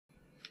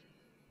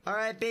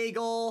Alright,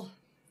 Bagel.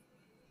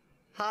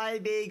 Hi,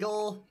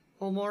 Bagel.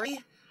 Omori?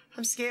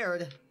 I'm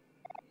scared.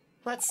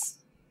 Let's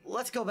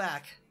go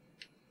back.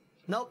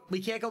 Nope, we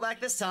can't go back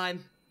this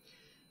time.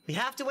 We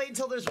have to wait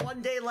until there's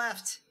 1 day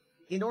left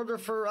in order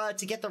for,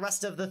 to get the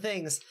rest of the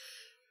things.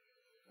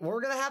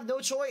 We're gonna have no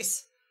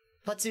choice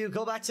but to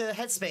go back to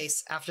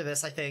Headspace after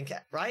this, I think,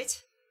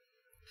 right?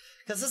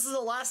 Because this is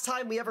the last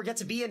time we ever get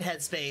to be in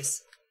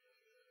Headspace.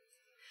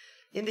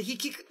 In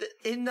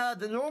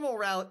the normal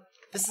route,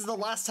 this is the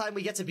last time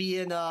we get to be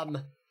in,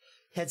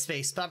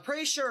 Headspace. But I'm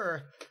pretty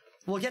sure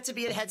we'll get to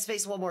be in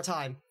Headspace one more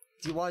time.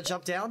 Do you want to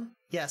jump down?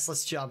 Yes,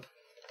 let's jump.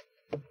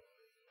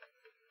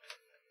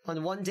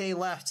 On 1 day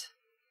left,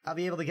 I'll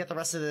be able to get the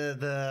rest of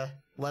the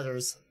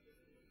letters.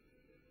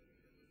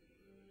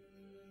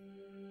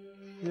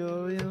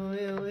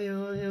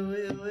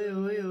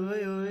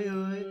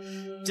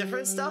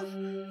 Different stuff?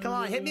 Come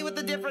on, hit me with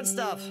the different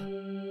stuff.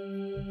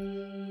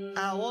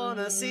 I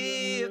wanna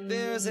see if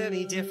there's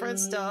any different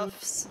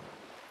stuffs.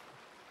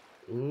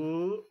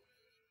 Ooh.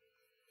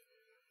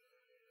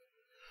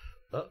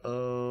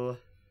 Uh-oh.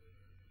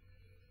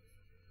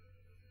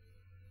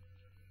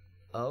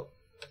 Oh.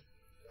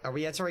 Are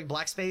we entering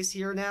black space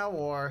here now,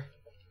 or...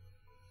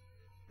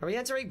 Are we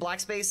entering black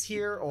space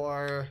here,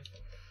 or...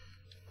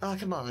 Oh,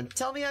 come on.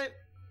 Tell me I...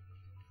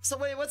 So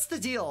wait, what's the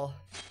deal?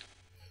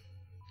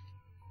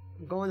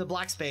 I'm going to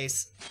black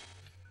space.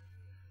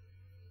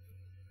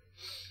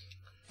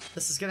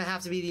 This is gonna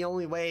have to be the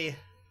only way...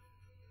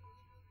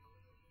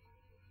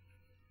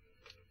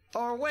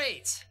 Or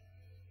wait!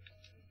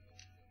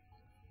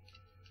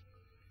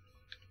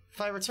 If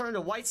I return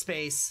to white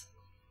space...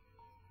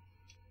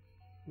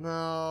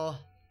 No...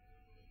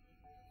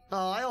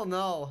 Oh, I don't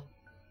know.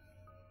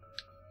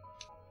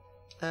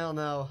 I don't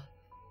know.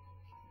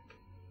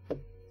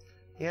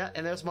 Yeah,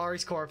 and there's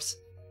Mari's corpse.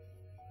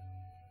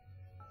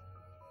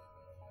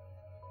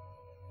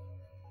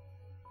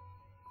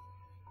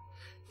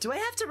 Do I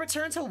have to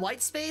return to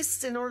white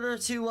space in order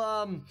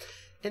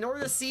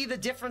to see the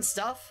different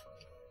stuff?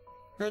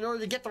 Or in order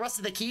to get the rest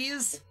of the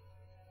keys?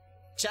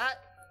 Chat,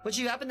 would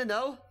you happen to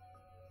know?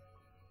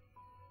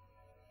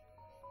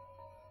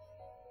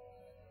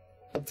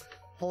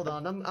 Hold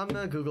on, I'm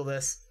gonna Google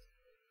this.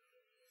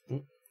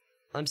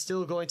 I'm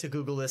still going to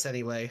Google this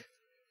anyway.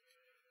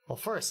 Well,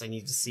 first I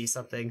need to see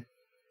something.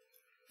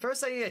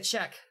 First I need to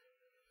check.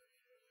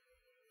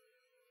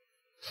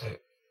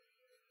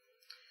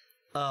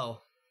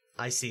 Oh,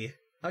 I see.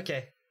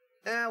 Okay.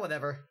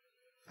 Whatever.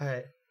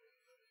 Alright.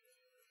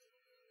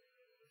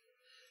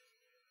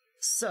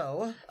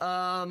 So,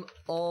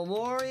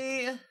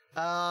 Omori,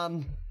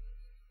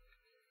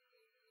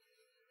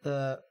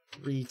 the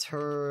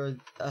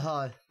return,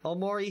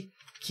 Omori,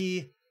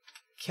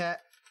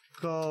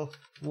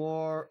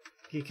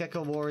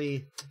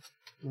 Hikikkomori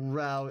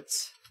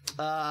route,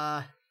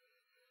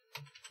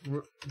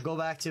 go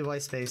back to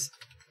white space.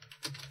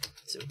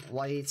 To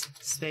white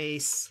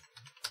space,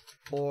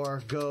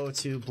 or go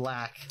to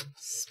black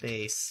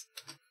space.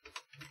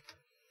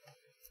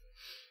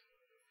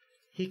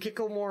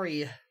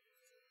 Hikikkomori.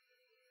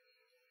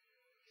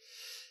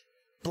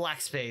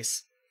 Black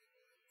space.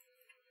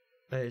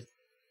 Wait.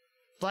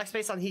 Black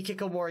space on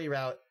Hikikkomori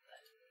route.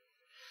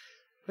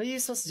 What are you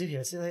supposed to do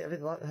here? See, like,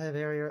 have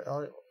area.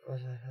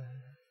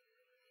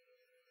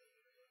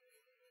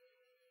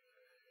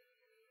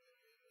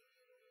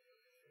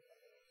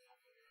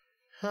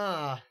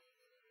 Huh.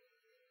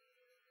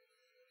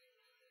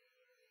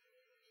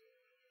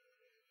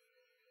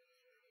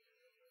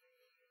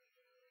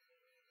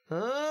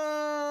 Oh.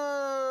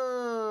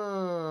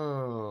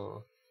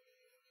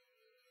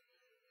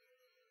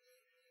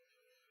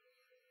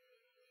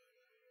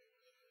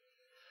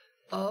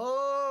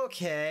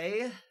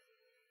 Okay.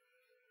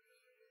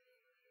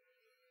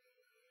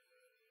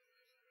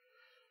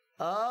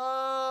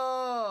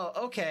 Oh,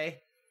 okay.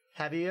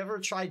 Have you ever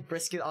tried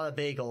brisket on a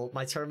bagel?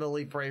 My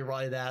terminally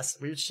brain-rotted ass.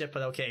 Weird shit,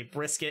 but okay.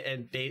 Brisket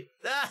and bait.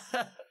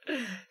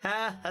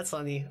 That's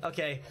funny.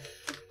 Okay.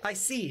 I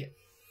see.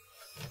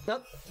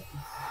 Nope.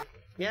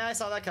 Yeah, I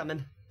saw that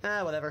coming.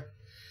 Whatever.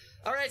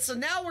 Alright, so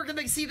now we're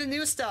gonna see the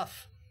new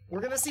stuff.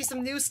 We're gonna see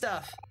some new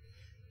stuff.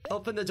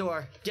 Open the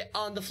door. Get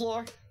on the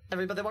floor.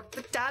 Everybody walk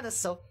the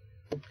dinosaur.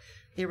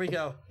 Here we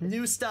go.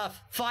 New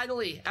stuff.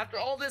 Finally, after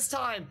all this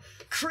time.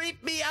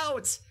 Creep me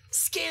out.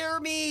 Scare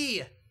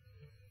me.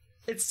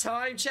 It's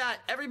time, chat.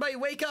 Everybody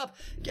wake up.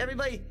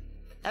 Everybody,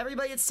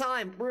 it's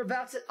time. We're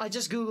about to... I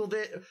just Googled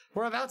it.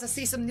 We're about to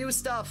see some new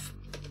stuff.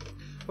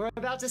 We're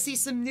about to see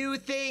some new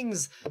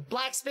things.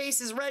 Black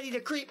space is ready to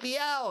creep me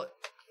out.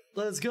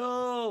 Let's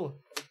go.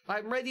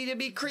 I'm ready to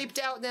be creeped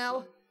out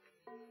now.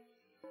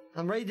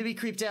 I'm ready to be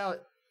creeped out.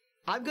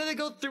 I'm gonna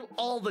go through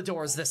all the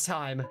doors this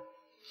time.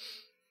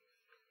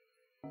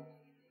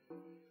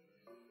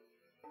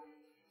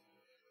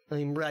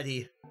 I'm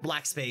ready.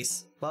 Black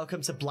space.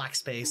 Welcome to black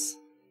space.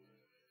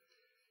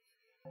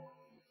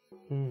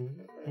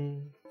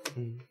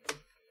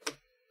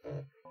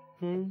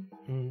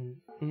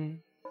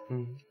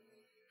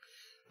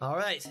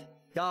 Alright.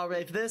 Y'all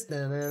ready for this?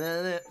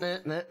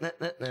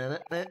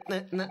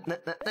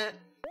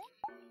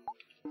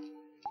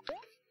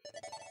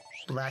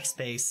 Black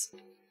space.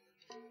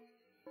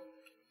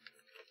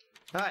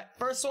 Alright,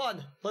 first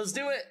one. Let's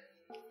do it.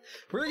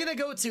 We're gonna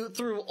go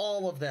through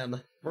all of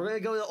them. We're gonna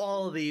go to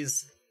all of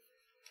these.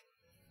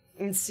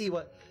 And see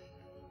what...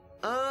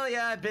 Oh,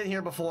 yeah, I've been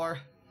here before.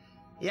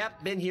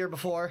 Yep, been here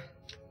before.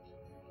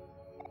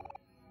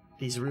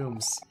 These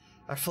rooms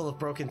are full of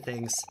broken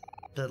things.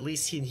 But at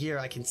least in here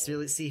I can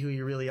really see who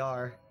you really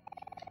are.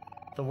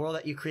 The world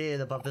that you created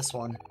above this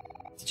one.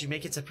 Did you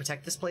make it to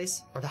protect this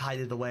place, or to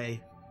hide it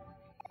away?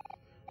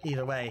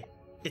 Either way,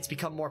 it's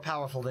become more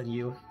powerful than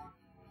you.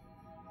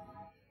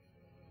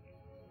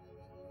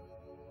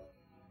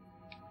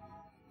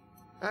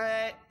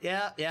 Alright,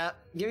 yeah.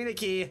 Give me the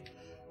key.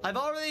 I've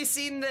already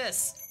seen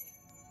this!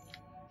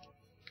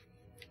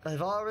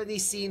 I've already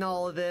seen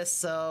all of this,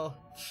 so...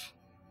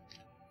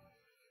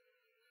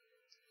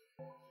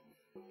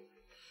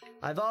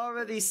 I've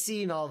already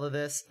seen all of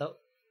this. Oh.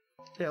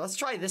 Here, let's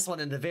try this one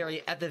at the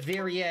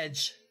very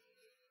edge.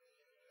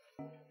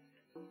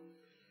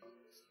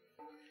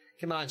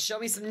 Come on, show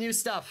me some new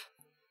stuff.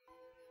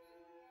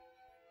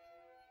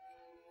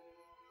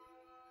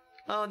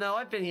 Oh no,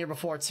 I've been here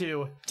before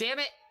too. Damn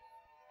it!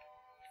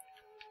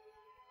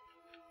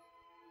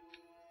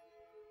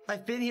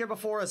 I've been here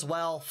before as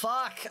well.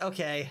 Fuck!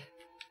 Okay.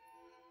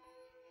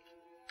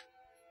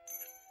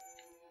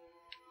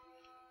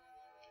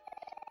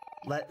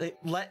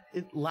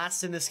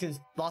 Lost in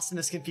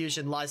this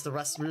confusion lies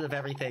the root of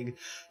everything.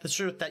 The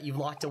truth that you've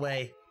locked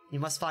away. You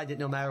must find it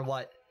no matter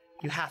what.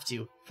 You have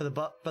to, for the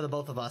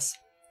both of us.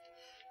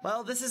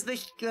 Well, this is the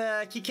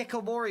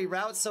Hikikkomori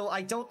route, so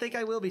I don't think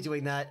I will be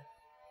doing that.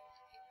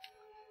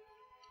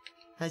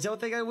 I don't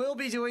think I will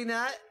be doing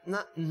that.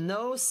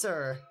 No,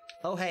 sir.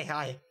 Oh, hey,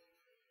 hi.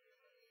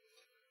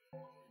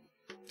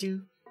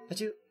 Do.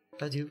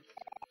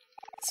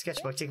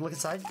 Sketchbook. Take a look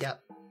inside.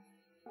 Yep.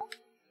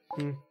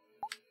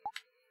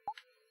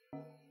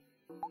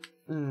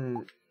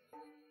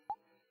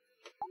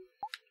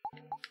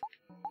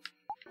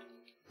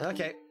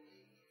 Okay.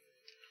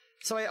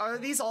 So wait, are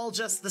these all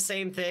just the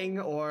same thing,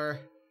 or...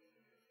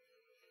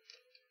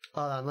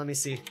 Hold on, let me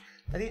see.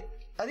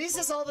 Are these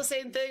just all the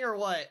same thing, or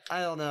what?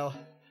 I don't know.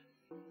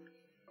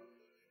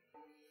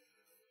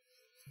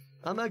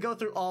 I'm gonna go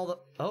through all the...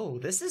 Oh,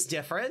 this is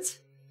different?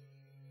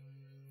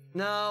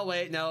 No,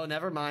 wait, no,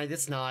 never mind,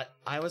 it's not.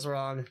 I was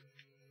wrong.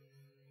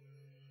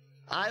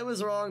 I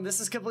was wrong,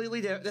 this is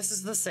completely different. This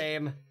is the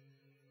same.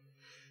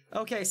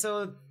 Okay,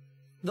 so...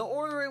 The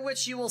order in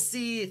which you will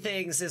see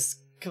things is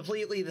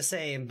completely the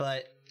same,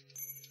 but...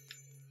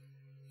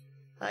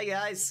 Hi,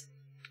 guys.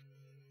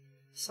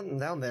 Something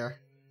down there.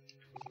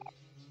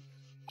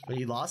 Are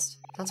you lost?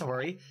 Not to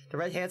worry. The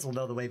red hands will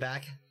know the way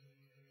back.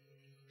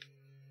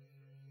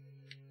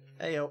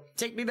 Hey, yo.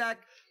 Take me back.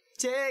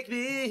 Take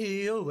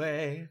me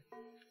away.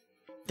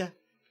 Da,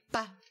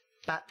 ba,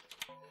 ba.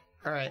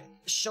 Alright.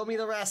 Show me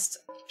the rest.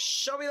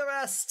 Show me the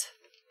rest.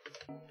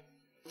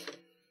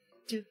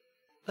 Do.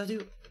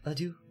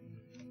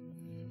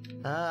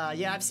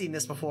 Yeah, I've seen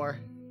this before.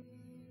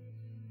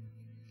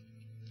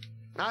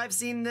 I've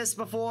seen this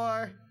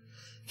before.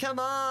 Come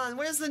on,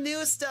 where's the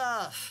new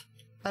stuff?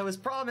 I was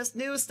promised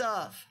new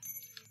stuff.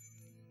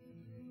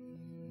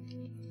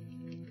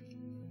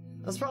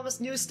 I was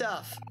promised new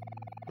stuff.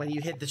 When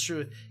you hid the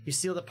truth, you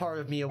sealed a part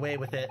of me away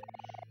with it.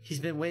 He's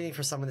been waiting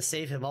for someone to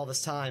save him all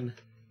this time.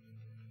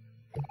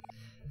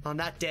 On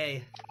that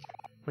day,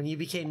 when you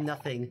became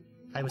nothing,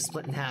 I was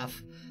split in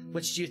half.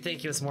 Which do you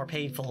think was more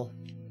painful?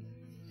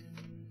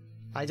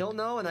 I don't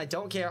know and I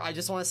don't care, I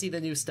just want to see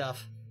the new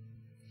stuff.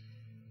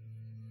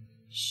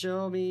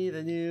 Show me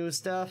the new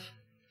stuff.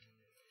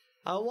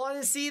 I want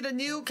to see the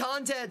new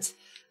content!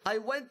 I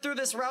went through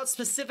this route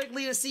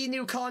specifically to see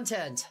new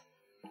content.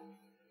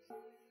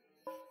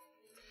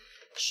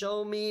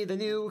 Show me the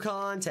new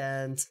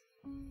content.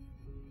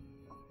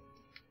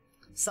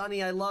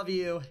 Sunny, I love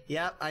you.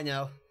 Yep, I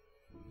know.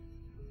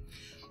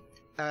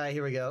 Alright,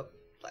 here we go.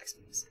 Black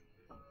space.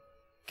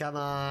 Come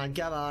on,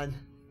 come on.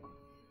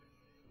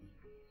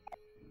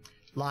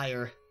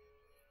 Liar.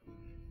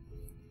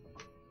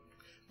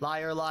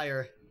 Liar,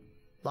 liar.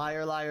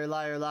 Liar, liar,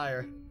 liar,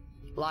 liar.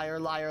 Liar,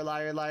 liar,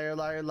 liar, liar,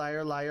 liar,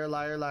 liar, liar,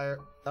 liar, liar.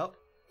 Oh.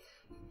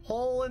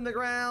 Hole in the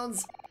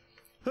grounds.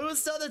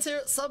 Who's done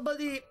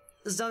somebody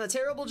has done a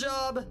terrible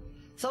job.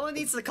 Someone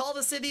needs to call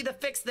the city to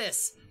fix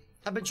this.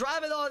 I've been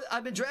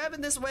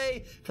driving this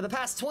way for the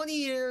past 20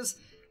 years,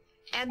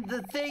 and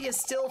the thing is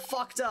still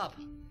fucked up.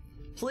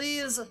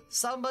 Please,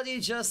 somebody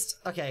just...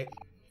 Okay.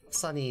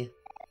 Sunny,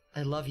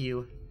 I love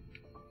you.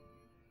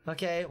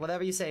 Okay,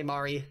 whatever you say,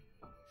 Mari.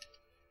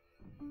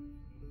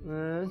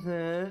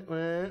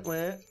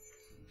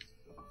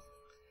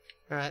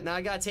 Alright, now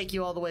I gotta take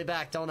you all the way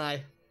back, don't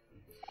I?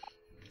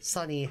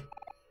 Sunny,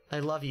 I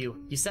love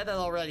you. You said that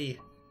already.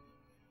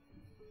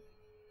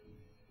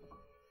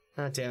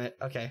 Oh, damn it.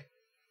 Okay.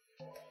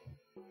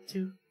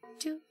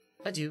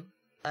 I do.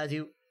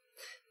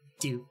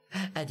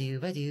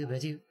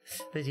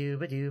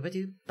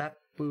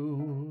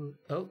 Bap-boo.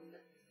 Oh.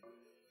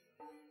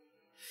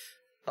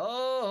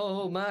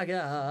 Oh my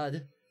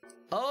god.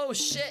 Oh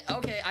shit.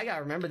 Okay, I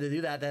gotta remember to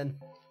do that then.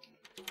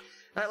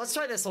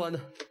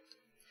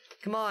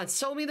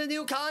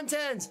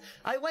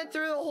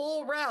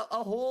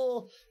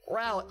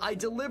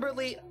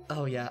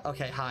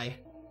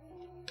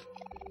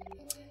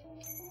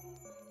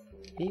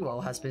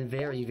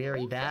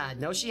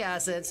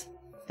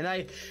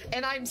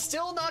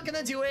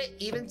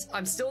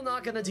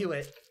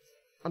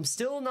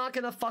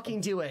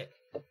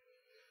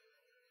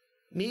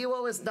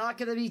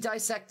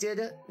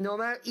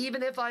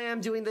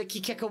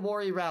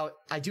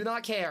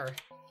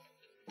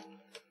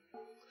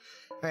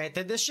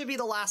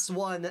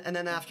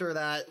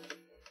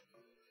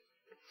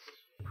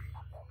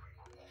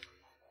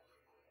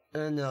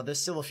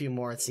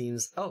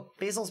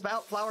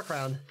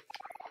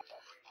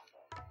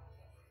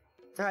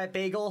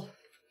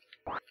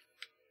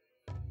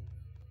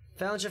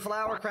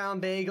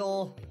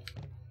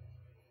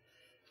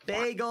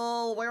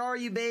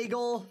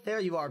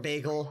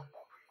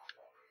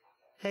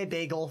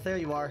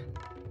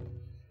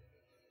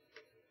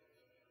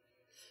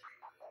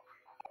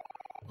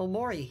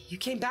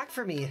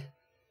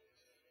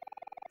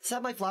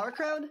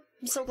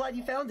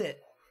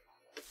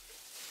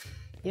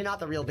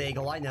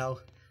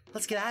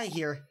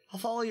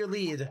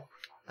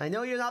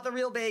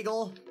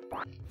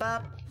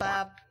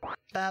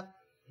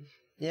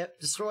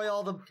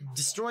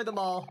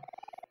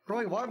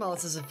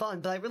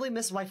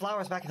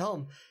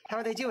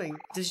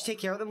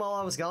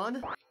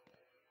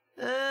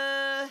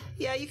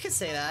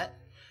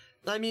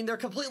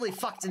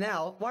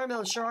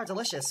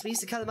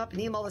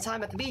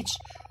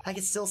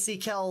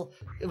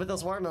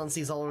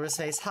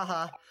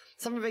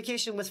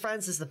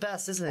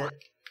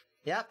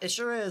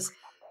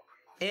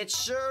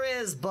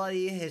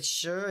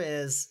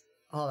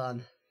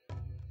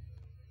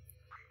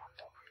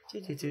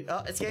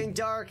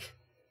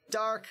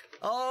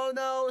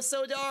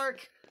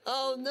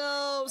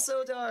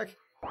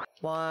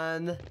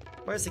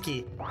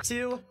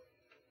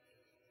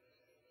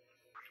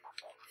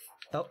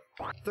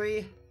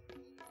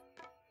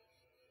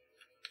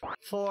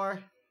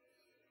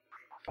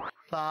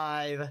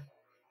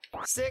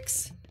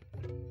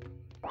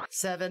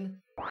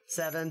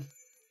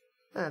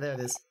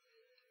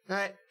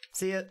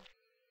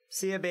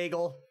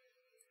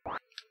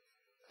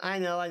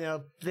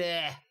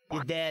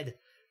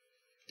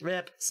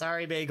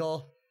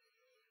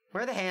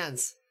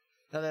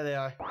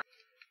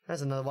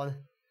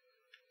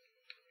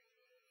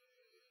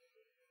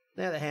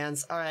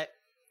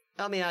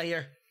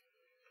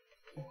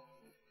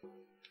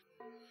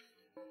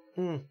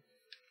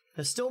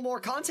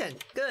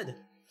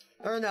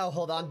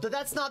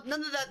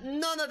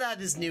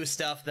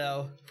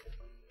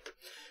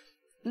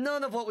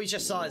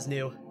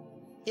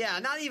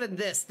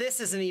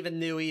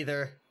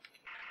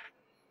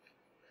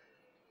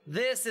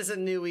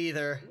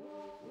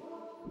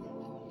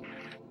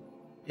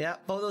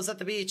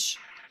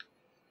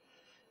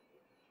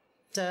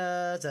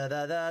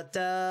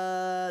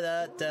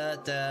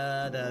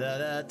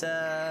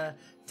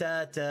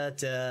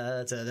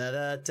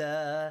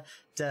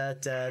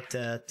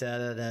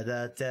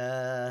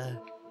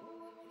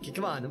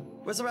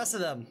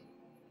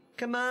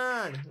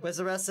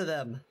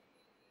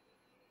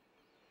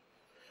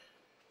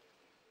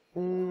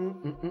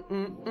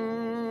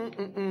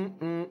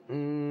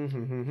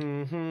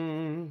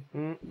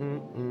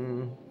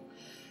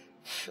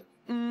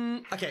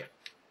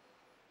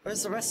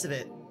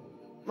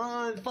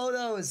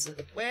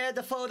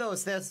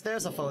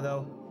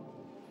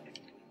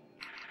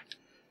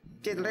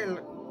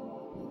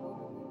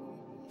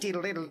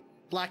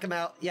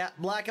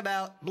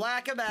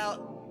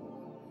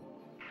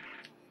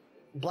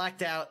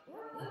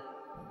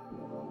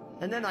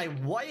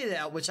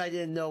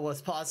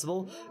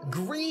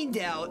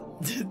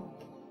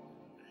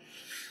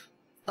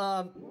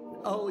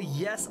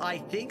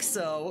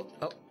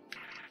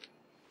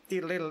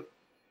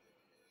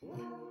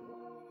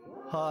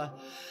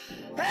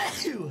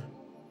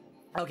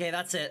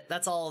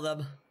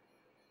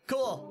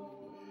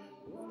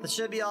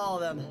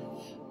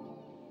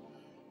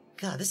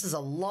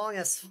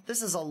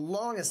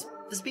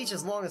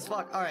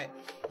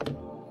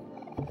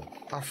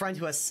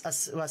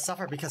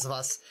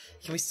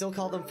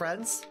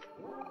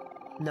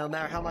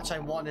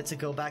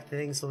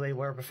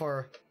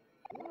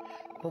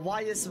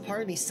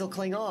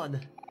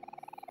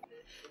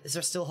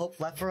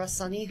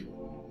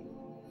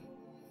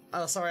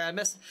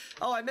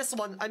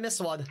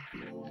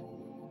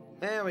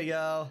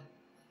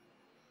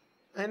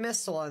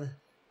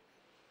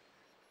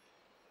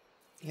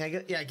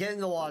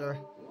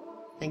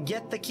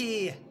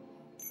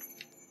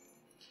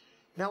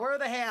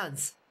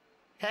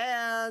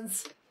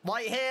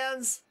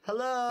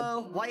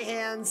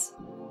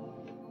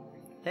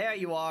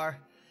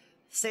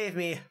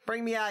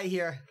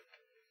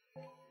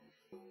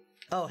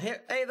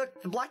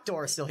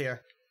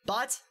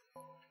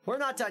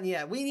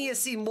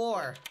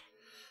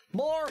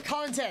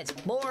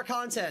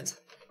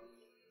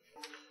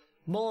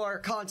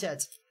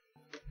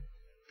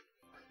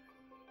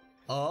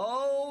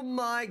 Oh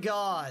my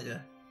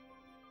god.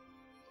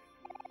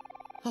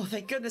 Oh,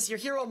 thank goodness you're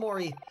here,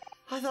 Omori.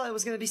 I thought I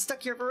was gonna be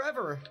stuck here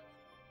forever.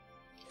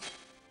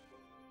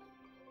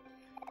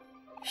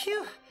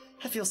 Phew,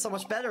 I feel so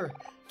much better.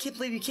 Can't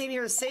believe you came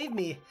here to save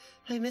me.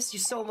 I missed you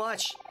so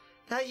much.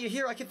 Now that you're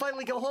here, I can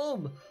finally go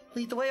home.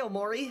 Lead the way,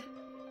 Omori.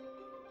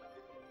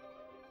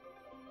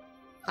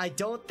 I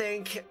don't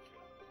think...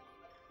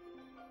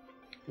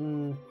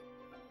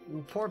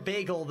 Poor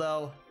Bagel,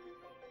 though.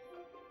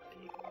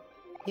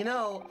 You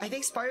know, I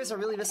think spiders are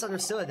really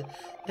misunderstood.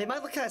 They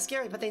might look kind of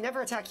scary, but they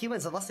never attack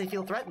humans unless they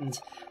feel threatened.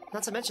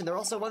 Not to mention, they're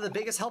also one of the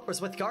biggest helpers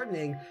with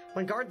gardening.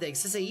 When gardening,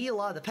 since they eat a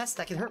lot of the pests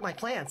that can hurt my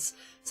plants.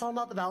 It's all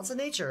about the balance of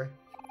nature.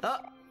 Oh,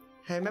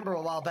 I remember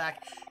a while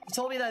back, you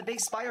told me that a big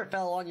spider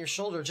fell on your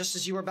shoulder just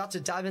as you were about to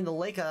dive in the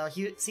lake at our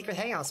secret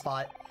hangout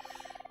spot.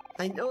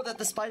 I know that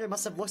the spider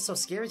must have looked so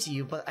scary to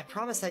you, but I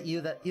promise that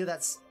you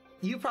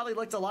probably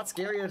looked a lot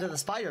scarier to the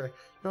spider.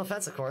 No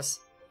offense, of course.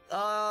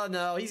 Oh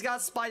no, he's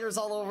got spiders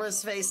all over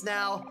his face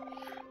now.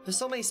 There's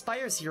so many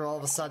spiders here all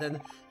of a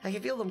sudden. I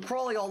can feel them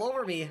crawling all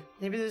over me.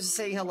 Maybe they're just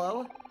saying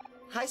hello?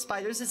 Hi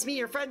spiders, it's me,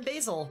 your friend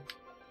Basil.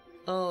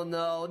 Oh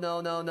no, no,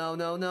 no, no,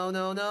 no, no,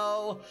 no,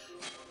 no.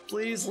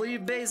 Please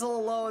leave Basil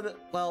alone.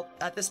 Well,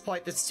 at this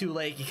point it's too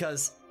late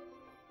because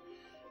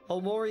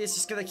Omori is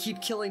just gonna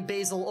keep killing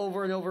Basil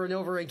over and over and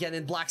over again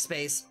in black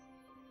space.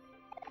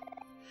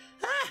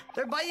 Ah!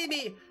 They're biting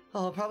me!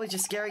 Oh, probably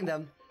just scaring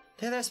them.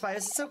 There,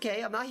 spiders, it's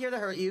okay, I'm not here to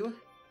hurt you.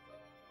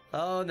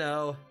 Oh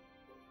no.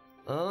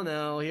 Oh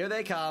no, here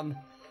they come.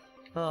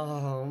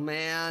 Oh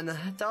man.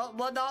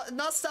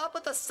 Not stop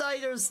with the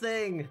spiders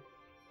thing!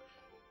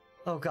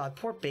 Oh god,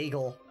 poor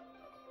Bagel.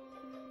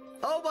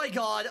 Oh my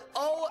god!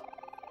 Oh!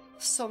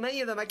 So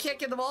many of them, I can't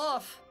get them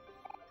off!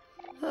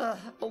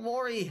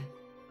 Omori.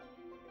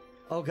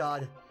 Oh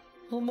god.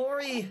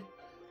 Omori!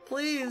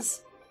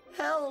 Please!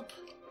 Help!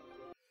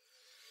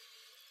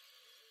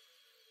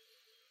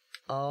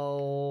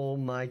 Oh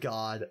my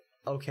god.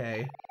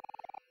 Okay.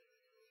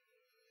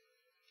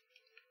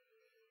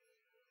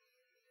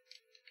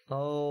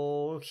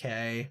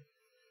 Okay.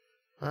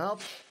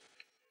 Well,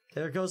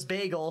 there goes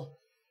Bagel.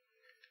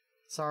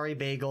 Sorry,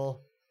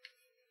 Bagel.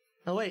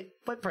 Oh wait,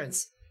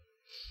 footprints.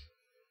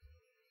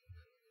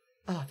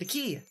 Oh, the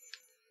key!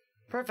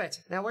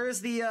 Perfect. Now where's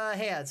the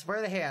hands? Where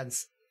are the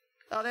hands?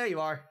 Oh, there you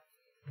are.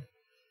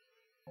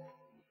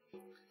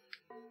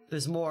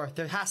 There's more.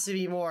 There has to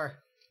be more.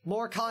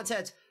 More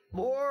content.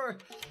 More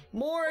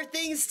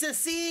things to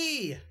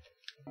see!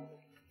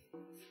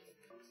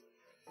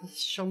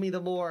 Show me the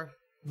more.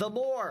 The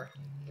more!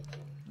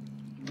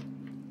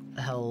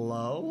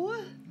 Hello?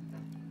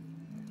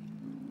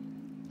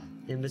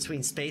 In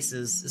Between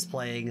Spaces is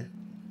playing.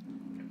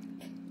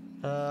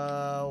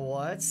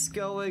 What's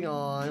going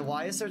on?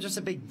 Why is there just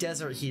a big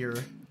desert here?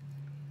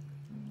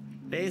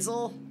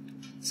 Basil?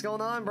 What's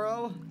going on,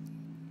 bro?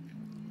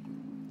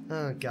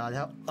 Oh god,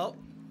 how— oh!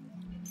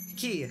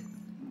 Key!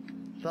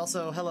 But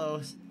also,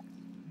 hello.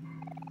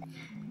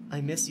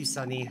 I miss you,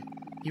 Sunny.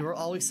 You were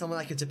always someone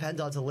I could depend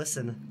on to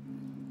listen.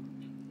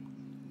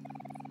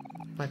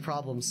 My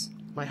problems,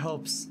 my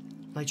hopes,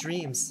 my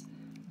dreams.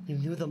 You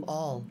knew them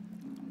all.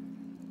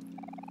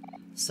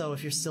 So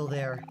if you're still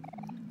there,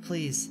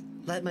 please,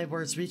 let my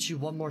words reach you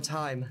one more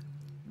time.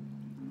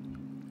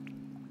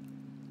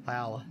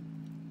 Wow.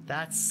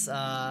 That's,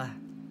 wow.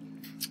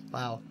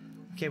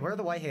 Okay, where are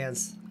the white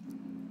hands?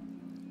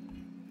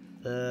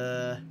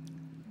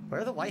 Where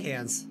are the white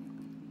hands?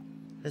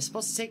 They're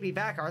supposed to take me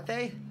back, aren't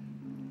they?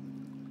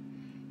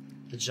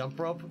 The jump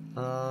rope?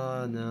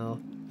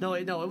 No. No,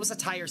 wait, no, it was a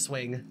tire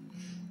swing.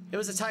 It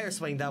was a tire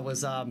swing that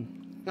was, oh,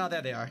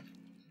 there they are.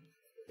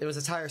 It was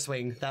a tire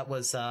swing that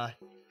was, that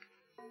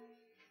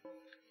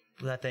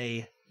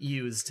they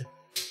used.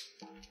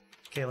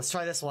 Okay, let's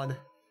try this one.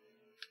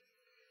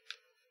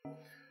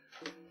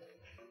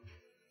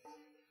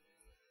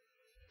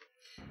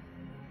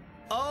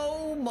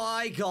 Oh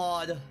my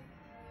god!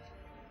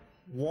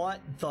 What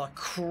the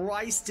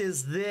Christ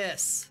is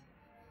this?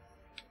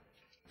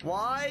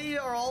 Why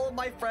are all of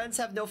my friends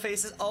have no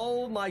faces?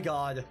 Oh my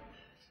god.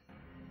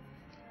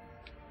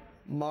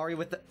 Mari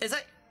with the— is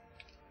that—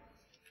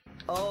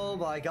 oh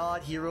my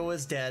god, Hero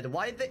is dead.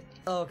 Why did they—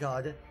 oh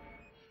god.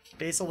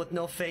 Basil with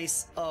no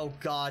face. Oh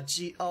god,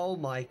 gee, oh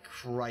my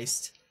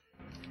Christ.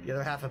 The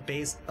other half of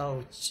Basil—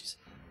 oh jeez.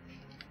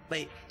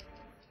 Wait.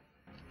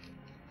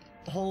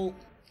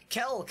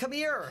 Kel, come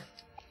here!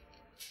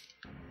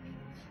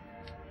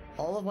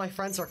 All of my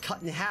friends are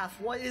cut in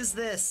half. What is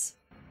this?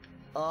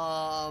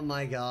 Oh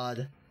my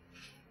god.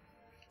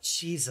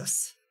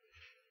 Jesus.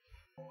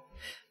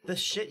 The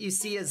shit you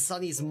see in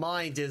Sunny's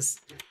mind is—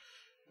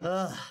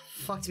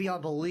 fucked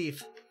beyond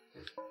belief.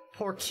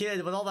 Poor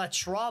kid with all that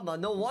trauma.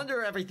 No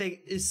wonder everything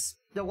is—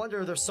 no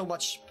wonder there's so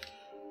much—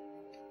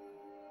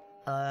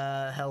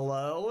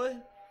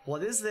 hello?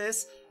 What is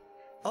this?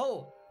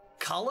 Oh,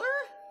 color?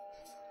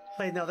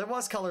 Wait, no, there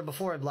was color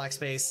before in Black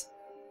Space.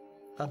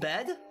 A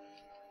bed?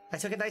 I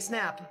took a nice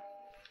nap.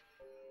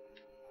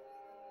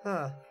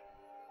 Huh.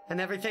 And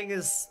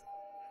everything's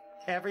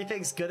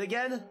good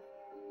again?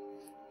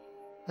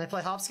 Can I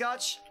play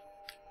hopscotch?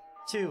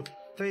 2,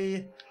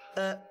 3,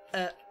 I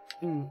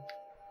don't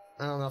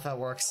know if that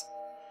works.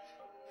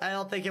 I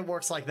don't think it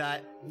works like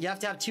that. You have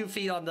to have 2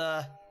 feet on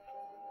the...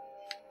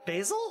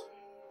 Basil?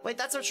 Wait,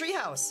 that's our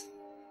treehouse.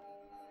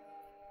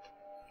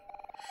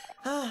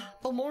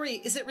 Oh,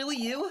 Mori, is it really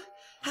you?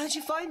 How did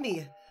you find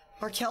me?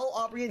 Are Kel,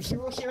 Aubrey, and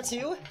Hero here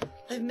too?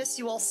 I've missed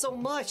you all so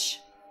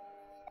much.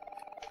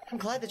 I'm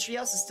glad the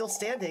treehouse is still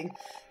standing.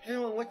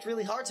 Everyone worked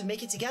really hard to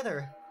make it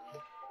together.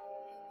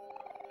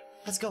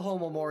 Let's go home,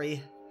 Omori.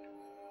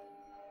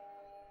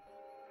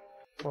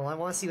 Well, I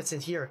want to see what's in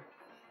here.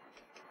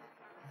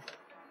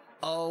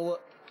 Oh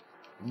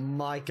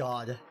my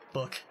god.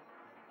 Book.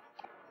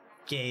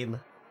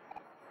 Game.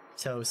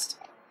 Toast.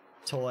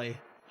 Toy.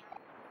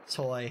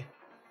 Toy.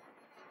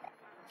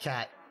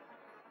 Cat.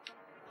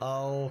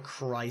 Oh,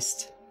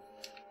 Christ.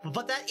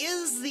 But that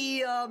is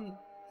the,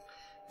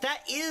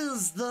 that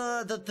is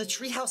the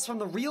treehouse from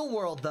the real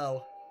world,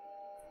 though.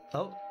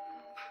 Oh.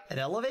 An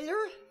elevator?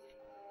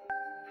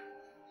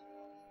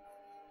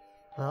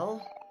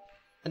 Well,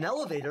 an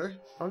elevator?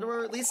 I wonder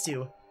where it leads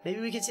to.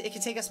 Maybe it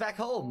can take us back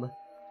home.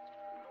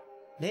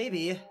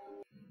 Maybe.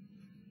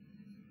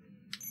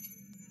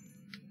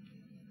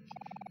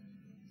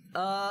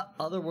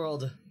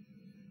 Otherworld.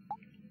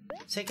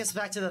 Take us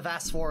back to the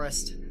vast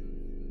forest.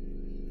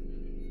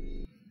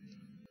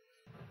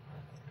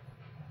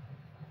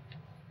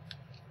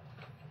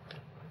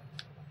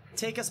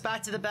 Take us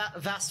back to the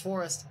vast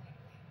forest.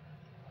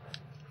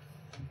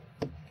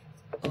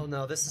 Oh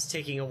no, this is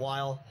taking a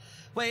while.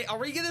 Wait, are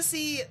we gonna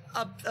see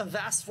a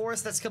vast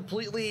forest that's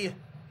completely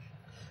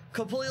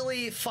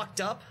fucked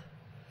up?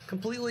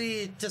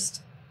 Completely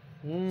just...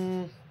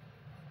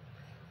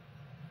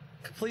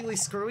 completely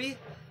screwy?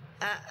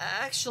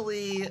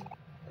 Actually,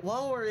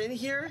 while we're in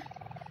here,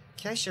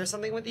 can I share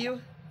something with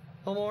you,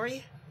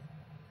 Omori?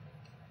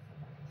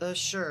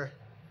 Sure.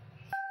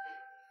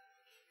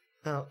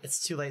 Oh,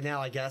 it's too late now,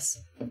 I guess.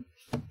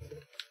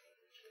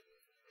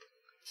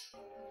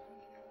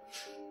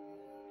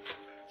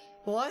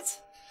 What?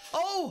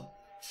 Oh!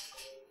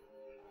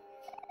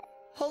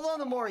 Hold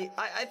on, Omori.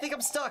 I think I'm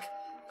stuck.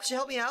 Could you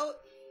help me out?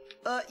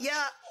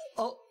 Yeah.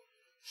 Oh.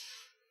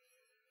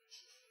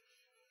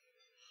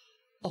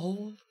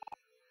 Oh.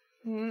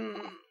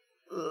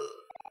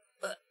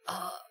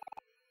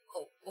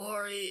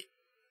 Omori.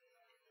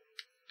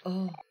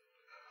 Oh.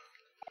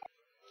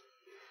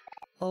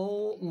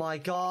 Oh my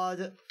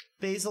god.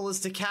 Basil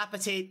is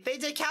decapitated. They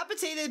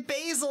decapitated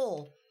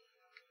Basil!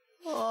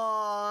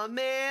 Aw,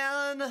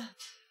 man.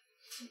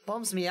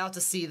 Bums me out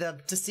to see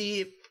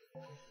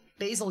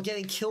Basil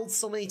getting killed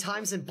so many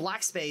times in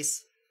black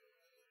space.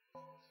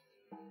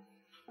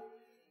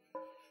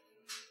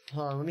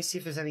 Hold on, let me see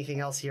if there's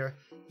anything else here.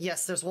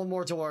 Yes, there's one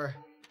more door.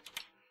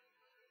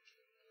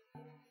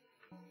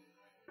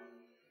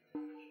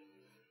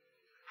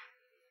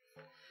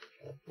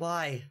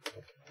 Why?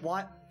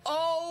 What?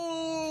 Okay.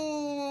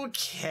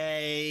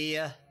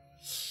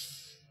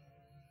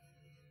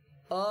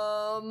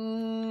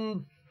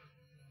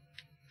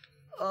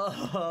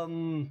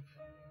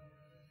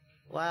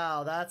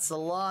 Wow, that's a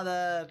lot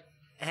of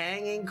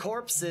hanging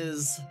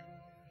corpses.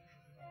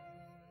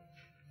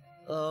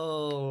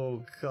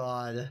 Oh,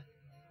 God.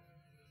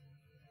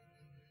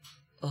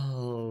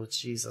 Oh,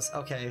 Jesus.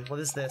 Okay, what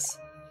is this?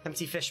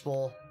 Empty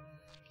fishbowl.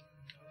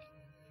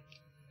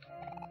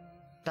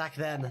 Back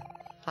then,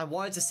 I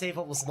wanted to save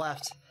what was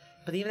left,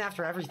 but even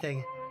after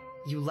everything,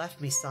 you left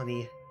me,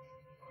 Sonny.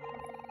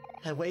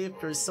 I waited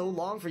for so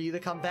long for you to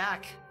come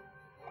back.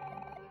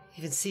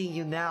 Even seeing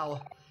you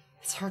now,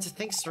 it's hard to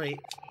think straight.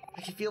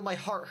 I can feel my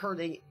heart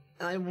hurting,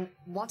 and I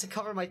want to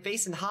cover my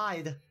face and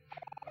hide.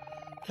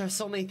 There are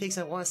so many things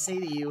I want to say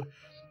to you,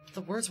 but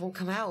the words won't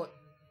come out.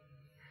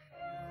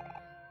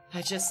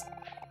 I just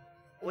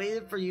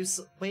waited for you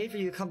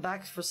to come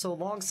back for so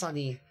long,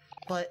 Sonny,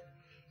 but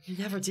you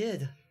never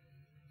did.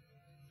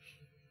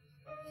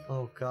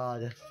 Oh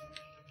god.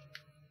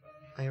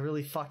 I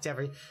really fucked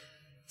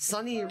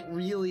Sonny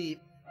really...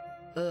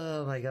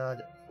 Oh my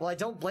god. Well, I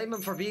don't blame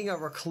him for being a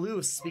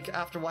recluse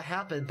after what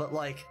happened, but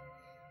like...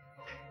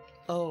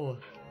 Oh.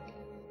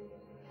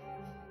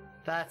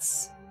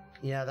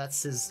 Yeah,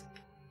 that's his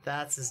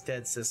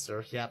dead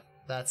sister. Yep,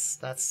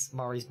 that's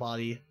Mari's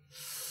body.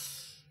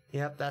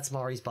 Yep, that's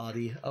Mari's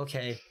body.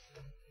 Okay.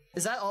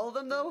 Is that all of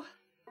them, though?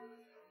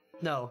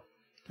 No.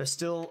 There's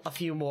still a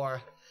few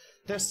more.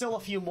 There's still a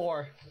few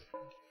more.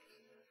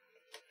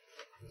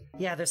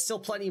 Yeah, there's still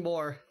plenty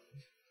more.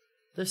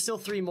 There's still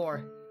 3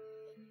 more.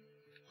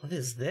 What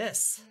is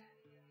this?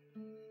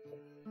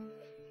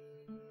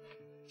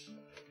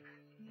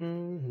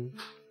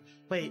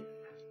 Wait.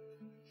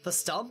 The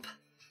stump?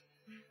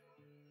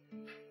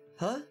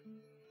 Huh?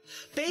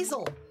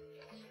 Basil!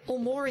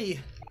 Omori!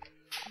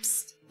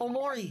 Psst!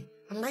 Omori!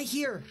 I'm right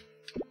here!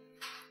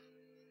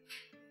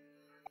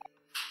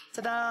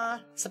 Ta-da!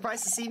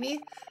 Surprised to see me?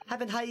 I've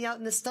been hiding out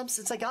in this stump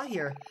since I got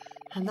here.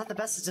 I'm not the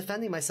best at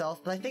defending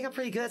myself, but I think I'm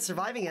pretty good at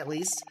surviving at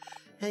least.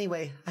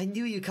 Anyway, I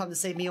knew you'd come to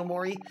save me,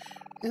 Omori.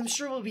 I'm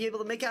sure we'll be able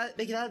to make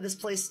it out of this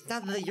place now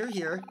that you're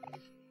here.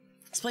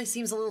 This place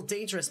seems a little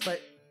dangerous, but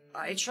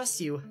I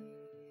trust you.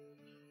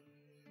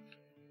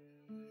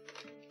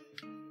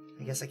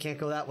 I guess I can't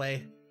go that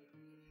way.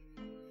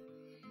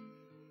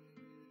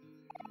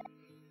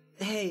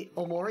 Hey,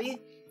 Omori?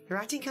 You're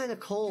acting kinda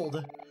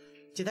cold.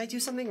 Did I do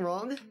something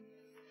wrong?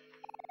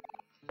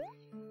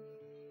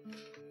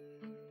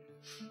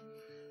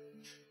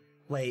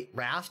 Wait,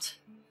 raft?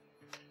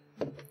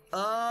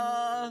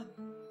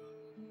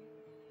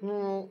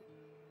 Well,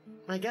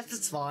 I guess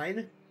it's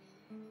fine.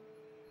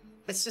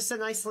 It's just a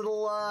nice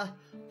little,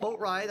 boat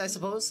ride, I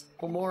suppose.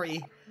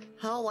 Omori,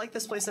 I don't like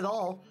this place at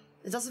all.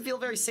 It doesn't feel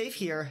very safe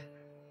here.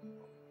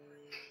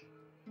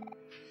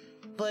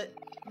 But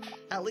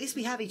at least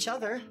we have each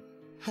other.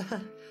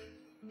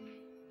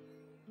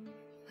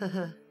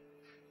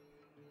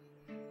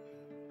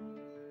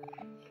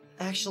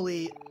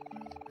 Actually,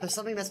 there's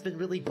something that's been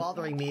really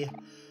bothering me.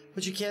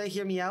 Would you care to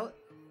hear me out?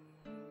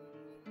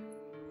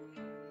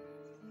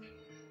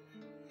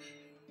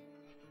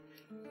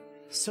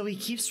 So he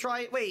keeps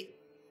trying— wait!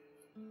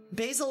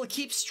 Basil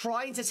keeps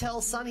trying to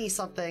tell Sunny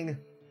something.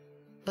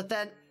 But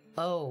then—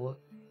 oh.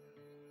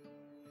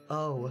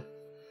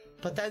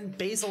 But then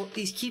Basil—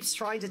 he keeps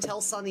trying to tell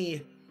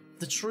Sunny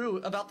the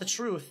truth— about the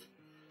truth.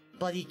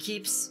 But he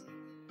keeps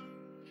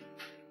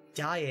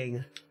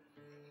dying.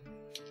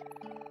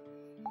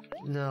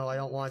 No, I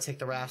don't want to take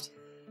the raft.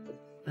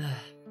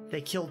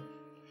 They killed—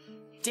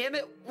 damn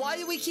it! Why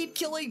do we keep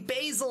killing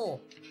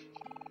Basil?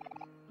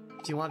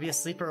 Do you want to be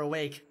asleep or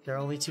awake? There are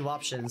only two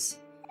options.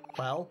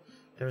 Well,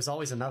 there's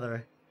always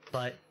another,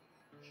 but...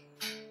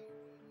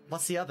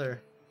 what's the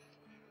other?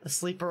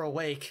 Asleep or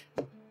awake?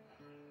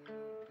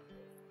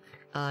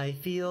 I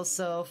feel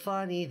so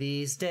funny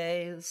these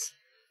days.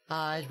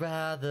 I'd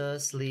rather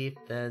sleep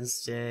than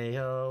stay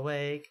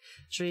awake.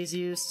 Trees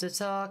used to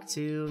talk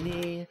to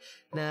me.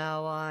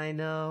 Now I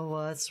know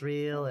what's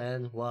real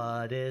and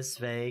what is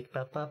fake.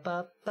 Ba ba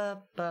ba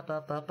ba ba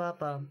ba ba ba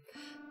ba.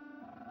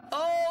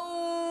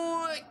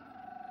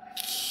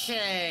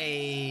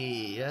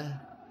 Okay.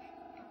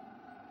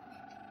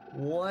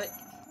 What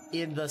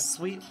in the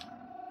sweet—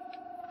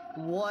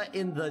 what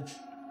in the—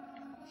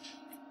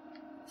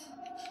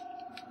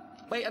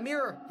 wait, a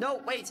mirror!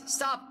 No, wait,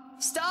 stop!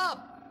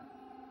 Stop!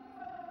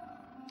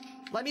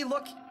 Let me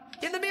look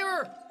in the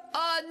mirror!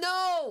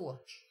 No!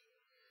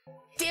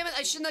 Damn it,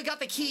 I shouldn't have got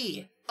the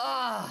key!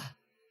 I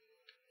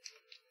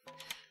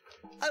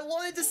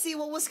wanted to see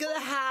what was gonna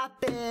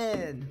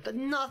happen, but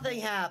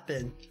nothing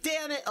happened.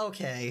 Damn it,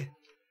 okay.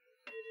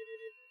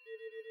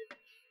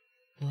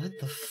 What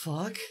the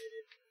fuck?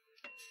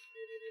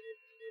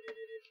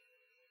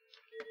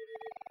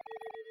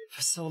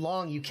 For so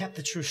long, you kept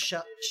the truth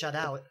shut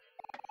out.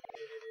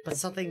 But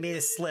something made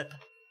it slip.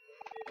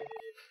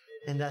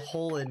 And that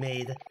hole it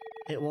made,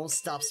 it won't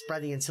stop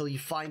spreading until you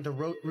find the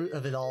root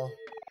of it all.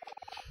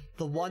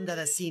 The one that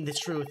has seen the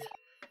truth.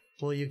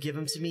 Will you give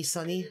him to me,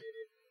 Sunny?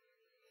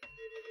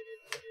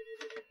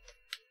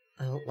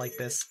 I don't like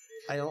this.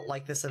 I don't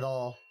like this at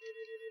all.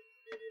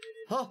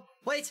 Oh,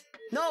 wait!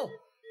 No!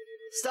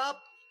 Stop!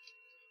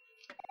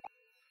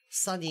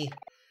 Sunny,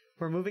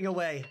 we're moving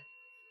away.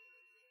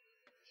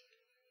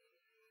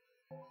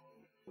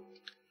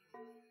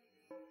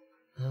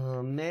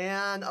 Oh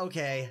man,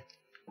 okay.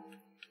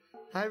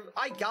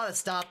 I gotta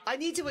stop. I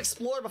need to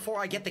explore before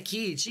I get the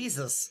key,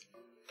 Jesus.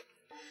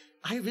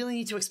 I really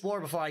need to explore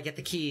before I get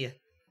the key.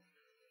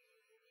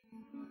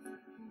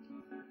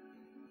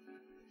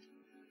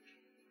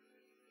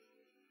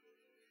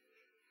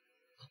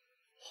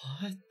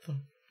 What the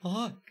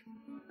fuck?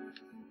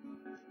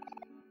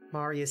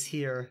 Mari is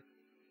here.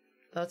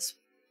 That's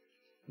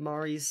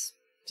Mari's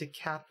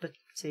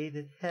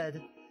decapitated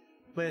head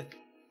with—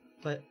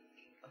 but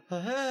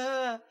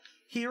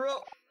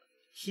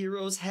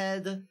Hero's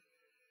head.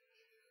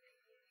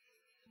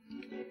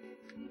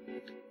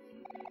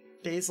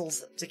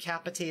 Basil's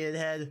decapitated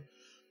head.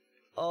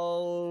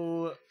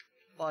 Oh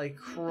my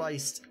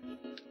Christ.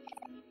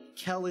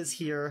 Kel is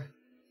here.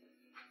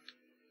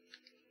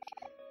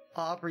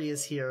 Aubrey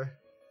is here.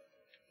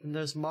 And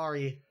there's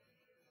Mari.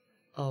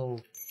 Oh.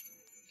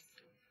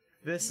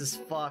 This is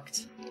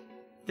fucked.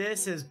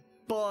 This is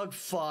bug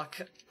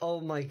fuck.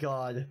 Oh my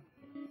god.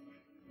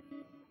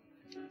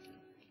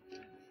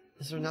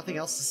 Is there nothing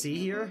else to see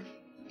here?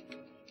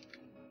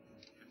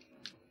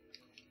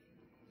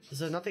 Is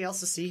there nothing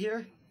else to see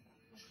here?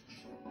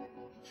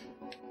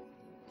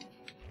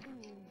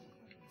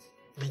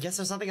 I guess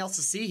there's nothing else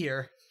to see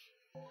here.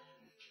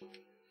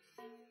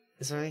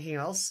 Is there anything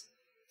else?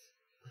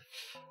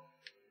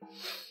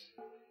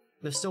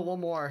 There's still one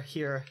more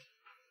here.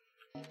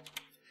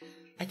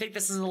 I think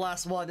this is the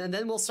last one, and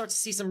then we'll start to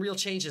see some real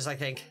changes, I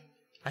think.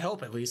 I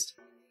hope, at least.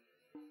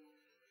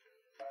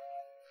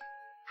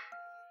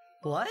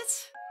 What?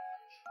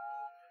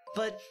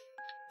 But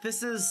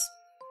this is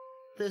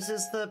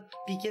the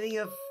beginning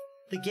of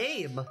the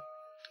game.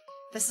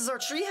 This is our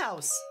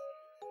treehouse.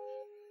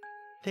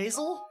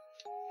 Basil?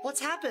 What's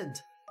happened?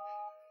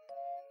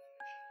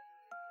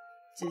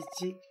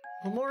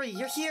 Omori,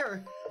 you're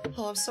here!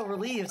 Oh, I'm so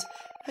relieved.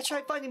 I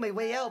tried finding my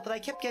way out, but I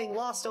kept getting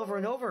lost over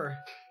and over.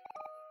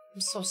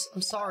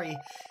 I'm sorry.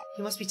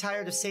 You must be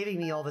tired of saving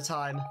me all the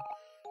time.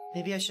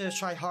 Maybe I should have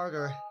tried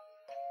harder.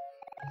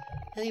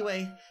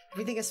 Anyway,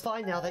 everything is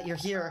fine now that you're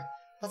here.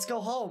 Let's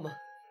go home.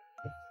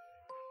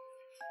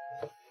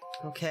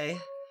 Okay.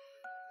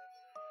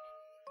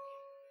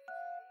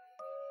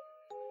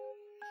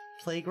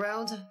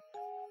 Playground?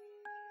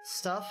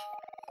 Stuff?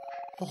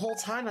 The whole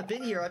time I've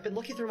been here, I've been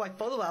looking through my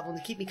photo album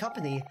to keep me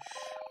company.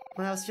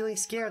 When I was feeling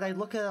scared, I'd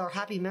look at our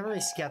happy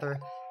memories together.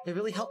 It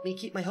really helped me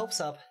keep my hopes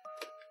up.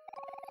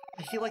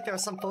 I feel like there are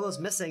some photos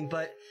missing,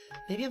 but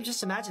maybe I'm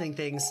just imagining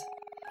things.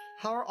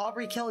 How are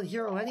Aubrey, Kel, and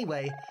Hiro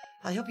anyway?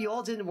 I hope you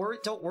all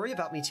don't worry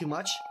about me too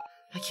much.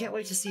 I can't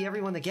wait to see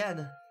everyone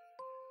again.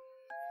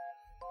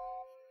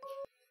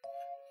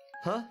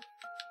 Huh?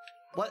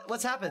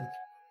 What's happened?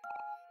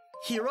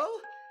 Hiro?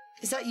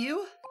 Is that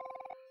you?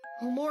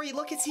 Oh, Mori,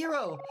 look, it's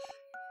Hiro!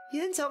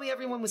 You didn't tell me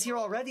everyone was here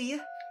already.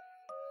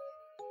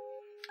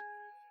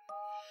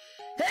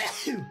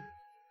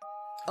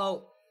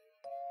 Oh.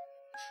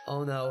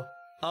 Oh no.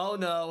 Oh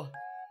no.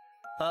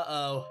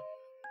 Uh-oh.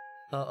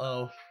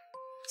 Uh-oh.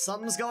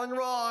 Something's going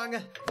wrong!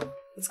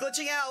 It's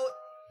glitching out!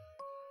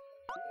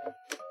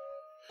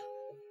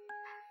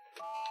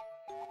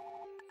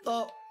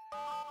 Oh.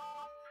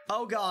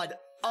 Oh god.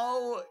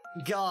 Oh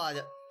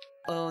god.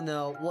 Oh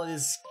no. What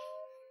is...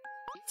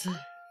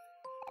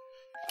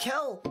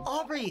 Kel!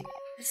 Aubrey!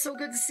 It's so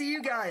good to see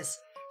you guys!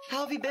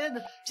 How have you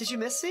been? Did you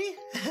miss me?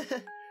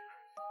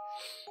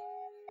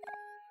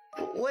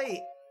 Wait,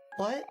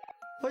 what?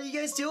 What are you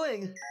guys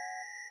doing?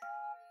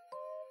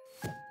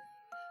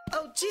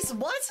 Oh, jeez,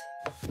 what?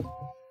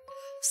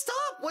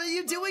 Stop! What are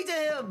you doing to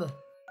him?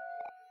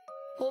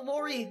 Oh,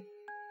 Mori.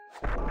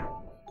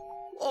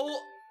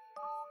 Oh.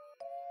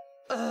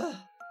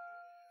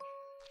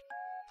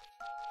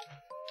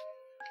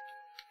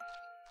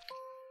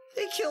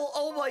 They kill.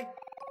 Oh my.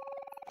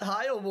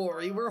 Hi,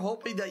 Omori. We're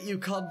hoping that you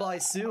come by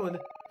soon.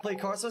 Play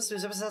Cards with us.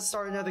 There's to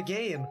start another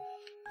game.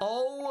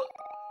 Oh.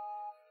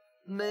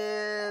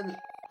 Man.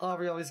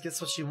 Aubrey always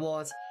gets what she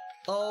wants.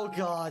 Oh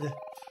god.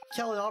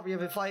 Kel and Aubrey have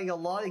been fighting a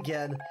lot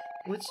again.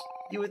 Which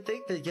you would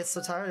think they'd get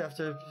so tired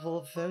after a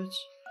full fetch.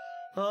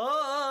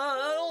 Oh,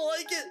 I don't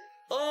like it.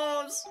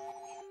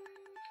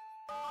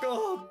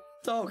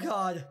 Oh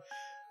god.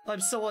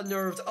 I'm so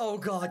unnerved. Oh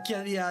god,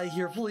 get me out of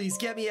here, please.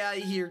 Get me out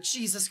of here.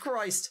 Jesus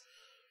Christ.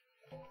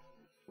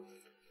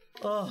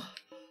 Oh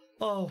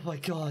my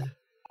god.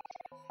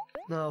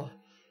 No.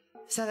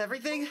 Is that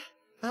everything?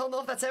 I don't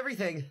know if that's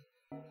everything.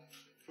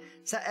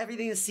 Is that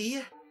everything to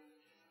see?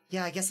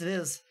 Yeah, I guess it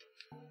is.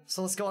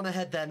 So let's go on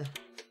ahead then.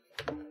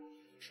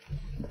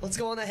 Let's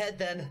go on ahead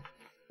then.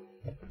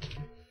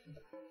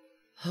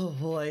 Oh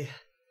boy.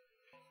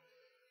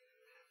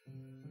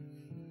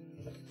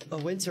 A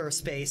winter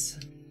space.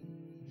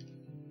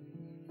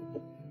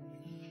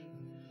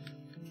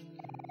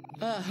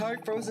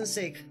 Hard frozen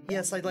steak.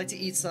 Yes, I'd like to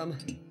eat some.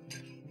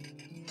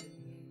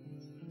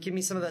 Give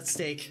me some of that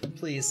steak,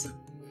 please.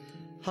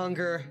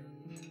 Hunger.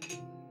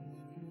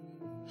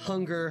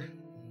 Hunger.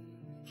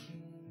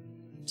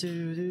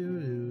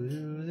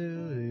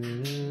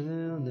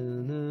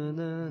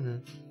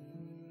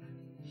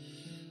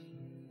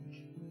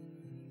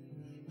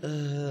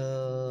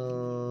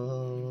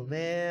 Oh,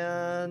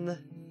 man.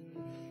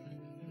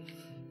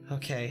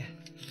 Okay.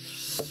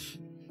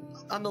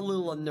 I'm a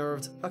little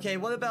unnerved. Okay,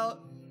 what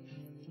about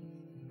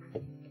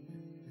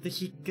the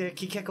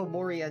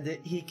Hikikkomori and the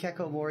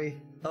Hikikkomori?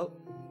 Oh.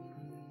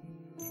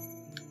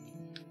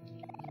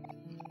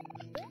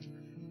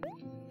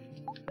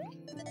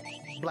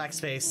 Black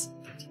space.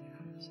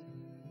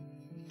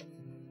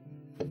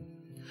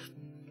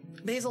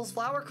 Basil's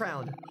flower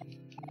crown.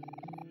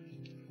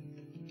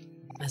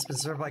 It's been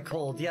served by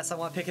cold. Yes, I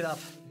want to pick it up.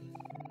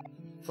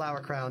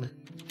 Flower crown.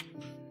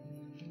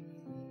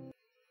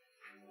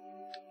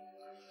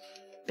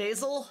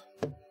 Basil?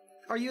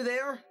 Are you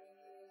there?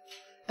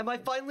 Am I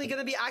finally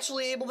gonna be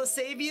actually able to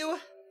save you?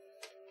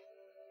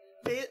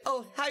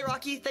 Oh, hi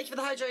Rocky. Thank you for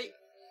the hydrate.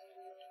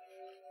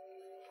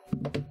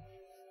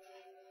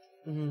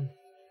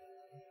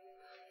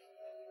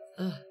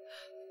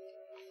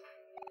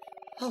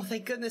 Oh,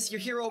 thank goodness, you're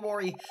here,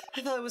 Omori.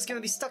 I thought I was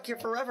gonna be stuck here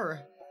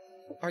forever.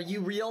 Are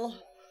you real?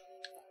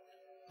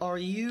 Are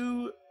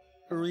you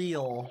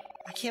real?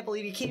 I can't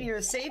believe you came here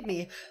to save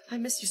me. I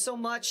miss you so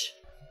much.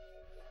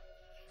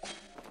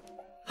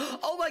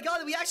 Oh my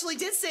god, we actually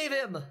did save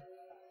him!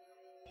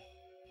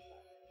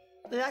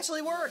 It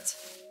actually worked!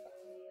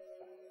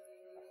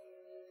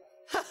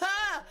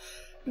 Haha!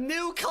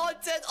 New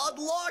content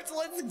unlocked!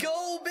 Let's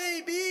go,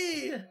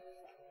 baby!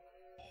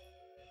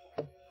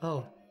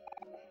 Oh.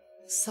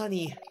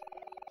 Sunny,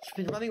 you've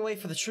been running away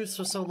from the truth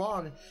for so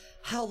long.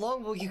 How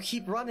long will you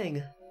keep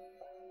running?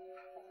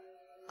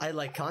 I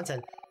like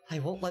content. I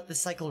won't let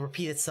this cycle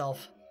repeat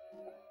itself.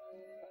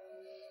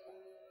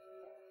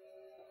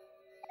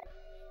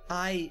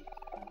 I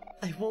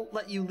won't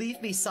let you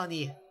leave me,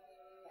 Sunny.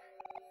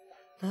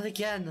 Not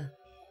again.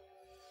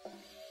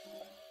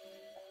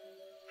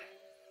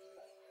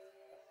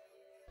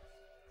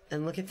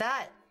 And look at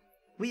that.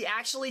 We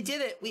actually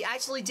did it. We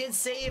actually did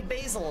save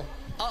Basil.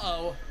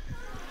 Uh-oh.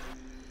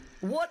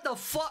 What the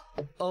fuck?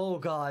 Oh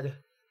god.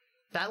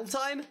 Battle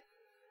time?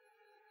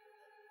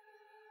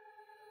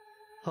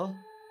 Huh?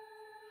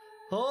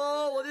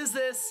 Oh, what is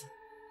this?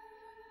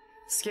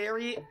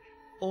 Scary?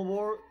 Oh,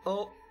 more.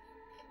 Oh.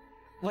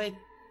 Wait.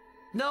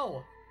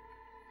 No.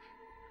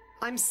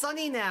 I'm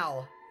Sunny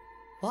now.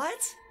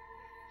 What?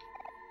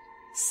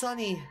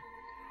 Sunny.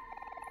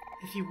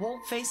 If you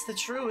won't face the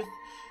truth,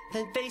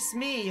 then face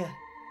me.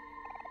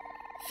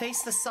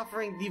 Face the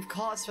suffering you've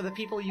caused for the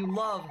people you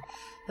love,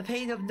 the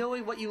pain of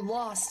knowing what you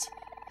lost,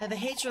 and the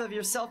hatred of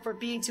yourself for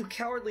being too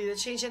cowardly to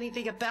change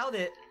anything about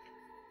it.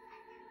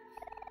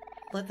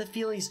 Let the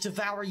feelings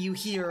devour you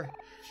here,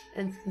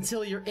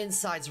 until your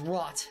insides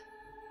rot.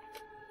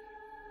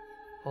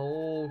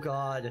 Oh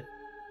god.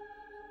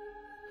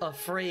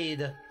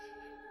 Afraid.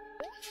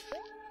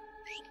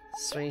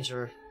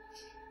 Stranger.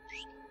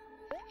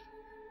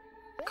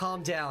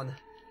 Calm down.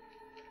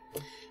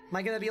 Am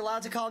I gonna be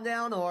allowed to calm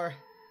down, or...?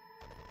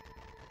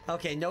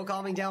 Okay, no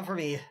calming down for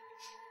me.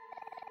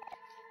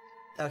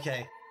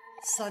 Okay.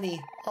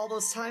 Sunny, all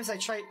those times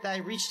I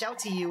reached out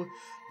to you,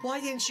 why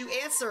didn't you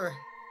answer?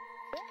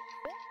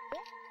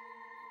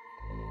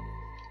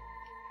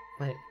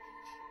 Wait.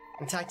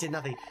 I did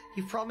nothing.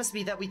 You promised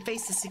me that we'd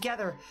face this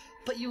together,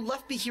 but you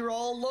left me here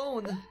all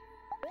alone.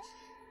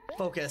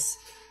 Focus.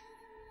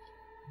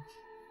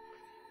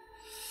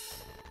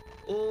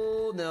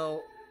 Oh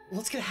no.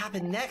 What's gonna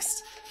happen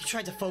next? You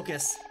tried to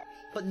focus,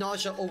 but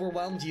nausea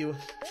overwhelmed you.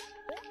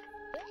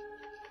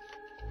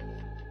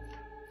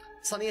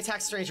 Sunny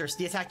attacked strangers.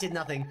 The attack did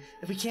nothing.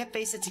 If we can't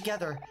face it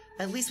together,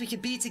 at least we can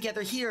be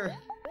together here.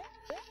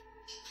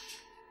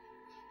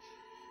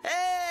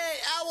 Hey,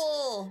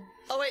 Owl!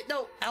 Oh wait,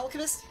 no,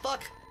 Alchemist?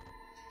 Fuck.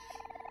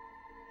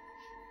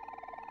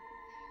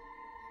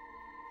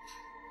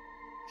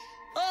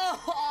 Oh,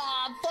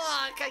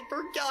 fuck! I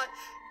forgot.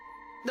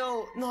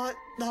 No, not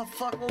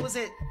fuck. What was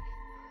it?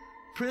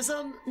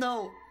 Prism?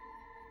 No.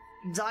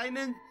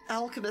 Diamond?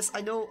 Alchemist.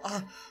 I know.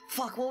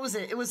 Fuck. What was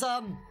it? It was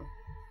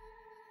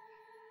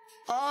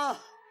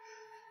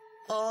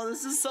Oh,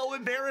 this is so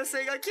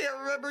embarrassing. I can't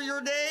remember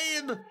your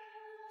name.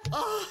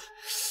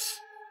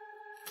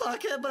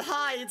 Fuck it. But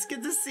hi, it's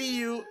good to see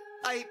you.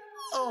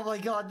 Oh my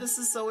god, this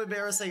is so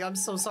embarrassing. I'm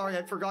so sorry.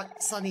 I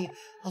forgot. Sunny,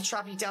 I'll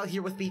trap you down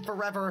here with me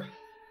forever.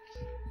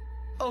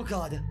 Oh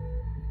god.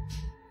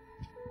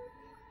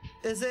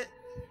 Is it?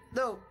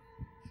 No.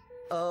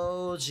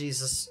 Oh,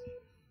 Jesus.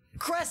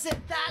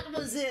 Crescent, that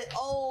was it!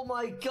 Oh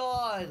my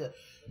god!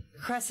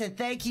 Crescent,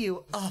 thank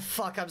you. Oh,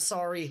 fuck, I'm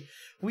sorry.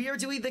 We are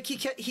doing the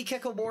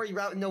Hikikkomori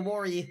route in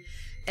Nomori,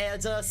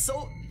 and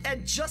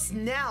and just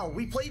now,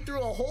 we played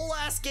through a whole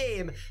ass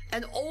game,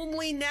 and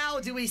only now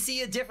do we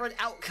see a different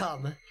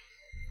outcome.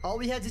 All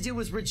we had to do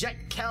was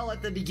reject Kel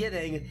at the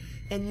beginning,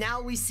 and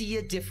now we see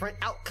a different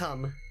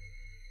outcome.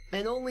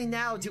 And only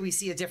now do we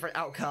see a different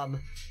outcome.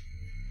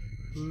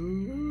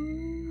 Ooh.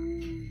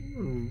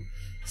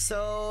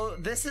 So,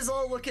 this is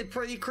all looking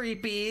pretty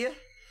creepy.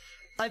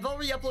 I've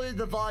already uploaded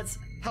the VODs.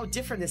 How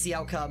different is the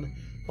outcome?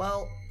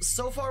 Well,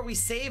 so far we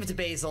saved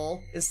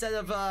Basil, instead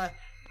of,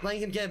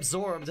 letting him get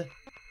absorbed.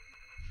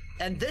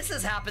 And this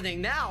is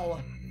happening now!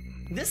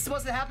 This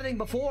wasn't happening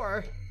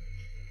before.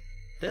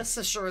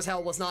 This sure as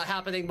hell was not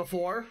happening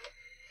before.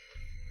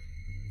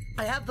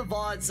 I have the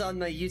VODs on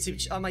my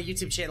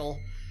YouTube channel,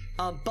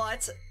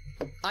 but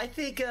I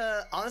think,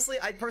 honestly,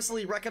 I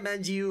personally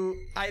recommend you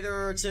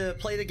either to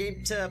play the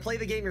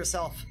game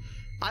yourself.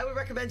 I would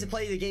recommend to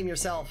play the game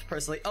yourself,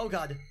 personally. Oh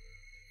god.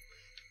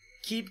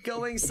 Keep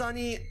going,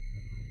 Sunny.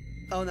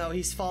 Oh no,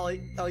 he's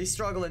falling. Oh, he's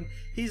struggling.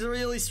 He's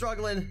really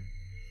struggling.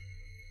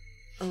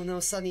 Oh no,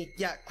 Sunny.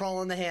 Yeah, crawl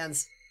on the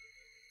hands.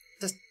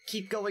 Just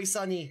keep going,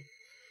 Sunny.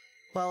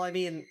 Well, I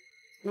mean,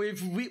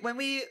 when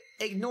we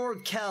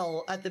ignored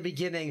Kel at the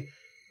beginning,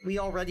 we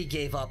already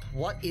gave up.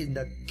 What in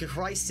the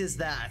Christ is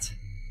that?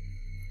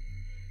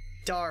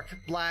 Dark,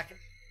 black,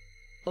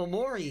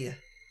 Omori.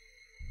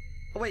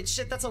 Oh wait,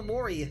 shit, that's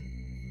Omori.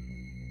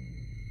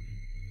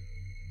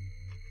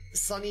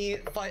 Sunny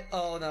fight.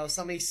 Oh no,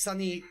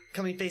 Sunny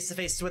coming face to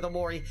face with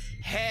Omori.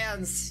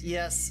 Hands,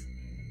 yes.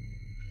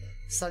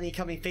 Sunny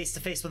coming face to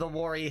face with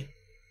Omori.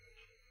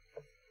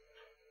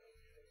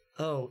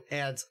 Oh,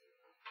 and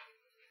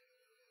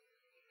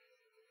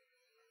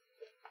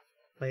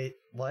wait,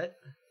 what?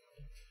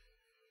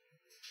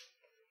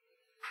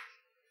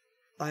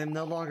 I am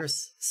no longer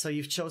so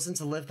you've chosen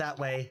to live that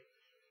way.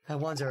 I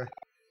wonder,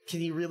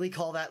 can you really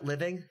call that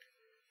living?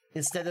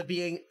 Instead of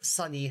being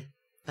Sunny,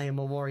 I am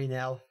Omori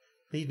now.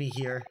 Leave me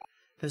here.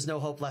 There's no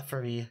hope left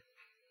for me.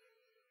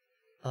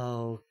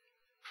 Oh.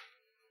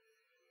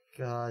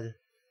 God.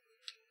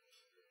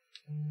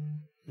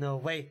 No,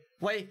 wait,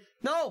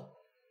 no!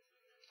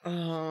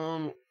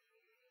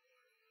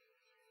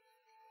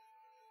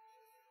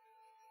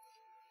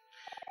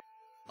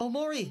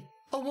 Omori!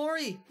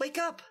 Omori! Wake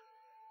up!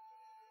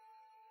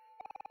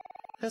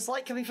 There's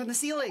light coming from the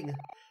ceiling!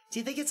 Do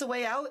you think it's a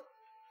way out?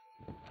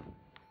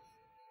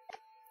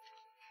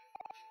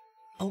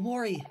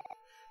 Omori!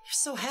 You're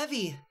so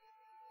heavy!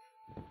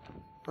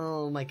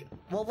 Oh my god.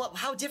 Well,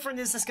 how different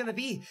is this gonna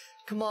be?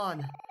 Come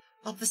on.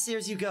 Up the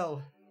stairs you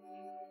go.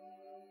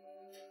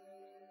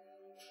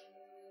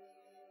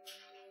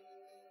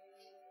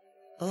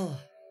 Oh.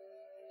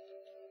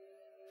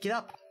 Get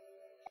up.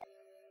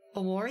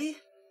 Omori?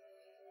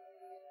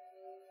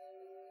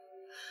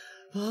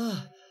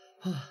 Oh.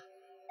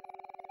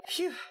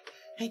 Phew.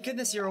 Thank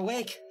goodness you're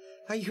awake.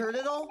 Are you hurt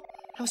at all?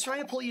 I was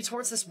trying to pull you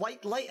towards this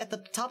white light at the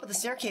top of the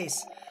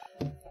staircase.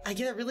 I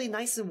get a really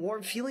nice and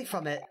warm feeling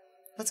from it.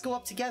 Let's go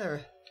up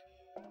together.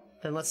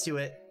 Then let's do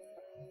it.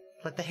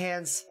 Let the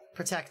hands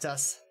protect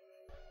us.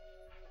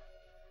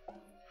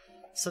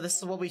 So this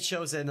is what we've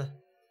chosen.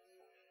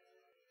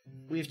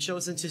 We've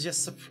chosen to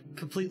just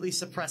completely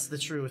suppress the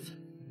truth.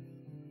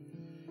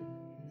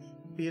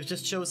 We have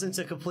just chosen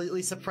to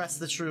completely suppress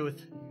the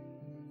truth.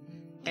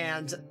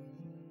 And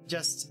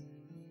just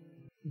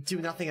do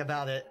nothing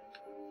about it.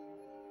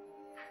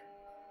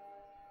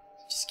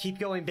 Just keep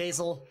going,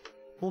 Basil.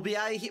 We'll be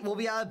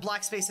out of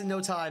black space in no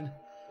time.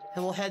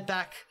 And we'll head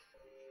back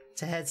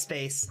to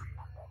headspace.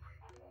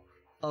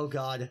 Oh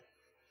god.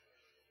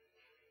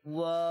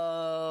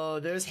 Whoa,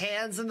 there's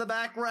hands in the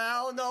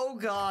background. Oh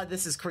god,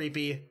 this is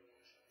creepy.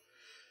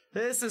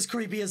 This is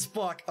creepy as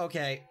fuck.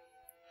 Okay.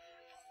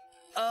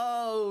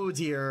 Oh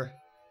dear.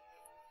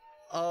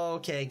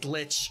 Okay,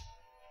 glitch.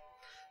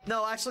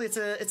 No, actually it's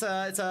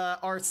a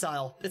art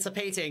style. It's a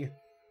painting.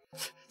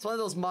 It's one of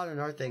those modern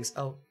art things.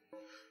 Oh.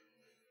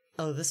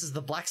 Oh, this is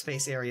the black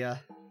space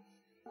area.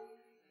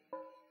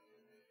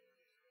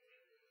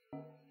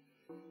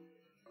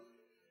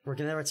 We're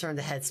gonna return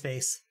to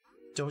headspace.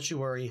 Don't you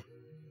worry.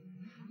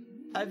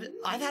 I've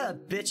had a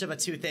bitch of a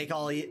toothache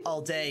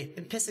all day.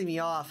 Been pissing me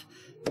off.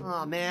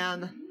 Aw,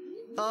 man.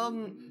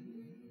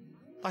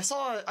 I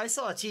saw a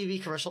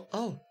TV commercial.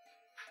 Oh.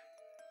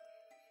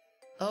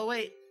 Oh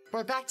wait,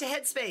 we're back to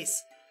headspace.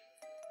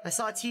 I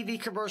saw a TV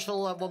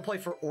commercial at one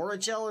point for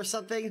Oragel or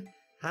something.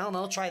 I don't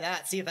know, try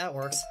that, see if that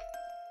works.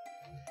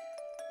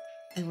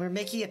 And we're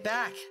making it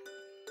back.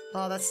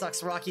 Oh, that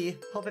sucks, Rocky.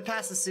 Hope it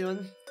passes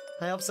soon.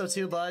 I hope so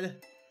too, bud.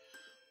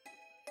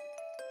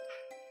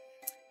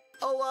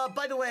 Oh,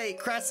 by the way,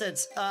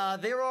 Crescent,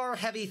 there are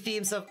heavy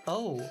themes of—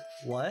 oh,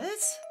 what?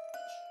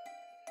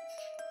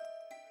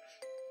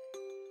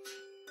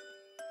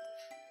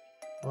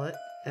 What?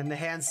 And the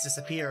hands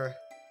disappear.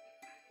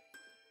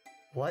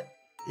 What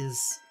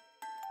is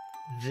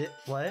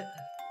what?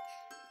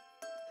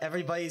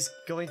 Everybody's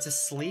going to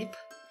sleep?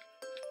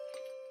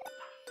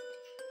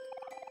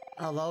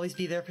 I'll always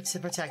be there to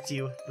protect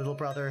you, little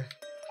brother.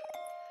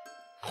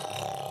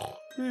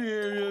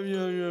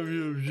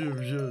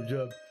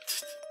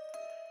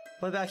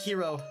 What about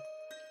Hiro?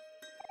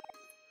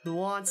 Who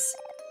wants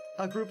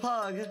a group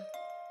hug?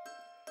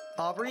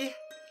 Aubrey?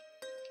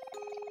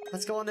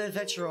 Let's go on an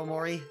adventure,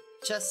 Omori.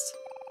 Just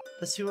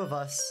the two of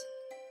us.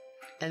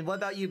 And what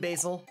about you,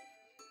 Basil?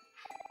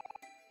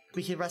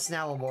 We can rest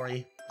now,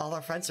 Omori. All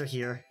our friends are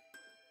here.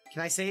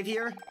 Can I save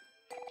here?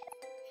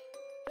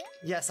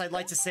 Yes, I'd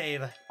like to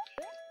save.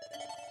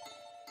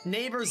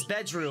 Neighbor's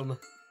bedroom.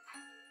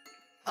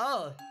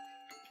 Oh,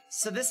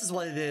 so this is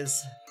what it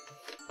is.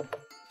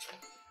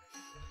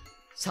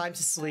 Time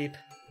to sleep.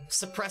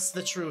 Suppress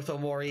the truth,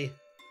 Omori.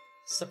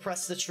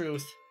 Suppress the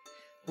truth.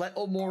 Let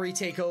Omori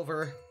take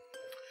over.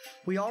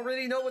 We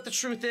already know what the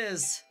truth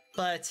is,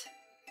 but...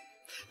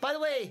 By the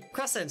way,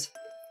 Crescent!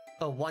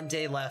 Oh, 1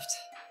 day left.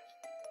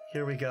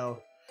 Here we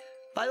go.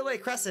 By the way,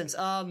 Crescent,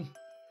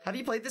 have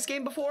you played this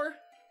game before?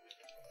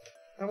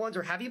 I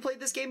wonder, have you played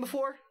this game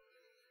before?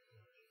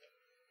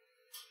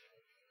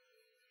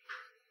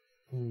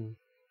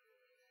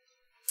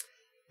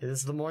 It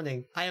is the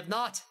morning. I have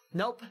not!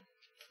 Nope.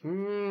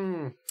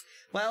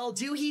 Well,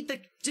 do heed the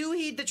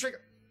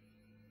trigger.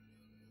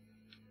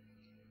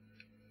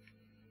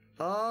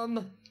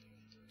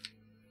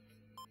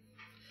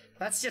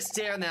 Let's just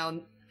stare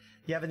now.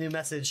 You have a new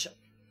message.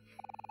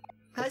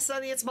 Hi,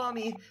 Sonny, it's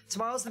Mommy.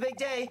 Tomorrow's the big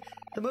day.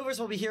 The movers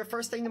will be here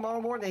first thing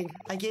tomorrow morning.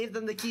 I gave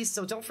them the keys,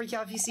 so don't freak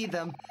out if you see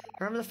them.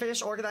 Remember to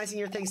finish organizing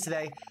your things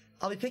today.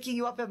 I'll be picking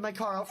you up in my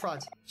car out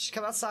front. Just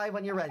come outside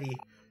when you're ready.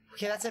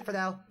 Okay, that's it for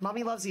now.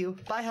 Mommy loves you.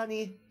 Bye,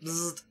 honey.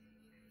 Bzzzt.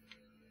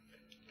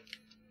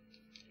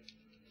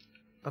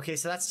 Okay,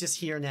 so that's just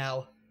here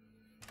now.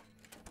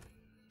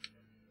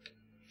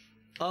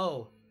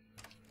 Oh.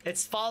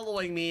 It's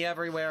following me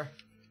everywhere.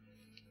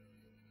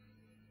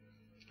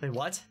 Wait,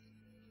 what?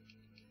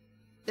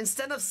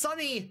 Instead of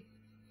Sunny,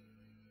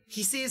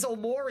 he sees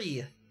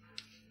Omori.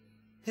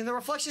 In the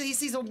reflection, he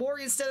sees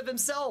Omori instead of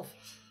himself.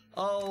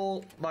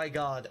 Oh my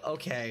god,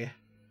 okay.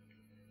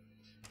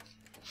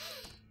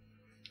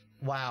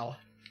 Wow.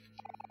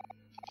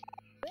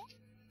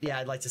 Yeah,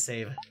 I'd like to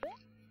save.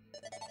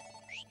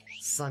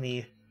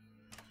 Sunny.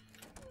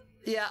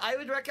 Yeah, I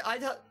would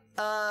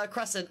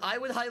Crescent, I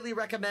would highly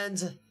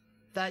recommend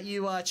that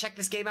you check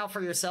this game out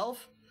for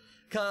yourself.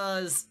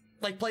 Cause,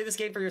 like, play this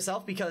game for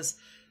yourself because,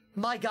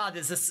 my god,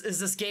 is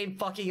this game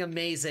fucking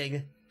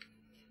amazing.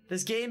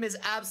 This game is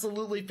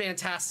absolutely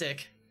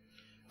fantastic.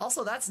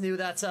 Also, that's new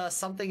that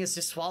something is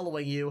just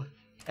swallowing you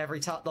every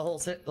time, the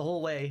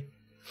whole way.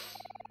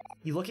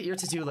 You look at your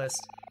to-do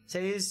list.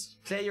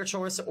 Today your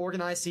chore is to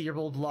organize your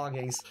old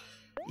belongings.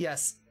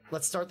 Yes,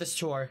 let's start this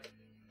chore.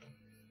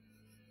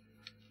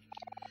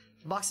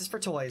 Boxes for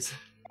toys.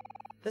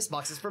 This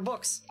box is for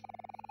books.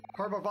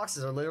 Cardboard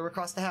boxes are littered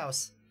across the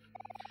house.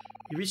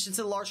 You reached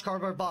into the large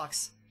cardboard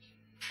box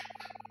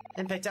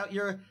and picked out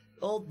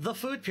the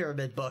food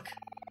pyramid book.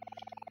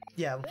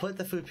 Yeah, we'll put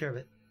the food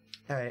pyramid.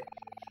 Alright.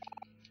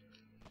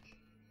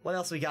 What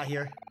else we got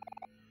here?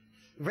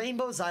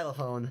 Rainbow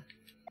xylophone.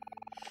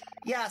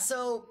 Yeah,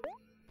 so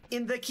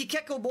in the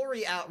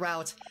Hikikkomori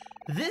route,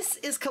 this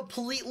is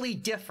completely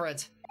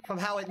different from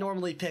how it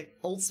normally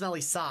picked. Old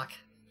smelly sock.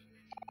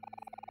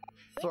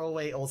 Throw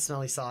away old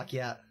smelly sock,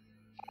 yeah.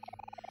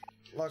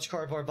 Large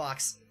cardboard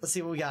box. Let's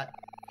see what we got.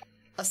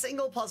 A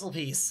single puzzle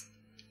piece.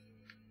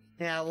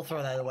 Yeah, we'll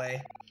throw that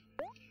away.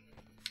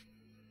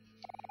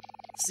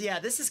 So yeah,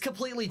 this is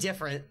completely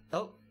different.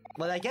 Oh,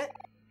 what did I get?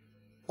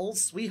 Old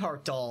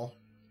sweetheart doll.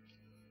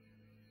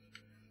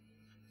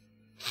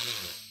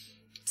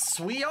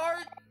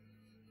 Sweetheart?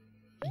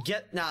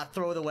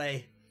 Throw it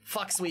away.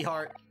 Fuck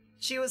sweetheart.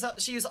 She was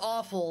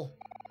awful.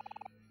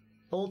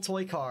 Old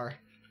toy car.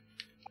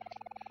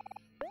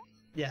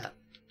 Yeah.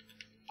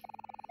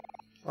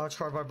 Large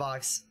cardboard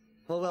box.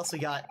 What else we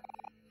got?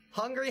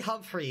 Hungry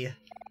Humphrey.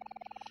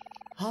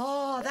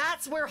 Oh,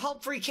 that's where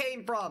Humphrey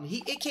came from.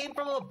 It came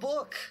from a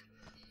book.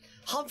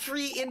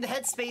 Humphrey in the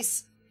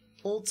headspace.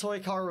 Old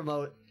toy car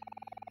remote.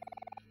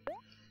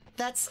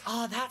 That's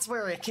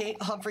where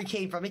Humphrey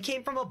came from. It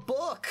came from a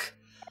book.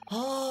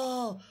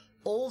 Oh,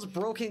 old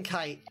broken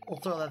kite. We'll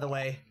throw that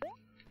away.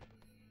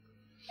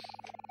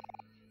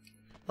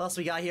 What else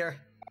we got here?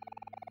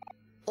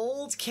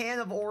 Old can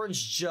of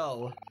Orange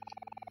Joe.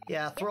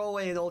 Yeah, throw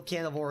away an old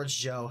can of Orange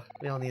Joe.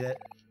 We don't need it.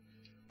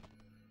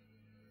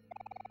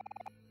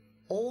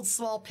 Old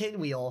small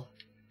pinwheel.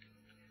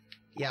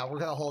 Yeah, we're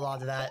gonna hold on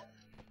to that.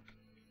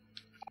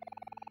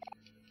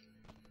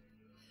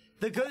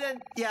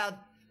 Yeah,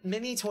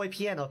 mini toy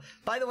piano.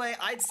 By the way,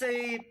 I'd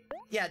say,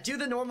 yeah, do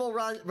the normal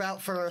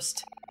route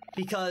first,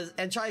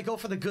 and try to go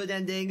for the good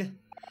ending.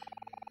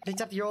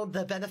 Picked up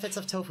the benefits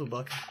of tofu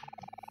book.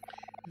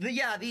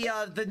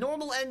 The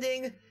normal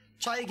ending,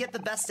 try to get the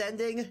best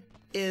ending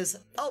is,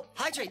 oh,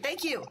 hydrate,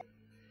 thank you!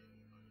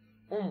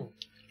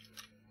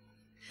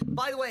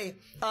 By the way,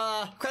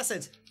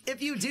 Crescent,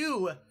 if you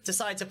do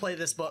decide to play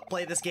this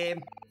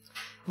game,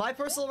 my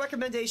personal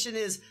recommendation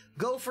is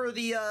go for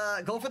the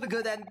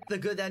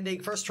good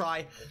ending first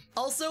try.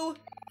 Also,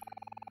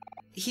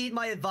 heed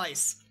my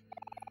advice.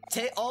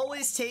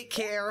 Always take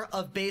care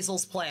of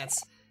Basil's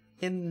plants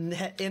in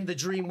the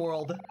dream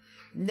world.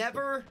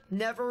 Never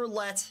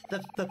let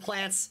the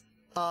plants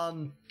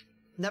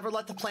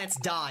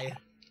die,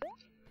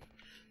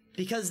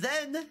 because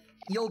then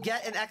you'll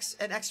get an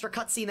extra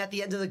cutscene at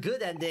the end of the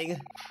good ending.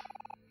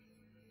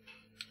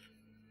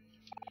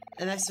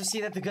 An extra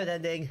scene at the good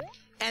ending,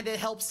 and it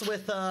helps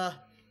with the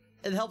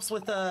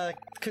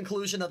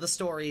conclusion of the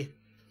story.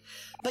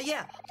 But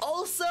yeah,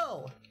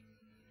 also,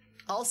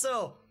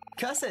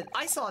 Cousin,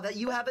 I saw that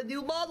you have a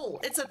new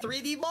model. It's a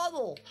 3D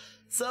model.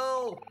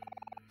 So,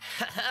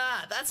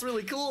 haha, that's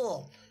really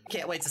cool.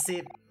 Can't wait to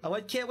see.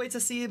 Can't wait to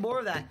see more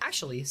of that.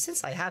 Actually,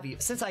 since I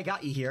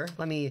got you here,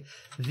 let me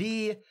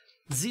the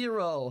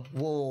Zero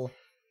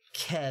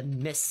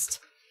Volcanist.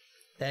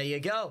 There you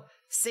go.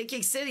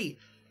 Sinking City.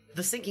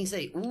 The Sinking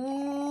City.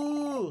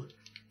 Ooh,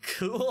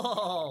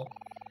 cool.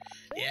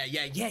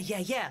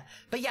 Yeah.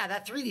 But yeah,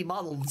 that 3D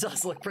model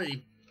does look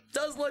pretty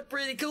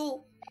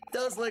cool.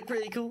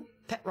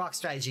 Pet rock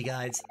strategy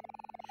guides.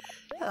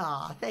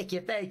 Ah, thank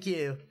you.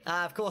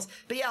 Of course.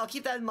 But yeah, I'll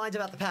keep that in mind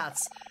about the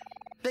paths.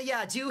 But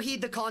yeah, do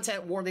heed the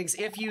content warnings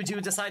if you do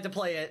decide to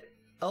play it.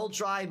 Old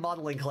dry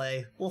modeling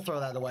clay. We'll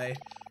throw that away.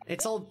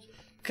 It's old,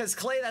 because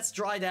clay that's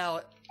dried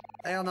out,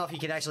 I don't know if you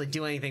can actually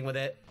do anything with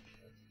it.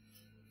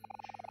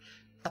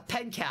 A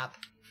pen cap.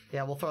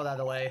 Yeah, we'll throw that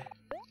away.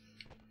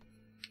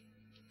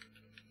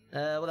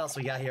 What else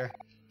we got here?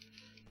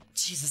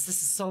 Jesus,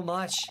 this is so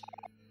much.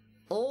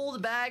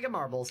 Old bag of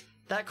marbles.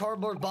 That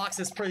cardboard box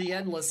is pretty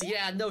endless.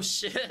 Yeah, no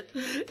shit.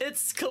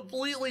 It's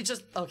completely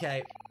just...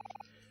 Okay.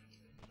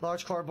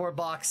 Large cardboard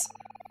box.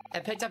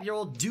 And picked up your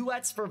old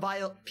duets for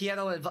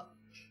piano and...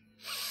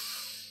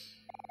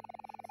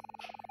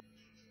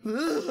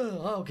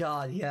 Oh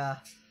god, yeah.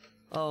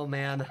 Oh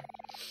man.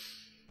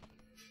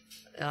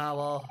 Ah,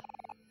 well.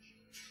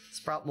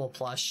 Sprout Mole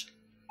plush.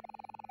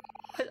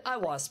 I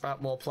want a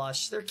Sprout Mole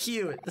plush. They're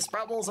cute. The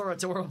Sprout Moles are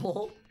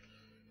adorable.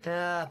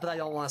 But I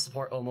don't want to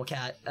support Omo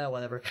Cat.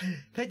 Whatever.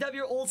 Picked up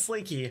your old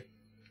Slinky.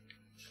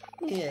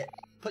 Yeah.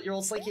 Put your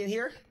old Slinky in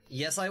here?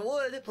 Yes, I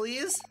would,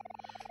 please.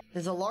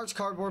 There's a large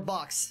cardboard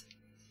box.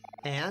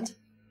 And?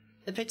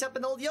 It picked up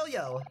an old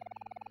yo-yo.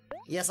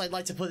 Yes, I'd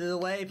like to put it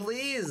away,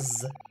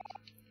 please.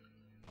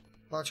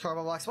 Large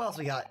cardboard box. What else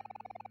we got?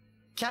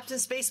 Captain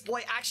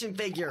Spaceboy action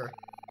figure.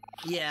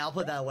 Yeah, I'll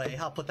put that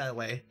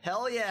away.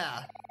 Hell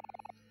yeah.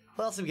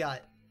 What else we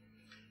got?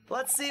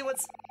 Let's see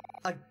what's...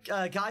 A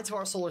guide to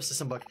our solar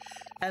system book.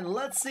 And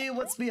let's see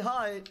what's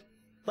behind.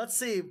 Let's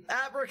see.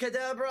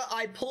 Abracadabra,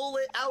 I pull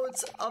it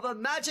out of a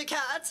magic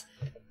hat.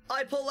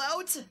 I pull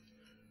out.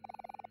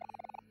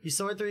 You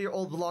sorted through your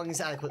old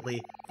belongings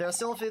adequately. There are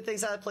still a few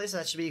things out of place, so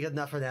that should be good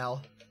enough for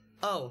now.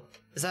 Oh,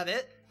 is that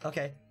it?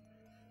 Okay.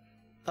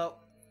 Oh,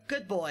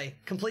 good boy.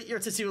 Complete your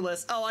to-do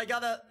list. Oh, I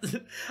got a...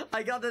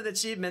 I got an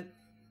achievement.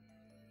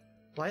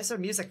 Why is there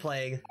music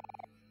playing?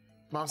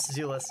 Mom's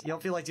to-do list. You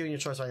don't feel like doing your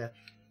chores right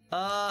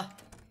now.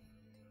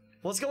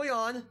 What's going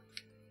on?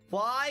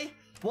 Why?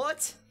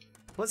 What?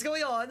 What's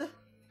going on?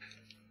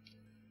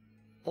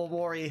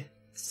 Omori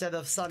instead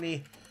of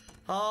Sunny.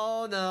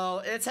 Oh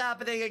no, it's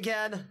happening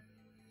again.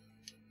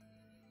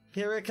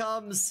 Here it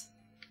comes.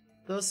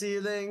 Those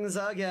ceilings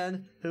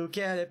again. Who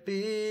can it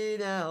be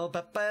now?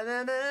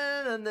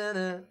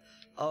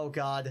 Oh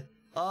god.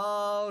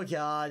 Oh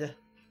god.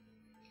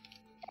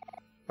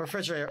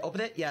 Refrigerator.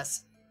 Open it?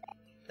 Yes.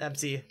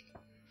 Empty.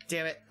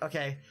 Damn it.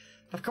 Okay.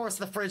 Of course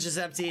the fridge is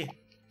empty.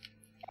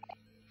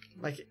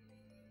 Like,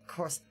 of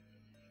course.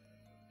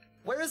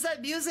 Where is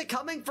that music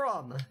coming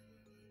from?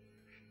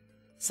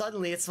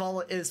 Suddenly it's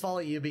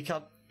following you,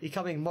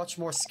 becoming much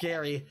more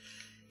scary.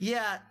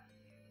 Yeah.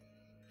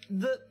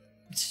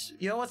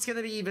 You know what's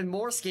gonna be even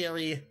more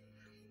scary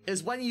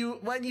is when you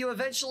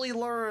eventually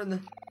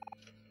learn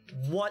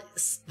what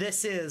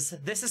this is.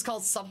 This is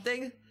called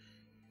something,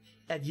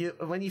 and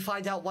when you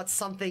find out what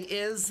something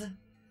is,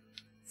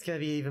 it's gonna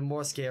be even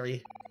more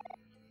scary.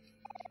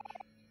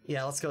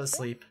 Yeah, let's go to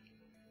sleep.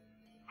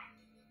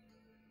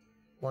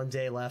 1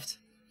 day left.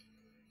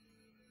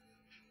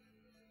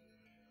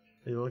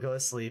 We will go to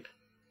sleep.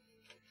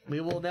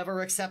 We will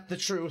never accept the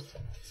truth.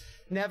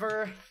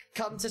 Never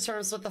come to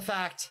terms with the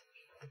fact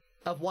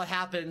of what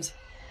happened.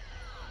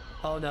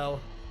 Oh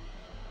no.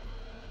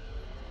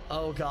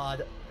 Oh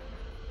god.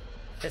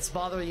 It's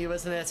bothering you,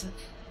 isn't it?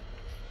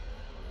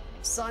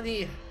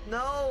 Sunny,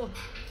 no!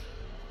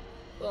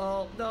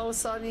 Oh, no,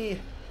 Sunny.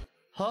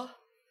 Huh?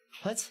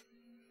 What?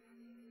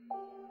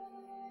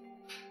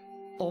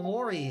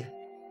 Omori.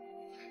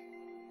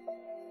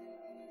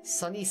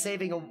 Sunny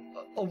saving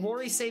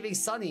Omori saving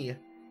Sunny.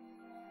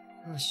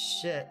 Oh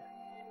shit.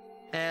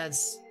 And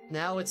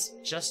now it's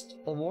just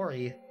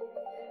Omori.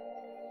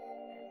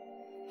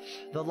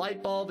 The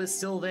light bulb is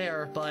still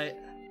there, but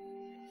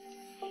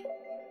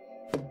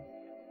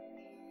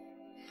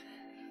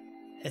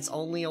it's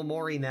only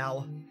Omori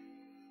now.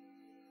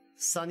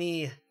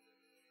 Sunny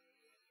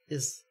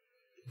is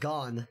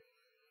gone.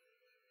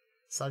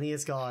 Sunny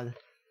is gone.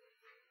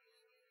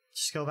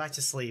 Just go back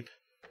to sleep.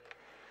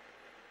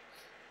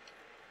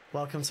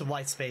 Welcome to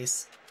White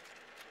Space.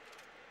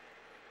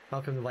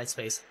 Welcome to White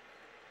Space.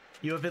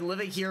 You have been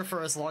living here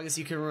for as long as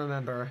you can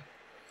remember.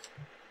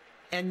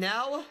 And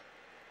now?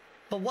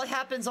 But what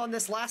happens on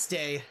this last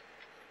day?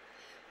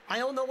 I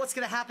don't know what's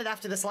gonna happen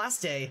after this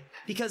last day,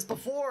 because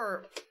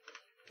before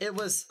it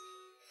was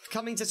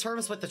coming to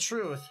terms with the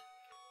truth.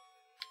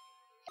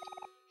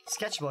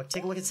 Sketchbook,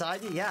 take a look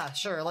inside? Yeah,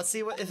 sure, let's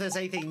see if there's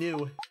anything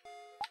new.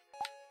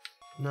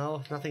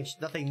 No,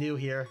 nothing new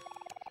here.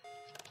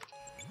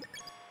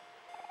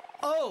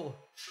 Oh!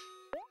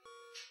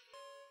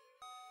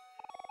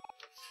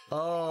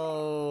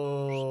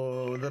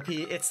 Oh,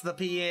 it's the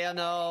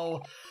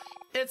piano!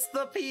 It's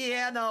the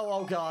piano!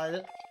 Oh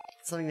god.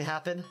 Something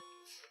happened?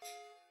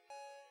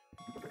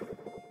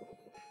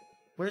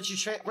 Where'd you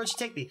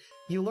take me?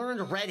 You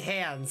learned red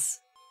hands.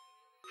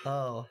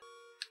 Oh.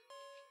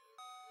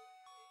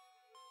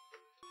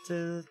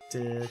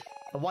 A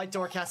white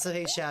door casts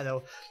a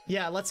shadow.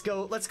 Yeah, let's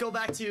go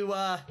back to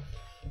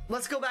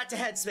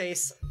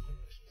Headspace.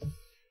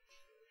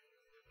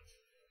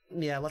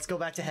 Yeah, let's go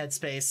back to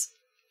Headspace.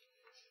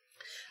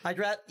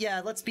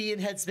 Yeah, let's be in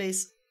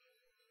Headspace.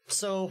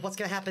 So, what's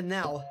gonna happen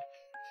now?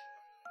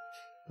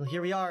 Well,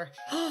 here we are.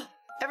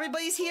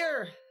 Everybody's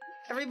here!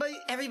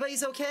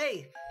 Everybody's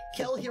okay!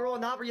 Kel, Hiro,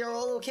 and Aubrey are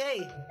all okay.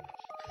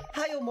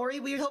 Hi, Omori,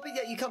 we were hoping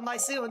that you'd come by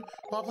soon.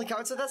 Want to play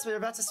cards with us? We're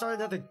about to start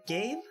another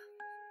game?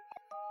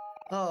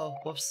 Oh,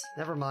 whoops,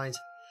 never mind.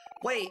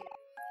 Wait!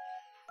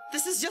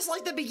 This is just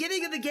like the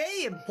beginning of the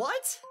game!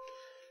 What?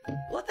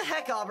 What the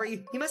heck,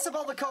 Aubrey? You messed up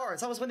all the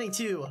cards. I was winning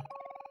too.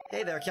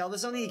 Hey there, Kel.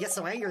 There's no need to get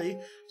so angry.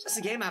 It's just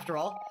a game after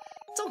all.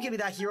 Don't give me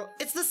that, Hero.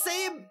 It's the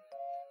same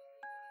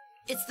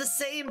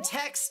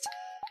text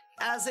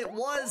as it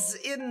was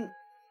in...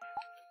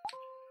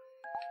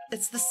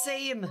 It's the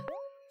same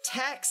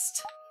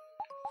text.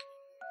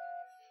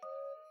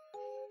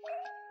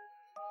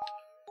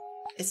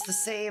 It's the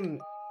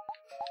same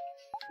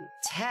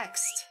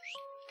text.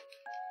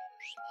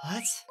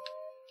 What?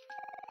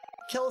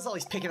 Kel's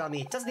always picking on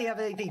me. Doesn't he have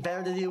anything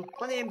better to do?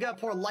 One day I'm gonna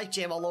pour light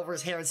jam all over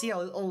his hair and see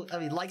how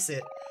he likes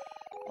it.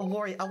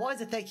 Omori, I wanted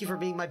to thank you for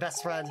being my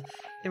best friend.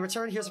 In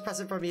return, here's a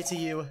present from me to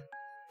you.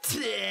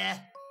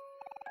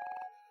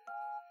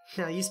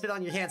 Now you spit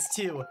on your hands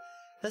too.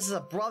 This is a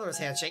brother's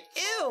handshake.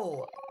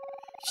 Ew!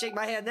 Shake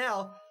my hand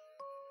now.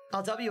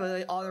 I'll dub you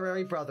an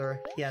honorary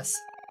brother. Yes.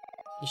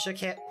 You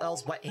shook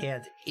Elle's wet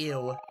hand.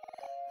 Ew.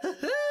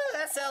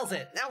 That sells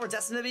it. Now we're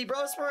destined to be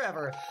bros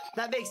forever.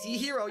 That makes you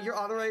Hero your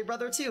honorary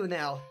brother too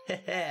now.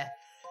 Can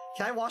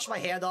I wash my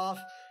hand off?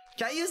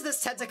 Can I use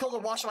this tentacle to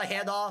wash my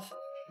hand off?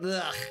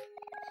 Ugh.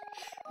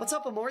 What's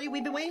up, Omori?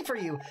 We've been waiting for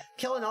you.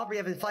 Kel and Aubrey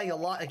have been fighting a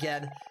lot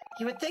again.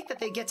 You would think that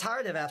they'd get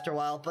tired of it after a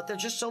while, but they're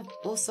just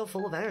both so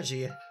full of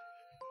energy.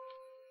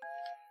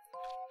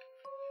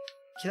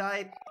 Can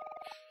I...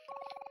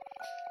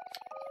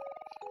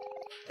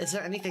 Is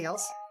there anything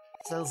else?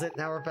 Settles it,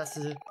 now we're best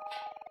to...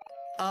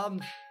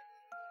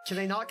 Can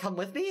they not come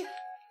with me?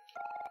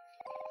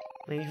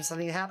 Waiting for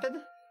something to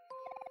happen?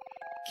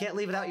 Can't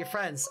leave without your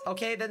friends.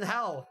 Okay, then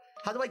how?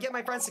 How do I get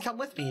my friends to come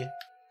with me?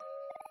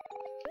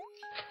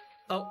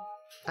 Oh,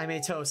 I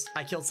made toast.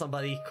 I killed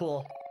somebody.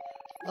 Cool.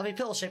 Lovely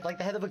pill shaped like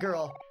the head of a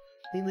girl.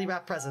 Neatly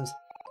wrapped present.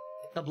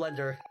 A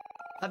blender.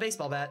 A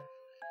baseball bat.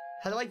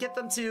 How do I get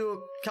them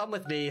to come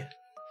with me?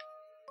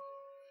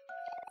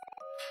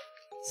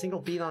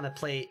 Single bean on a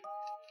plate.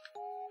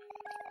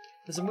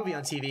 There's a movie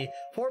on TV.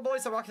 Four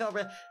boys that rock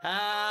over.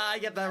 I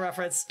get that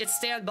reference. It's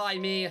Stand By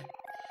Me.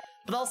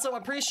 But also,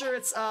 I'm pretty sure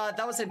it's,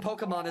 that was in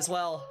Pokemon as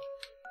well.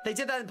 They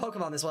did that in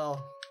Pokemon as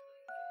well.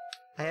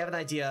 I have an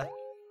idea.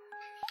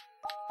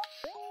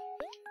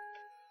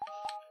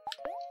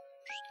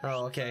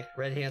 Oh, okay.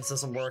 Red hands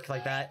doesn't work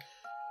like that.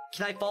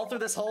 Can I fall through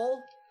this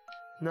hole?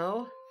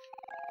 No?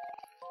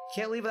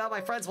 Can't leave without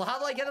my friends. Well, how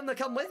do I get them to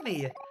come with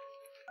me?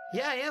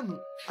 Yeah, I am.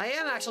 I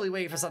am actually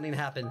waiting for something to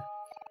happen.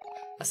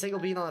 A single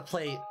bean on a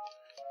plate.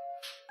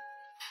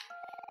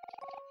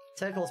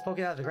 Tentacles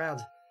poking out of the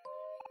ground.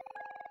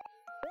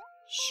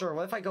 Sure,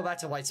 what if I go back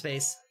to white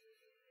space?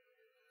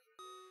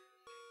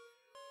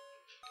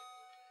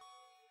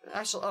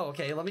 Actually, oh,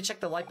 okay, let me check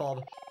the light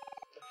bulb.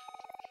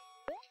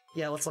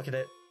 Yeah, let's look at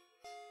it.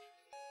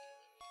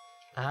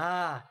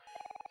 Ah,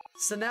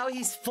 so now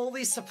he's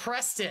fully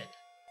suppressed it.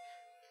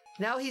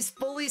 Now he's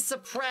fully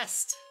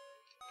suppressed.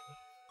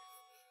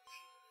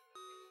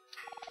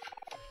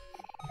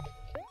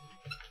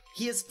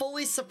 He has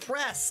fully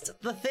suppressed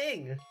the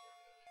thing.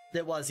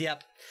 It was,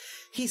 yep.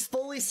 He's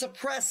fully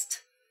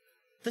suppressed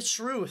the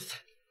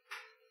truth.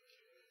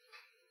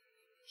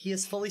 He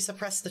has fully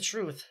suppressed the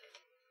truth.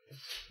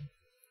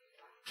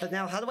 But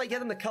now, how do I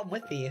get him to come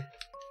with me?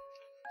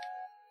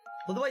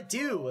 What do I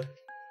do?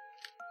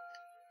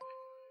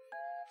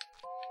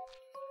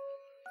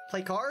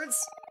 Play cards?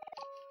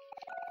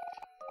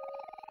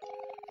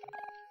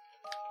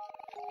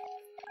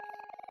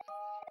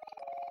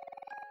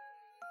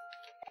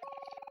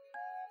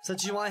 So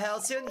do you want to head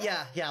out soon?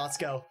 Yeah, let's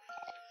go.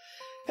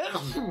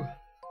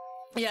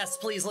 Yes,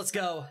 please, let's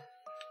go.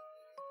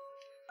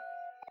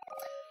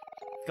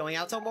 Going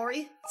out,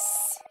 Omori?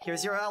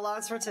 Here's your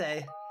allowance for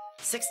today.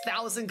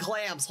 6,000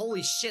 clams.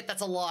 Holy shit,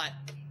 that's a lot.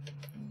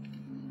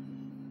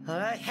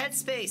 Alright,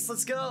 headspace,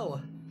 let's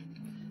go.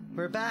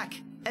 We're back.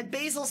 And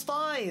Basil's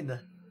fine!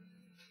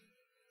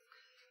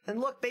 And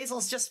look,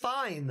 Basil's just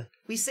fine.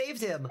 We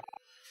saved him.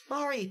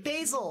 Mari,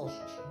 Basil!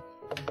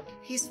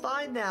 He's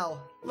fine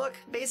now. Look,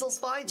 Basil's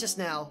fine just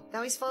now.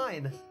 Now he's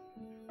fine.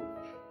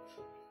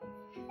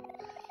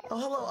 Oh,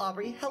 hello,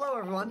 Aubrey. Hello,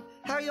 everyone.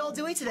 How are you all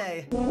doing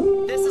today?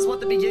 This is what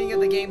the beginning of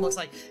the game looks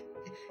like.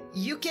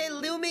 Yuke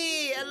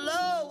Lumi!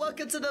 Hello!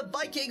 Welcome to the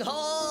Viking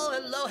Hall!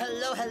 Hello,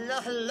 hello, hello,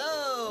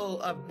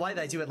 hello! Why did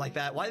I do it like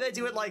that? Why did I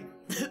do it like...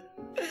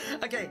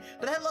 Okay,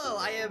 but hello,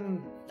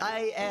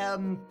 I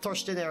am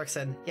Torsten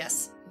Eriksson.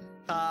 Yes.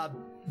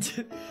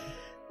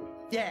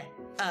 Yeah.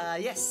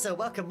 Yes, so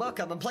welcome.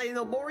 I'm playing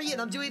Omori,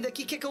 and I'm doing the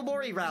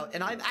Hikikkomori route,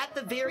 and I'm at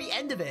the very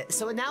end of it,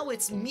 so now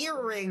it's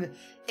mirroring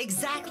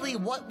exactly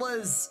what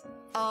was,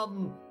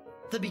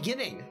 the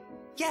beginning.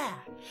 Yeah.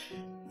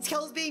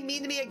 Kel's being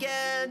mean to me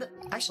again.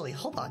 Actually,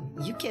 hold on.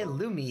 Yuke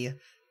Lumi.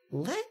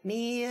 Let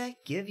me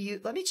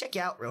check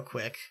you out real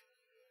quick.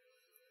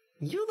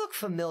 You look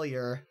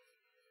familiar.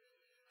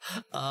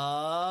 Oh.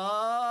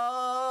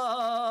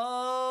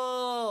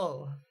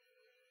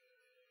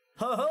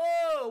 Ho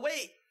ho!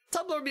 Wait!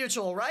 Tumblr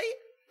Mutual, right?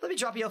 Let me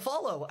drop you a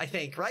follow, I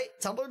think, right?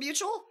 Tumblr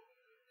Mutual?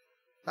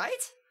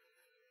 Right?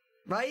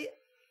 Right?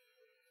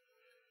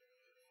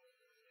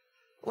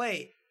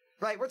 Wait.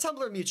 Right, we're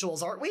Tumblr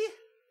Mutuals, aren't we?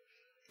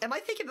 Am I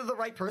thinking of the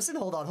right person?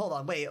 Hold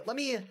on. Wait, let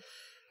me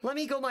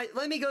go to my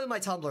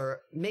Tumblr.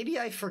 Maybe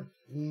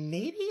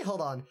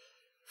hold on.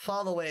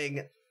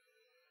 Following.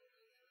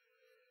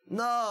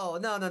 No,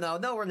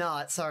 we're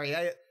not. Sorry,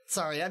 I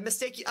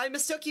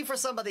mistook you for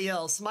somebody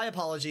else. My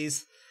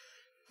apologies.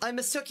 I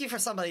mistook you for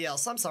somebody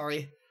else. I'm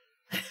sorry.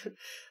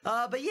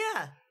 But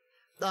yeah.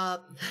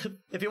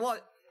 If you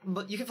want,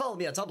 but you can follow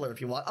me on Tumblr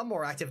if you want. I'm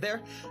more active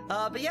there.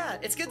 But yeah,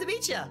 it's good to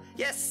meet you.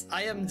 Yes,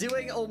 I am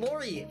doing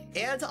Omori,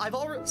 and I've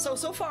already so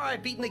far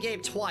I've beaten the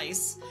game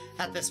twice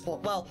at this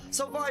point. Well,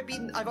 so far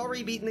I've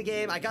already beaten the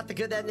game. I got the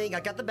good ending,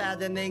 I got the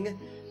bad ending,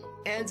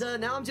 and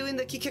now I'm doing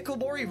the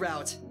Hikikkomori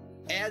route.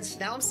 And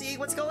now I'm seeing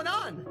what's going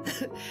on.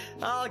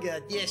 Oh,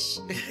 good. Yes.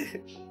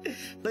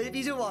 But if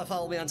you do want to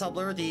follow me on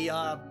Tumblr, the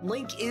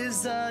link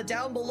is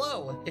down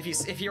below.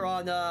 If you're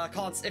on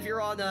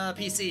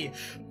PC,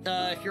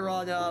 if you're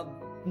on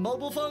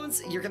mobile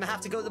phones, you're gonna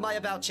have to go to my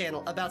about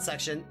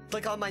section,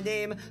 click on my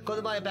name, go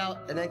to my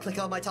about, and then click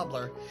on my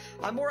Tumblr.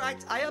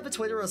 I have a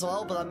Twitter as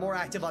well, but I'm more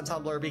active on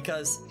Tumblr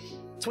because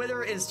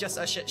Twitter is just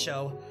a shit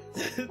show.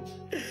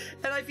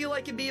 And I feel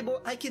I can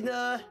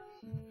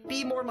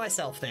be more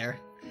myself there.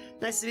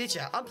 Nice to meet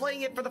you. I'm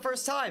playing it for the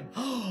first time.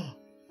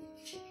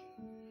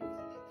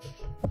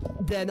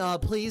 Then,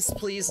 please,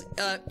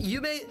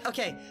 you may,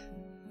 okay.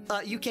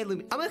 UK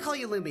Lumi. I'm gonna call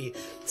you Lumi.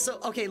 So,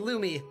 okay,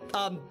 Lumi,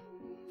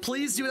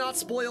 please do not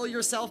spoil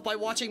yourself by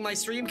watching my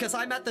stream, because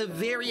I'm at the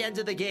very end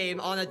of the game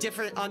on the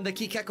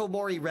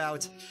Hikikkomori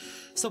route.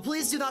 So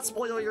please do not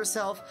spoil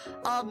yourself.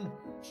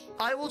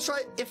 I will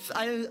try,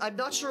 I'm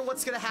not sure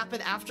what's gonna happen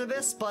after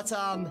this, but,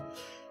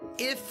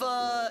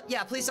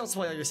 yeah, please don't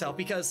spoil yourself,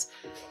 because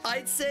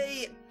I'd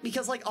say,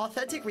 because, like,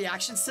 authentic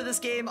reactions to this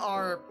game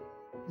are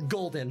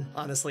golden,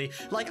 honestly.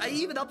 Like, I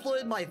even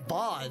uploaded my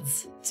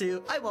VODs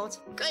to... I won't.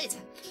 Great!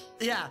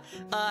 Yeah,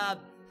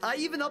 I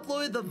even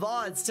uploaded the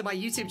VODs to my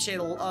YouTube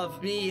channel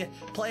of me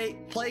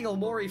playing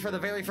Omori for the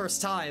very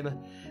first time.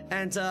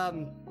 And,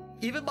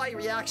 even my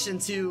reaction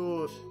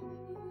to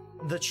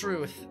the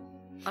truth.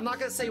 I'm not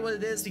gonna say what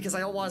it is because I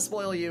don't want to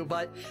spoil you,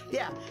 but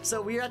yeah.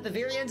 So we're at the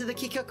very end of the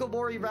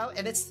Hikikkomori route,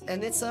 and it's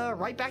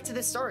right back to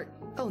the start.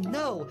 Oh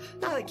no,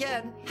 not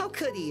again! How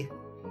could he?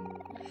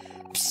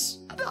 Psst,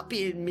 I'm not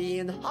being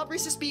mean.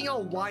 Aubrey's just being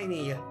all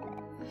whiny.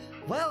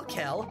 Well,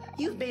 Kel,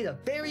 you've made a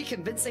very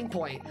convincing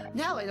point.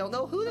 Now I don't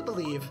know who to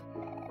believe.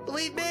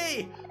 Believe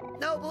me!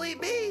 No, believe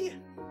me!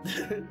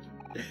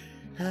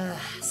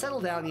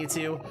 Settle down, you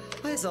two.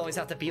 Why does it always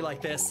have to be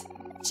like this?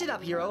 Chin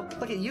up, hero.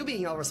 Look at you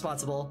being all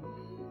responsible.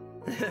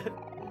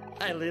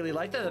 I really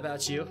like that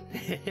about you.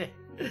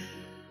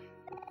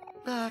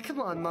 Come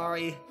on,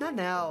 Mari. Not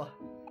now.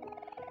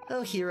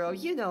 Oh, hero,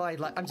 you know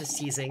I'm just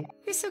teasing.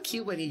 You're so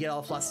cute when you get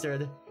all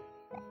flustered.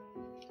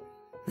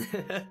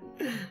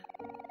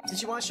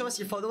 Did you want to show us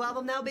your photo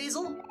album now,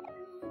 Basil?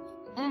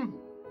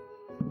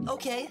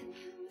 Okay.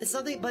 It's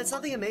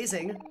nothing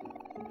amazing.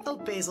 Oh,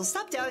 Basil,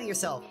 stop doubting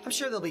yourself. I'm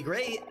sure they'll be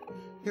great.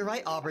 You're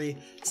right, Aubrey.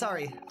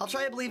 Sorry, I'll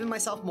try to believe in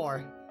myself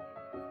more.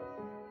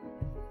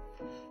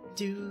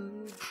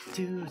 Do.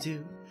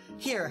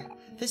 Here,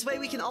 this way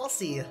we can all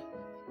see.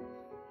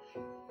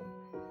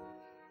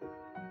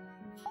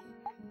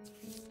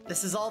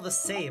 This is all the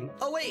same.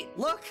 Oh wait,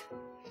 look!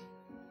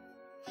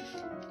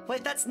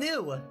 Wait, that's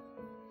new!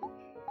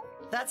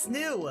 That's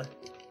new!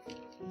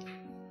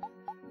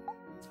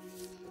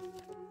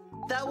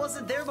 That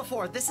wasn't there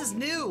before, this is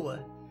new!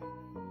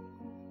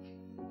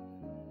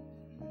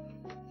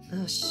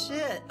 Oh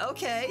shit,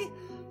 okay.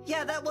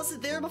 Yeah, that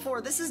wasn't there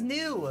before, this is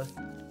new!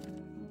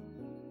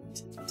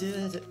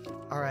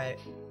 Alright.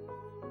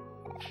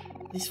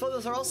 These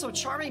photos are all so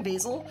charming,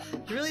 Basil.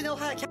 You really know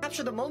how to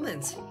capture the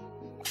moment.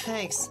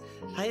 Thanks.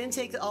 I didn't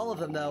take all of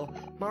them, though.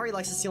 Mari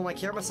likes to steal my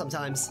camera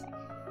sometimes.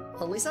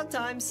 Only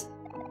sometimes.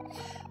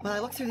 When I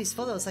look through these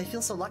photos, I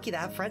feel so lucky to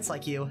have friends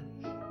like you.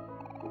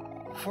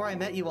 Before I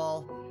met you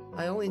all,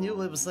 I only knew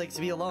what it was like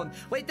to be alone.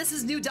 Wait, this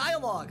is new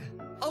dialogue!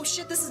 Oh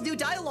shit, this is new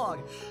dialogue!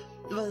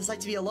 What it's like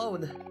to be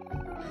alone.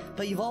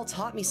 But you've all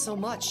taught me so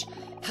much.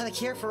 How to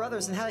care for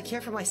others and how to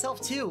care for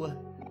myself, too.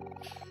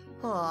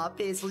 Aw,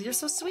 Basil, you're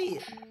so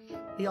sweet.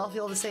 We all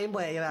feel the same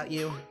way about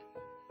you.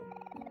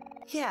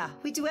 Yeah,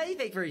 we do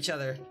anything for each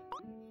other.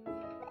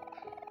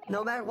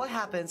 No matter what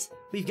happens,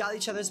 we've got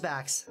each other's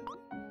backs.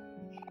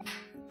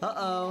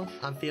 Uh-oh,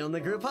 I'm feeling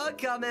the group hug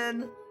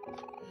coming.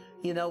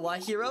 You know what,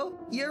 hero?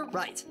 You're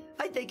right.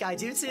 I think I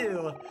do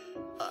too.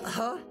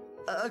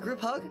 A group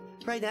hug?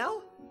 Right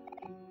now?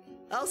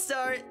 I'll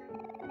start.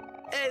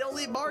 Hey, don't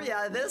leave Mari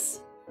out of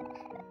this.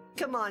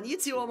 Come on, you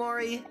too,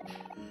 Omori.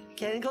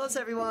 Getting close,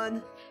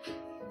 everyone.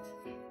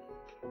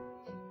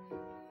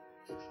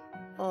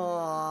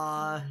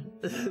 Aww.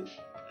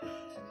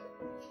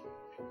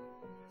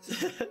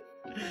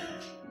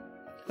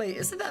 Wait,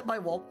 isn't that my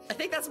wall? I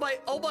think that's my-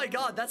 oh my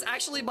god, that's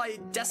actually my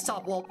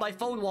desktop wall- my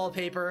phone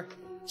wallpaper.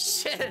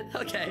 Shit,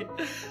 okay.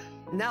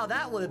 Now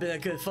that would have been a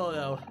good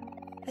photo.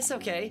 It's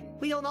okay,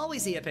 we don't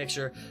always see a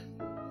picture.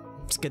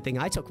 It's a good thing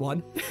I took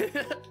one.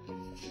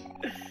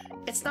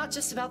 It's not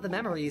just about the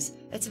memories,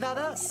 it's about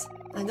us.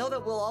 I know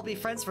that we'll all be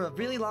friends for a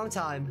really long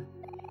time.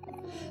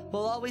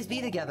 We'll always be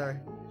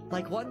together,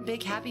 like one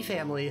big happy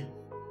family.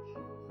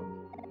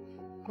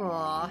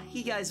 Aw,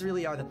 you guys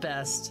really are the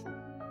best.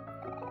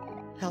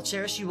 I'll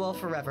cherish you all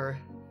forever.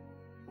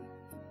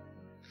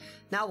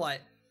 Now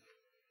what?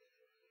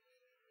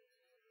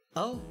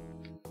 Oh?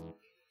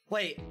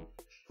 Wait,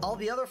 all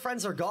the other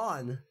friends are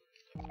gone.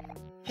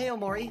 Hey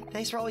Omori,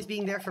 thanks for always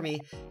being there for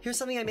me. Here's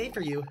something I made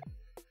for you.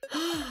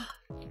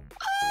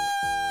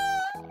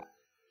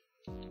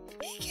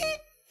 He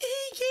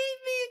gave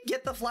me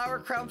get the flower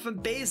crown from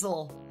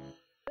Basil.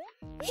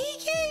 He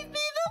gave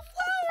me the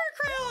flower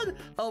crown!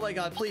 Oh my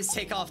god, please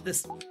take off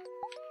this.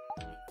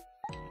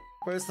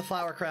 Where's the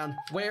flower crown?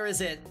 Where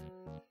is it?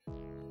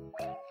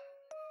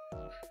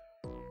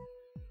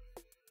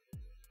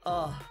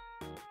 Oh.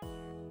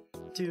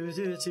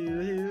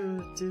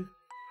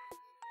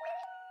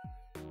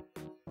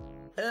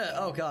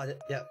 Oh god,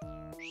 yeah.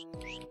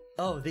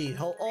 Oh,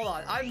 hold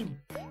on. I'm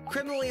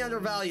criminally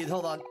undervalued.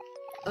 Hold on.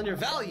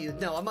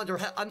 Undervalued? No, I'm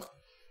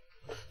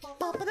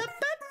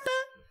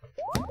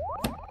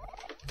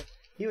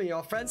You and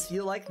your friends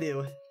feel like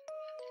new.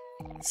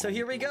 So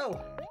here we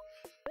go.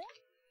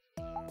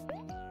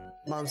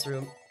 Mom's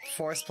room.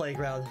 Forest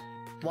playground.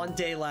 1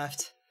 day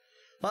left.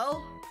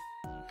 Well,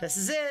 this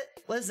is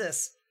it. What is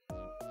this?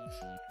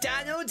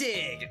 Dino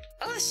dig!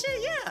 Oh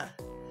shit, yeah!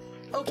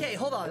 Okay,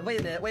 hold on. Wait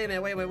a minute.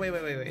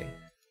 Wait.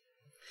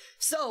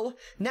 So,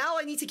 now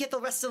I need to get the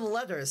rest of the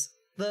letters.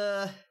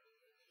 The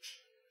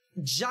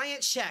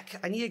giant check.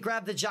 I need to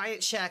grab the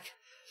giant check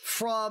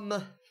from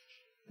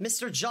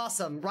Mr.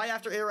 Jossum right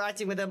after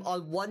interacting with him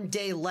on 1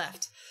 day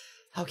left.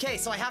 Okay,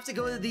 so I have to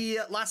go to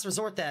the last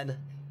resort then.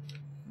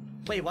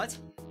 Wait, what?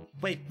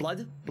 Wait,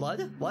 blood?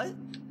 Blood? What?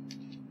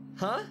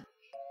 Huh?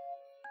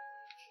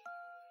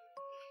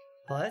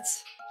 What?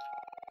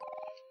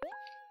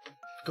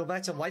 Go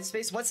back to white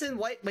space? What's in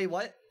white? Wait,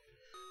 what?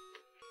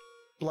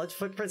 Blood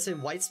footprints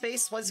in white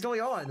space? What is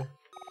going on?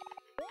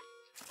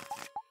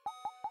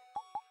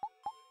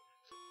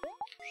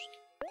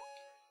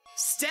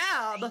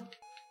 Stab?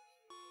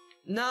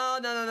 No.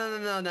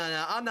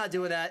 I'm not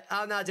doing that.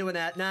 I'm not doing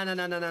that. No. I'm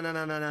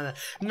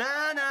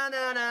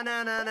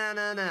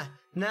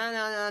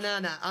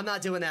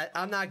not doing that.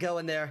 I'm not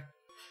going there.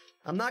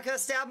 I'm not gonna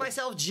stab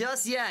myself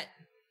just yet.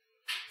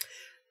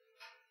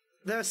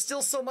 There's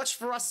still so much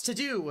for us to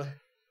do.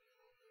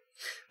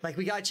 Like,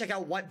 we gotta check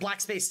out what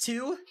Black Space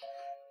 2.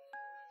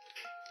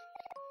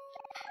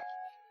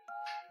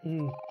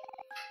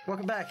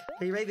 Welcome back.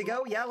 Are you ready to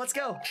go? Yeah, let's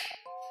go.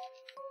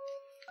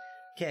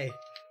 Okay.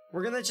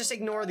 We're gonna just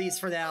ignore these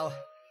for now.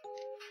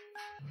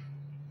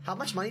 How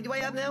much money do I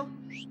have now?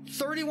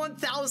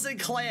 31,000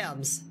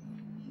 clams!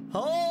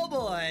 Oh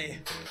boy!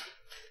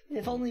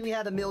 If only we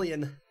had 1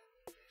 million.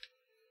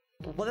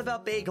 But what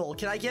about Bagel?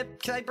 Can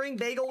I bring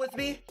Bagel with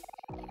me?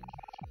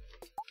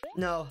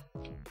 No.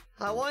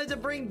 I wanted to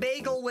bring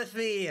Bagel with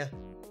me!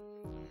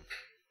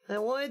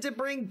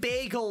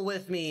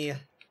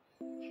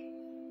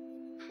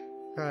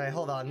 Alright,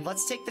 hold on.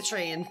 Let's take the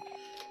train.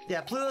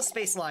 Yeah, Pluto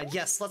Space Line.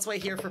 Yes, let's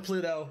wait here for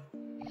Pluto.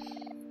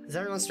 Is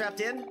everyone strapped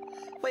in?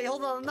 Wait,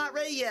 hold on, I'm not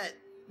ready yet!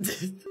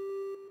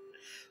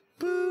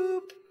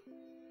 Boop!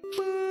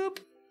 Boop!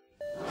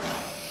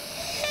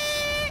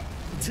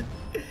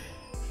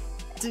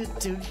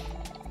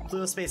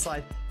 Pluto Space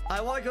Line. I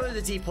want to go to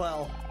the Deep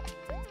Well.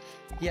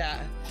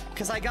 Yeah,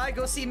 because I gotta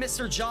go see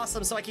Mr.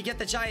 Jossum so I can get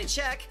the giant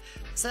check,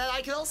 so that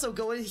I can also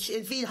go and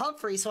feed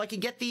Humphrey so I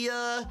can get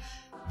the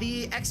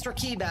extra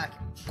key back.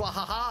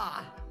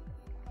 Wahaha!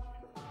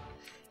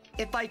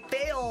 If I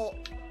fail,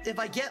 if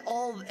I get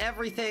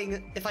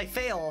everything, if I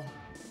fail...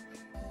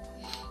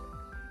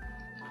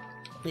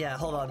 Yeah,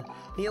 hold on.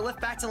 Need to lift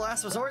back to the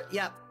last resort?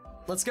 Yep.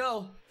 Let's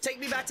go. Take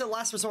me back to the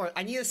last resort.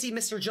 I need to see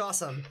Mr.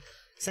 Jossum.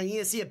 So I need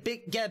to see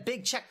get a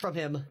big check from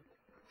him.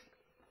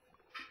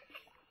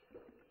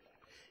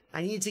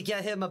 I need to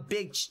get him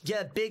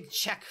get a big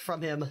check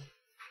from him.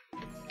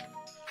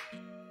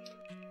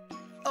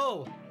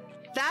 Oh,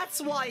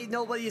 that's why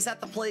nobody's at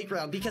the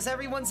playground, because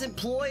everyone's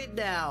employed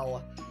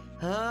now.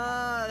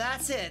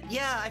 That's it.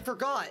 Yeah, I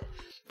forgot.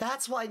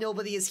 That's why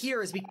nobody is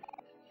here,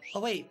 oh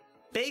wait,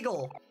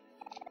 Bagel.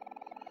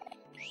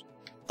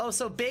 Oh,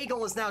 so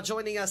Bagel is now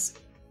joining us,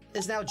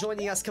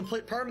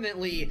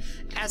 permanently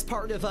as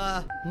part of,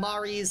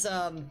 Mari's,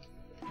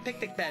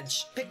 picnic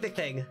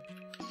thing.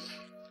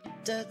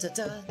 Alright,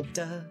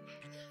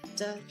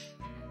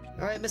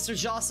 Mr.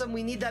 Jossum,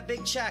 we need that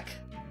big check.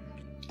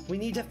 We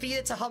need to feed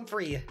it to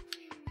Humphrey.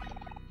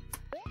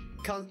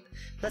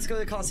 Let's go to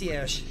the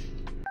concierge.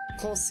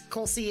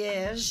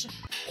 Concierge.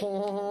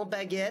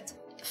 Baguette.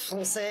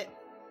 Français.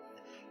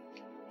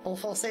 En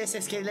français,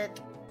 c'est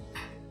squelette.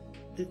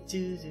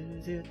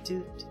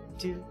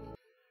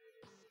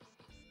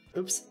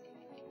 Oops.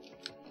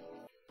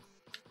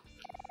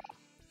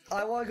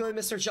 I want to go to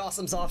Mr.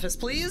 Jossum's office,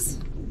 please.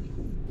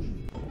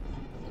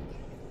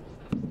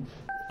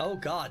 Oh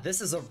god,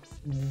 this is a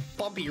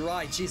bumpy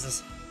ride,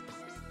 Jesus.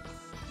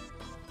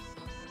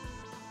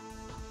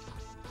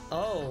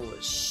 Oh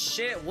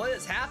shit, what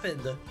has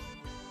happened?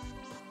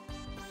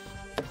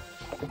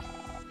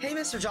 Hey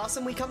Mr.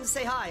 Jossum, we come to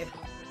say hi.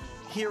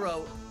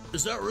 Hero,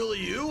 is that really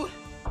you?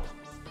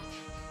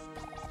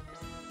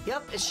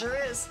 Yep, it sure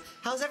is.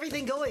 How's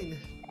everything going?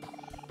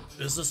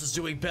 Business is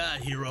doing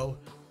bad, Hero.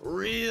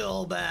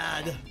 Real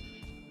bad.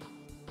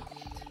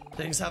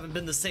 Things haven't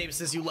been the same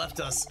since you left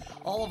us.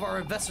 All of our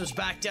investors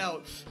backed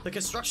out. The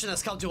construction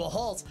has come to a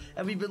halt,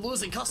 and we've been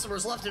losing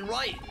customers left and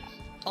right.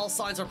 All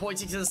signs are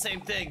pointing to the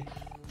same thing.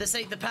 This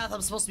ain't the path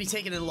I'm supposed to be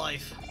taking in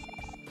life.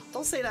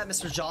 Don't say that,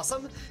 Mr.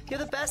 Jossum. You're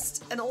the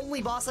best and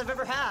only boss I've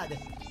ever had.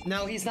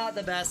 No, he's not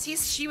the best.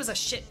 She was a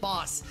shit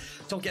boss.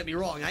 Don't get me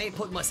wrong, I ain't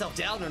putting myself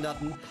down or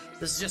nothing.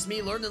 This is just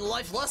me learning a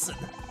life lesson.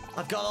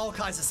 I've got all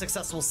kinds of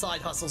successful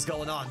side hustles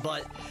going on,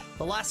 but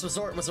the last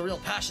resort was a real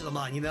passion of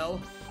mine, you know?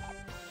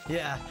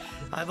 Yeah,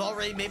 I've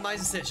already made my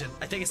decision.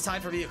 I think it's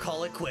time for me to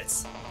call it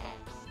quits.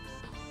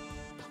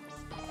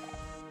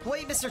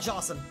 Wait, Mr.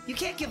 Jossum, you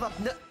can't give up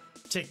no-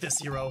 Take this,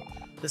 Hero.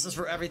 This is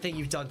for everything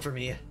you've done for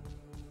me.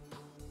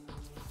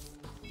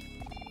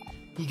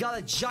 You got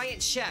a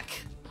giant check.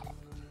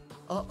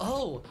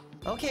 Oh,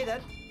 okay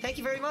then. Thank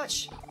you very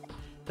much.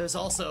 There's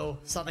also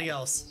something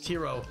else.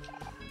 Hero,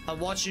 I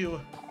want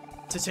you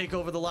to take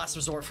over the last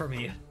resort for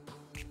me.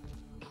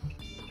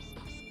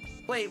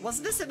 Wait,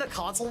 wasn't this in the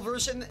console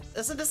version?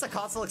 Isn't this a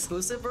console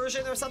exclusive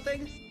version or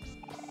something?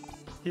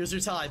 Here's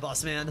your tie,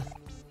 boss man.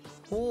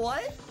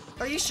 What?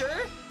 Are you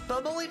sure? But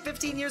I'm only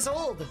 15 years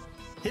old.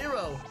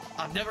 Hero,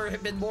 I've never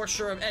been more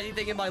sure of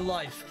anything in my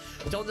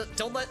life. Don't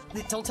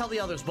tell the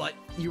others, but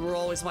you were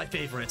always my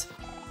favorite.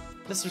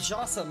 Mr.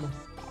 Jossum.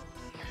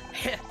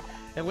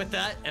 And with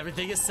that,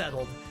 everything is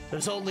settled.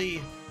 There's only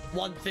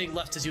one thing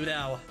left to do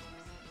now.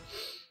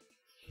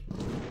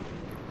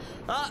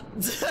 Ah!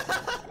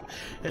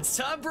 It's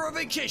time for a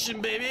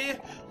vacation, baby!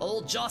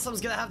 Old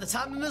Jossum's gonna have the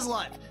time of his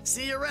life.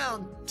 See you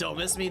around. Don't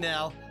miss me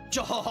now.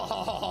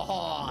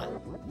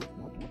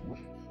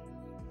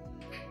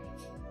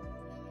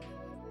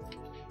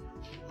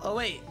 Oh,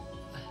 wait.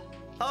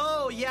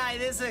 Oh, yeah,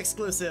 it is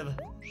exclusive.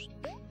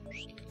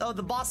 Oh,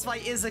 the boss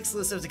fight is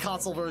exclusive to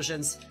console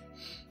versions.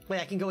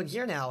 Wait, I can go in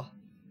here now.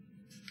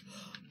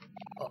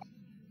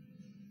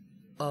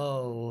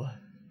 Oh.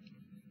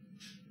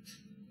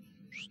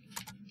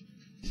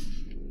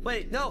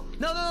 Wait, no!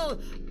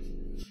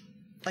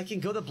 I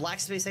can go to black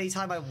space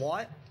anytime I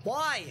want?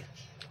 Why?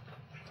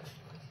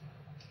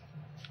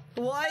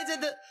 Why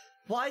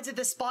did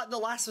this spot in the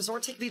last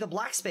resort take me to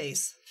black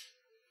space?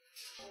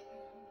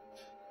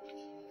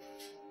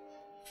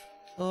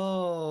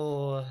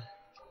 Oh.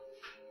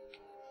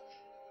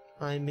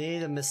 I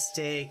made a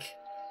mistake.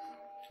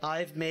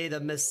 I've made a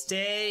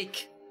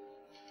mistake.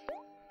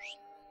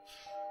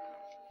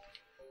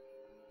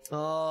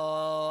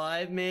 Oh,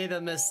 I've made a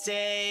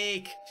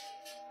mistake.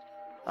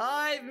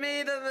 I've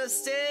made a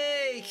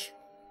mistake.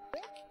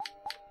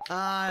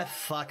 Ah,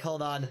 fuck,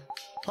 hold on.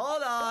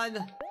 Hold on.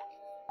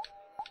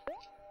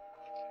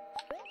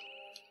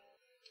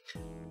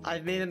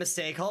 I've made a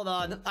mistake. Hold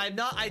on. I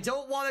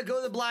don't want to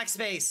go to black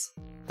space.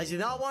 I do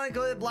not want to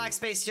go to black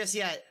space just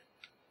yet.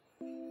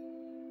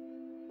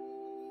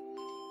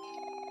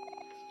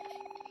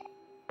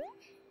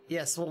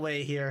 Yes, we'll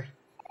wait here.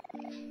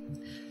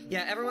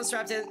 Yeah, everyone's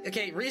strapped in.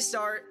 Okay,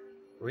 restart.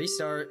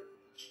 Restart.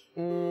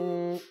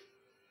 Beep.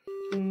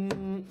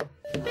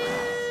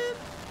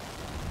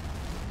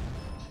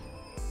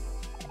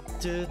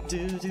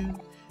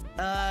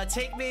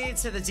 Take me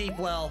to the deep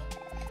well.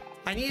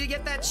 I need to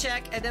get that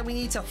check, and then we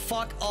need to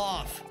fuck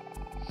off.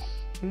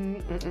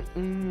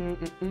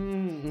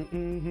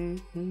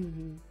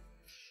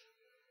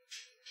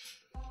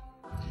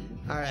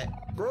 Alright.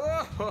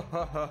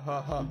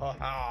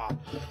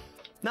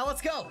 Now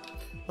let's go.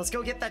 Let's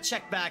go get that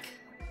check back.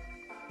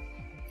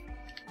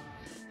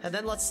 And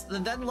then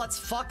let's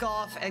fuck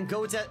off and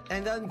go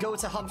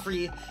to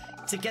Humphrey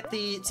to get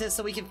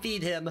so we can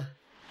feed him.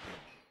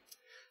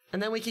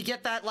 And then we can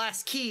get that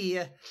last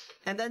key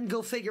and then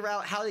go figure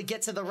out how to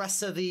get to the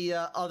rest of the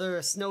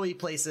other snowy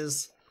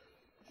places.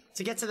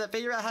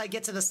 Figure out how to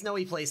get to the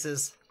snowy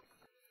places.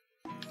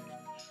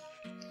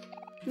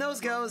 Nose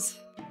goes.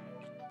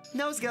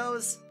 Nose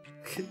goes.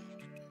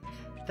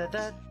 Da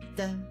da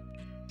da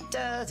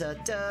da da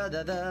da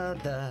da da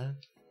da.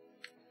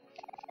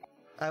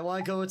 I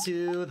want to go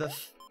to the.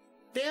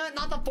 Damn it!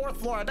 Not the 4th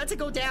floor. I meant to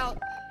go down.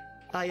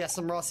 Ah, yeah,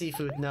 some raw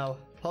seafood. No,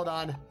 hold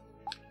on.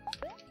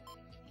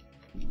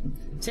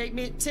 Take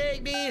me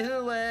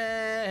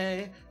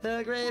away,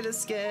 the great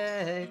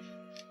escape.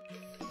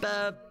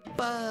 Ba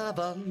ba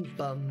bum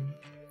bum.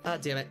 Ah,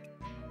 damn it.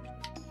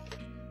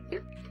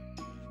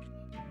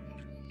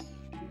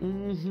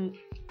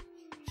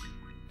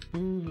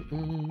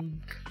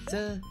 Da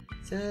da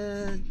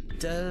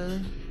da.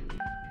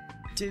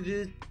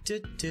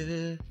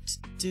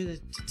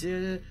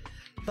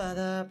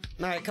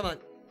 Alright, come on.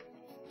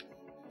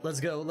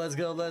 Let's go. Let's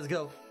go. Let's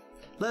go.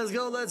 Let's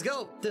go. Let's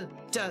go.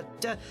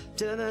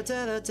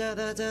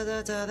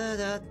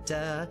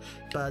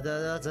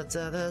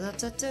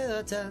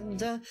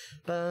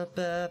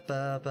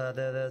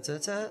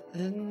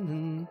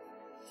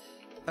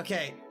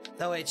 Okay.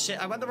 Oh wait, shit.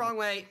 I went the wrong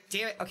way.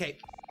 Damn it. Okay.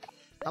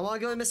 I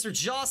want to go to Mr.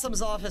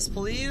 Jossum's office,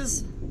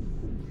 please.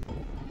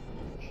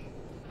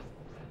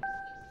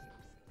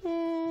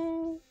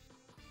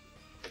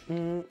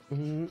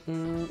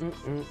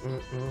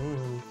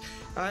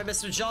 Alright,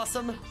 Mr.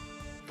 Jossum.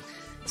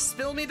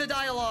 Spill me the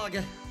dialogue.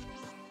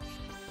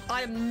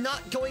 I am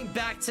not going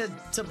back to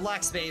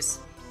black space.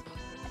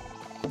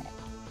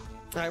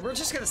 Alright, we're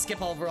just gonna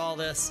skip over all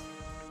this.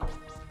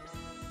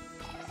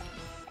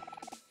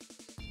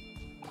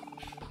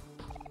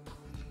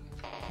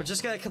 We're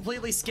just gonna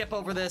completely skip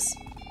over this.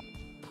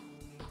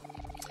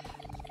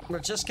 We're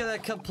just gonna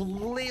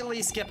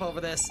completely skip over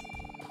this.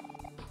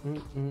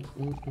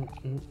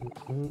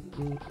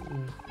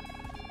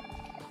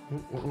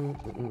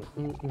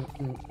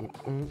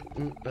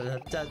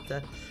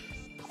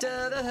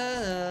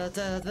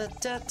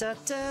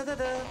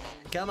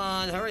 Come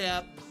on, hurry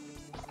up.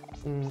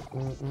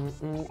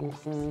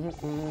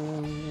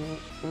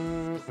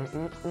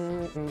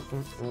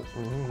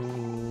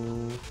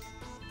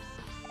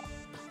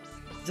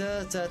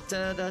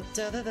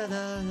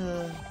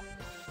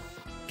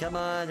 Come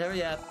on,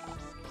 hurry up.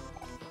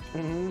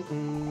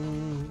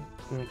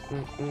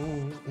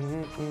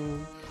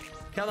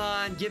 Come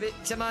on, give it.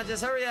 Come on,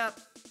 just hurry up.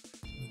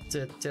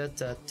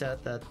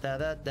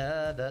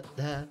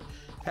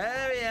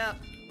 Hurry up!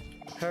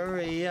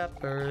 Hurry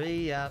up,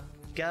 hurry up.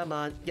 Come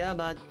on,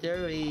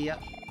 hurry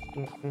up.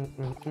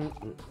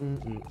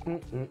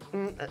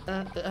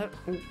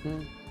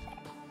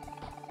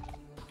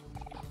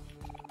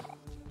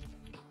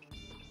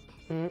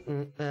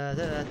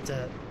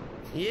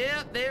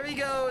 Yep, there he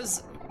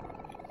goes.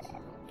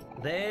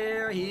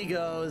 There he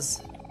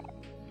goes.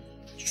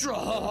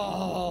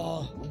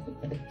 Draw.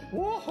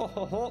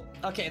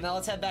 Okay, now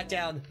let's head back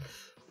down.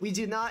 We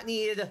do not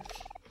need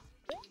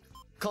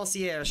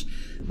concierge.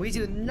 We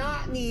do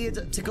not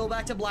need to go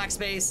back to black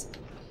space.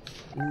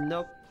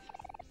 Nope.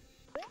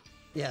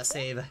 Yeah,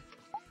 save.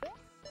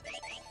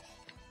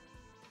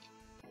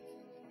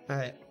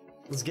 Alright,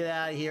 let's get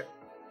out of here.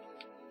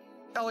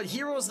 Oh, and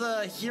Hero's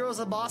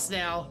the boss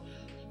now.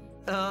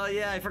 Oh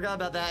yeah, I forgot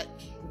about that.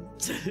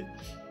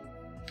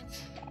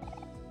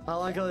 I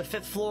want to go to the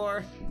 5th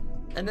floor,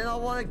 and then I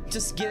want to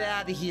just get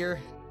out of here.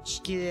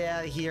 Just get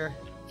out of here.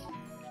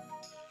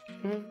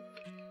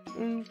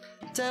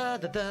 Da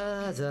da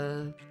da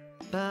da.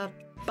 Ba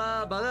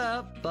ba ba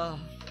da ba.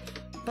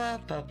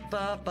 Ba ba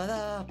ba ba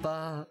da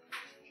ba.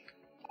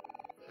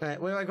 Alright,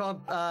 where do I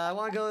go? I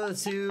want to go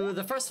to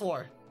the 1st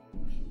floor.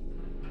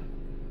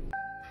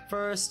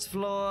 1st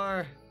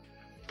floor.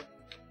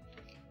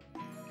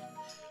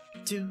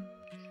 Do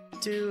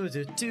do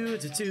do do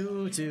do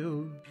do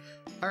do.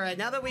 Alright,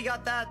 now that we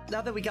got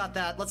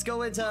that, let's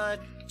go into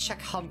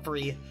check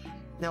Humphrey.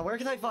 Now, where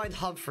can I find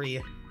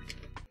Humphrey?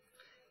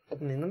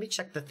 Let me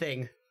check the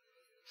thing.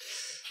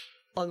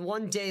 On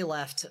 1 day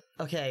left.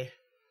 Okay.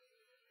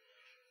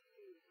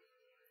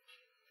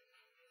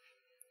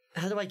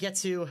 How do I get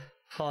to...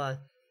 Hold on.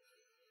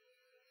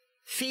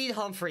 Feed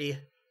Humphrey.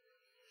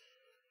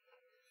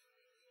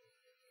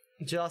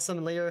 Just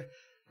some later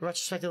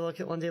retrospective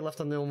look at 1 day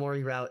left on the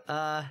Omori route.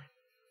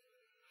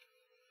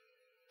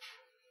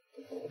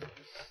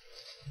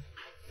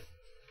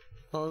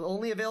 Well,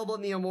 only available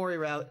in the Omori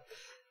route.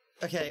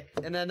 Okay,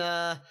 and then,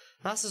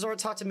 last resort,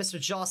 talk to Mr.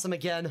 Jossum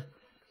again.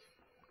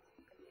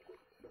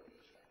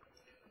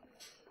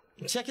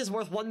 Check is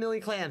worth 1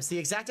 million clams, the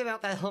exact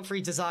amount that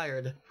Humphrey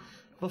desired.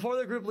 Before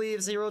the group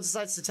leaves, the hero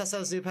decides to test out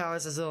his new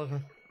powers as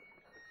a...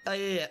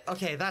 yeah,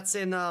 okay, that's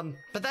in,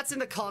 but that's in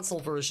the console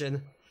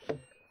version.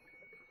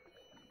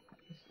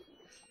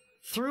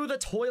 Through the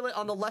toilet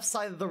on the left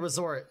side of the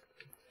resort.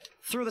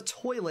 Through the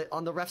toilet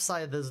on the left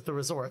side of the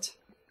resort.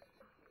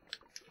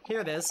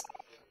 Here it is.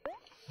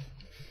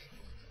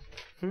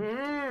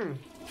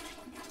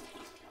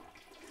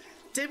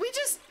 Did we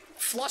just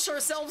flush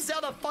ourselves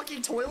down a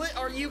fucking toilet?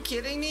 Are you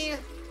kidding me?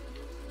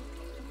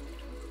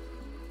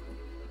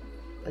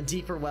 A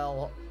deeper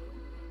well.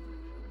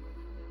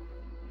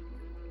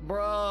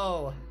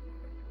 Bro.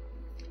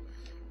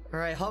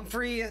 Alright,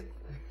 Humphrey.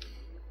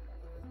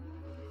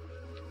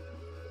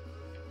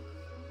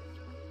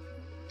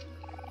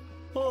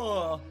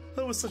 Oh,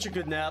 that was such a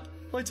good nap.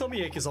 My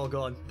tummy ache is all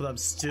gone, but I'm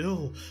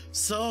still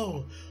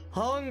so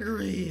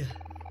hungry.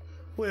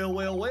 Well,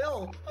 well,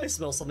 well, I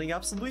smell something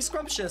absolutely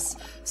scrumptious.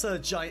 Is that a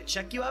giant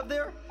check you have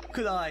there?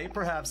 Could I,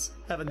 perhaps,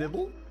 have a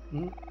nibble?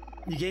 You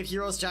gave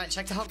Hero's giant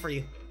check to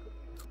Humphrey.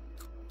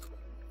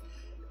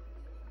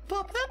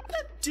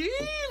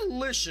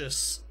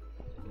 Delicious!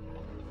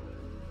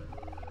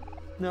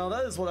 Now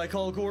that is what I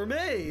call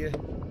gourmet.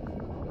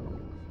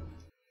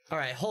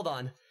 Alright, hold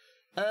on.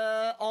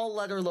 All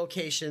letter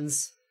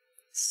locations.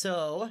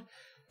 So,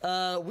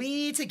 we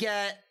need to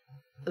get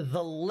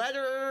the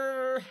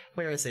letter...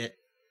 Where is it?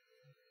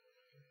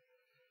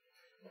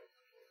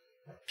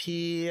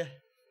 P...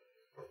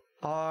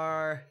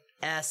 R...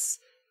 S...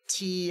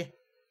 T...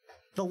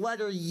 The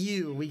letter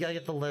U. We gotta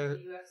get the letter...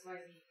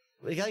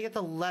 We gotta get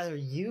the letter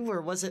U,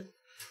 or was it...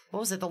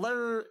 What was it? The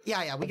letter...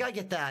 Yeah, we gotta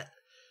get that.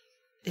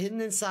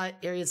 Hidden inside...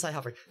 Area inside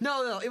Humphrey.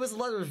 No, it was the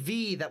letter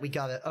V that we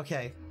got it.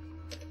 Okay.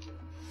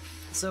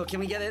 So, can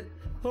we get it?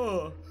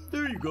 Oh,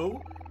 there you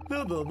go.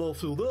 Now that I'm all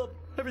filled up,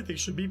 everything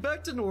should be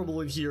back to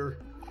normal in here.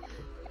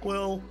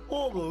 Well,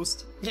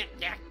 almost.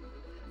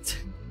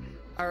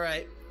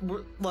 Alright,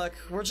 look,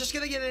 we're just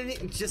gonna get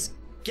in, just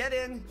get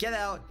in, get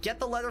out, get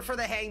the letter for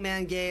the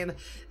Hangman game,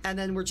 and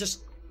then we're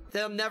just...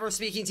 Then I'm never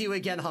speaking to you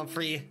again,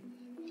 Humphrey.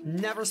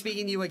 Never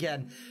speaking to you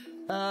again.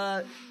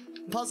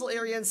 Puzzle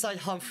area inside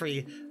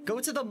Humphrey. Go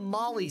to the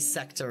Molly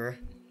sector.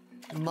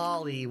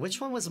 Molly. Which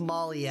one was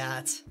Molly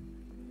at?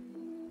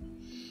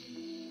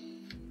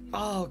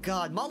 Oh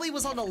god, Molly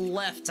was on the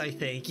left, I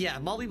think. Yeah,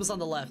 Molly was on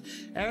the left.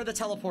 Enter the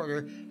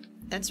teleporter.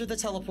 Enter the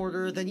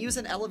teleporter, then use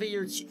an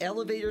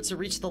elevator to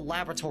reach the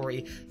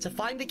laboratory. To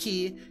find the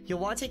key, you'll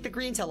want to take the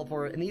green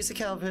teleport and use the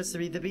compass to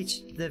read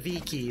the V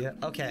key.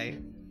 Okay.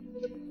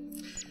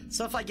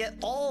 So if I get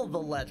all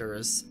the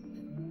letters...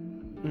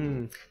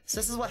 So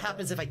this is what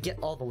happens if I get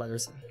all the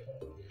letters.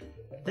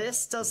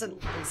 This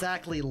doesn't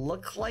exactly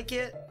look like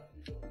it.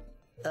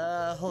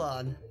 Hold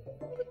on.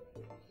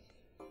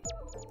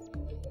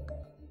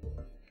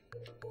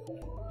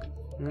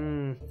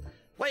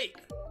 Wait!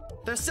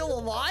 They're still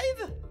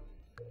alive?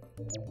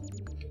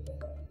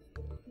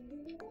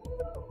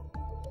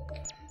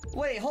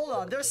 Wait, hold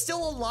on. They're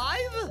still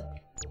alive?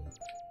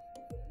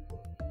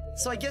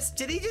 So I guess,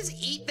 did he just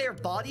eat their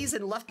bodies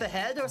and left the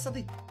head or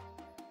something?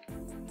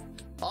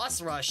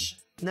 Boss rush.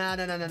 No.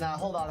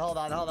 Hold on.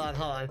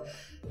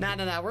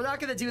 No. We're not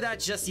gonna do that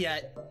just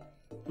yet.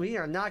 We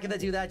are not gonna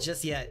do that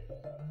just yet.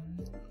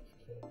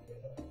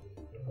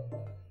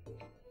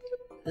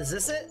 Is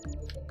this it?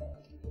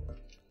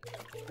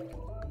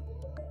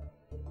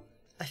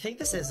 I think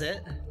this is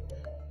it.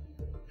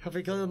 Have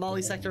we go to the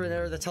Molly sector and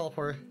enter the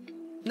teleporter?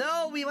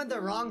 No, we went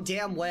the wrong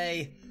damn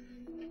way.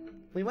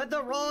 We went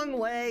the wrong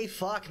way.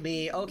 Fuck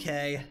me.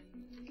 Okay.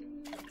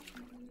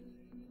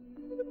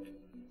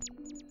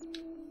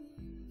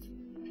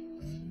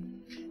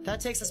 That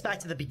takes us back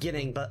to the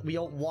beginning, but we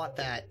don't want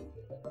that.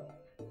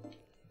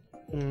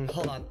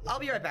 Hold on. I'll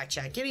be right back,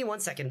 chat. Give me 1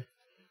 second.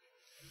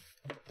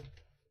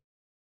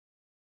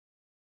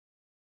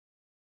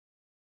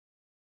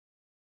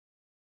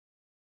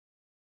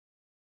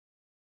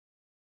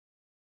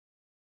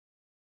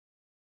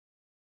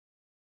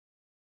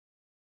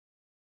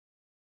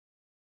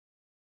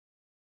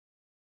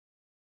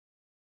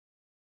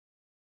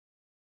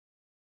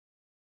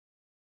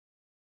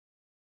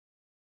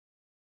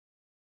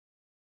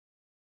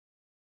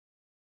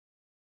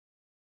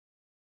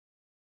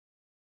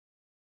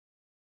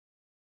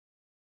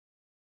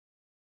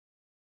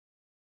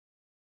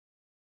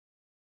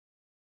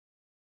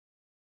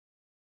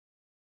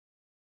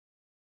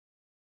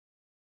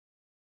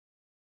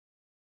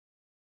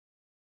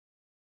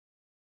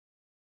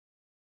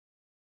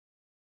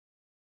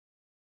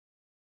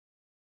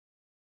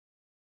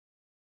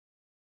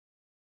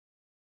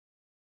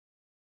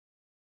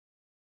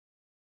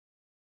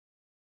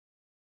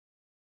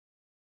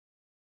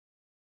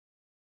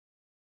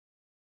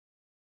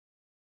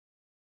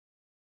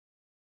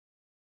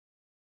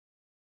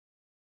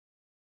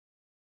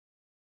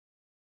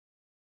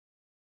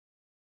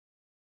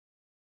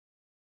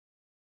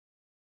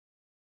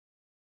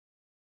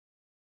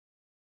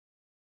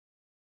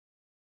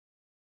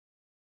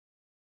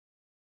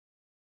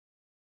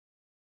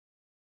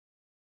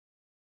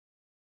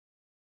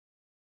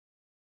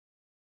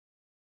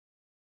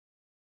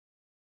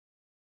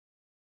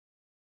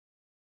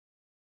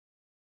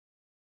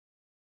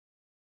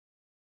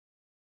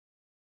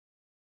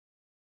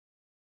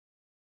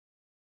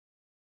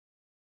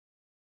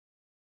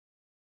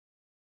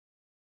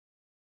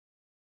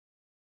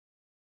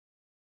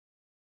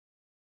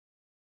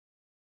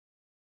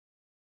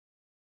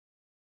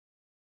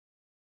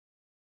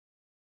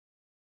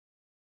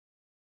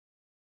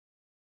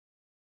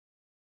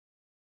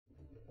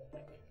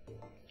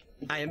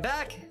 I am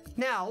back.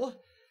 Now,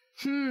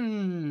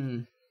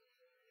 enter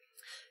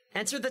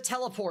the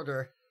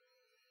teleporter.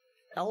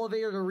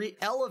 Elevator to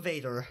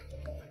elevator.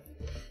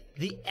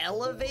 The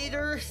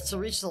elevator to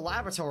reach the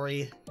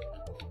laboratory.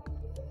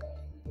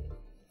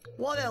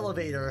 What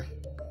elevator?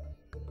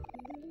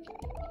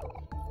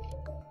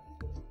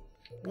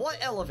 What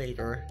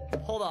elevator?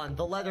 Hold on,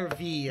 the letter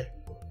V.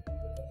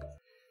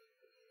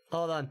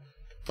 Hold on.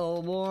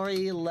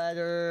 Omori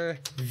letter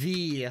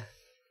V.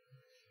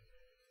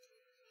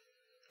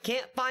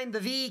 Can't find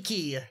the V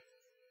key.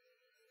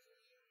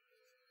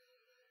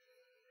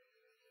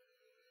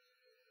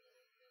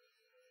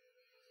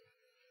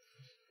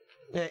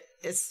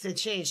 It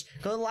changed.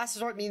 Go to the last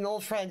resort, meet an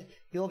old friend.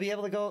 You'll be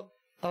able to go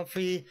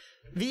free.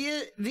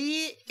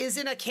 V is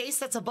in a case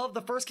that's above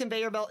the first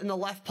conveyor belt in the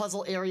left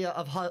puzzle area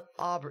of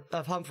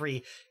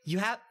Humphrey. You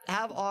have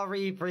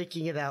Aubrey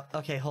breaking it out.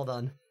 Okay, hold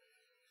on.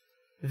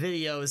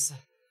 Videos.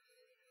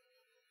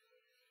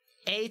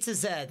 A to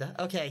Z.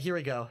 Okay, here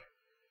we go.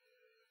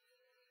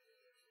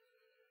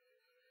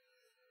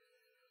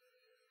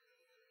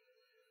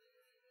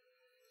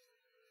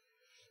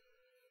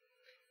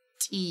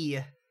 T.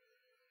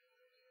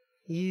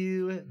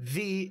 U.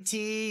 V.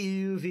 T.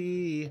 U.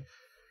 V.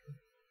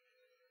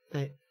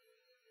 Wait.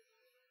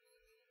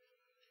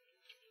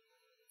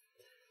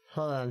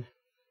 Hold on.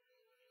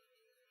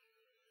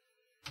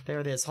 There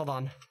it is. Hold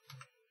on.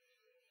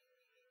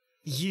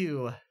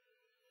 U.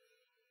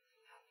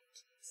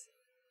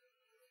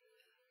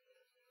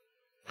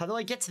 How do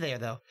I get to there,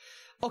 though?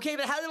 Okay,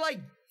 but how do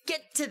I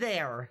get to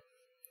there?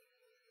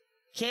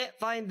 Can't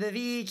find the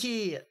V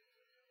key.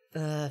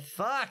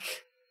 Fuck.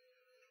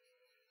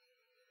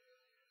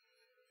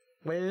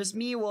 Where's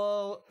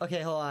Miwo?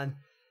 Okay, hold on.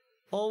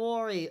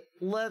 Omori,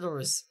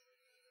 letters.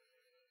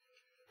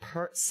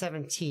 Part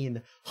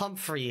 17.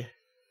 Humphrey.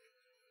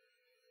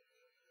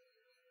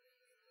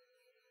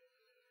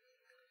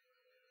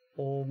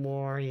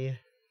 Omori.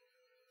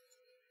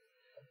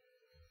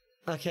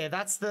 Okay,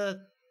 that's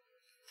the...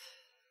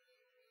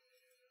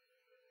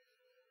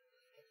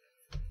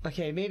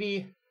 Okay,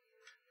 maybe...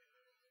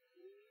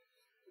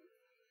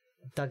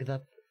 Dug it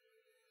up.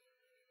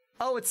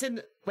 Oh, it's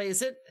in... Wait,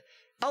 is it...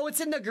 Oh,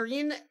 it's in the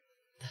green...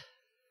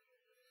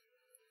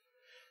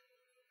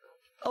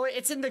 Oh, wait,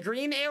 it's in the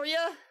green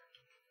area?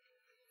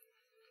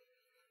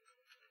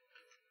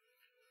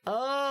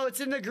 Oh,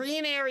 it's in the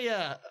green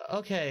area.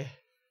 Okay.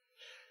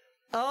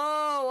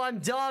 Oh, I'm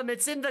dumb.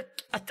 It's in the...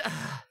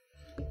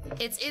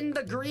 It's in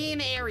the green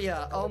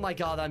area. Oh my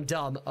god, I'm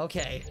dumb.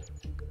 Okay.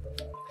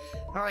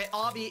 Alright,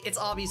 it's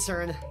Obby's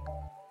turn.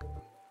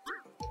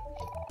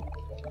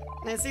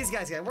 And it's these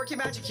guys again. Work your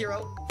magic,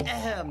 hero.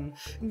 Ahem.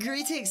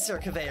 Greetings, Sir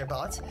Conveyor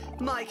Bot.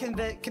 My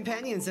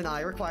companions and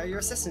I require your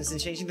assistance in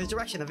changing the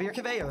direction of your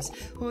conveyors.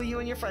 Will you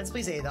and your friends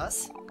please aid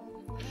us?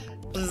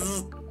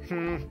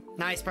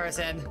 Nice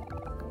person.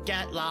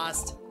 Get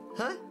lost.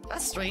 Huh?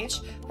 That's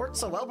strange. Worked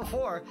so well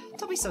before.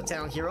 Don't be so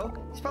down, hero.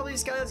 He's probably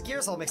just got his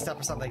gears all mixed up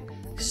or something.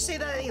 Could you say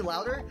that any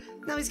louder?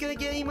 Now he's gonna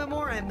get even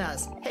more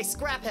mess. Hey,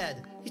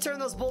 Scraphead! You turn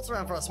those bolts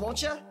around for us,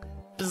 won't you?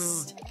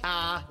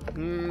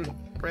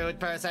 Rude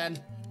person.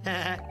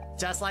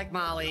 Just like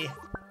Molly.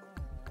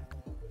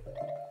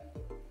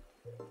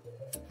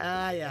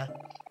 Yeah.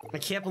 I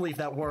can't believe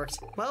that worked.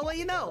 Well,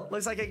 you know.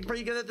 Looks like I'm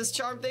pretty good at this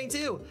charm thing,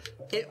 too.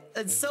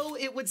 And so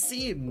it would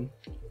seem.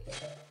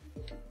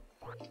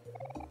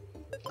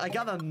 I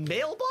got a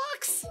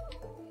mailbox?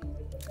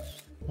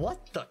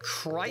 What the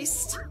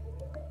Christ?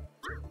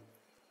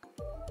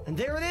 And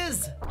there it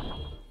is!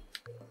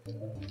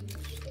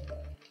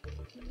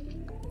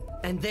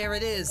 And there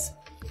it is!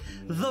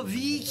 The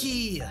V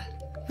key!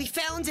 We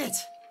found it!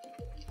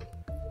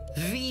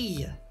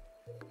 V.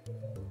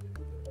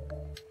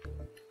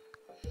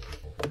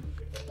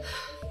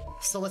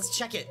 So let's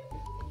check it.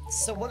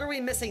 So what are we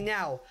missing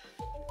now?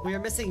 We are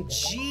missing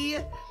G,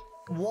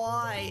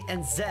 Y,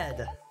 and Z.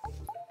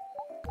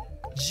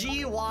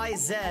 G, Y,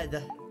 Z.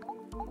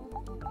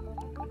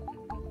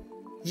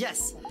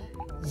 Yes.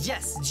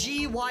 Yes,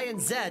 G, Y,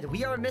 and Z.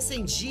 We are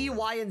missing G,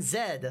 Y, and Z.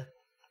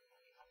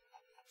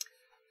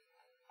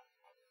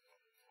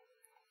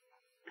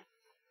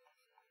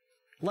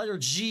 Letter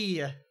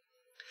G.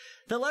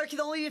 The letter can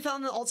only be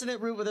found in the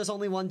alternate route where there's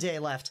only one day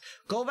left.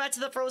 Go back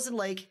to the frozen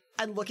lake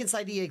and look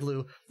inside the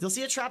igloo. You'll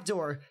see a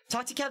trapdoor.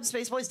 Talk to Captain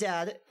Spaceboy's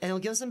dad, and he'll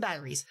give us some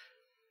batteries.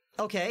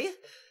 Okay.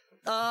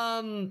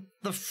 The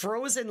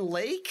frozen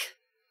lake?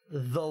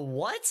 The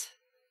what?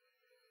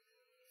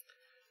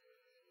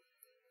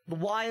 The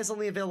Y is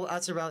only available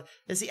outside around.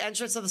 It's the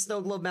entrance of the Snow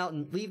Globe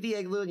Mountain. Leave the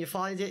igloo and you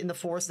find it in the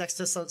forest next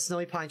to some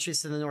snowy pine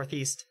trees to the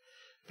northeast.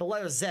 The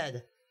letter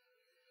Z.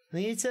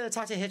 We need to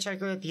talk to a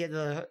hitchhiker at the end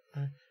of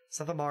the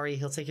Hikikkomori.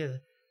 He'll take you.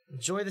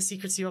 Enjoy the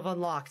secrets you have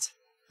unlocked.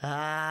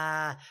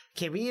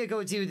 Okay, we need to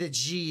go do the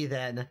G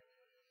then.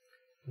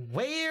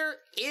 Where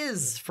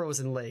is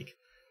Frozen Lake?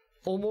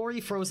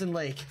 Omori Frozen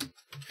Lake.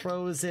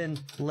 Frozen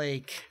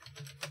Lake.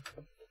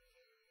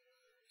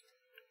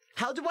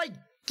 How do I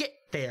get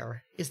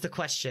there is the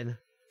question.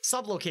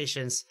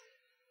 Sublocations.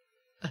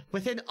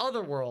 Within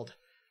Otherworld.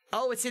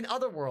 Oh, it's in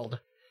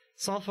Otherworld.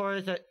 Small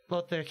for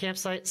both their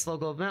campsite, Snow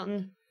Globe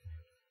Mountain.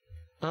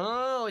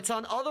 Oh, it's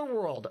on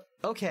Otherworld.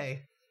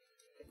 Okay.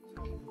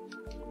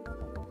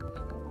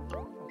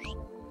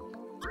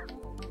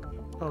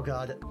 Oh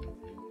god.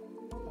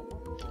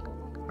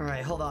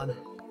 Alright, hold on.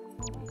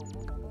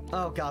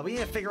 Oh god, we need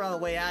to figure out a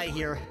way out of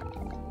here.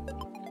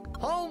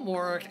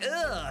 Homework!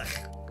 Ugh!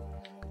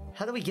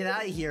 How do we get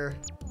out of here?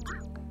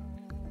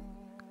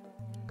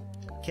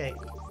 Okay.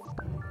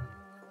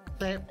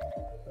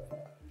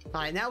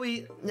 Alright, now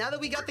that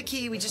we got the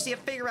key, we just need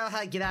to figure out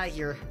how to get out of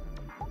here.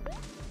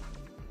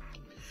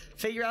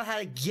 Figure out how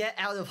to get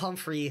out of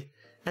Humphrey.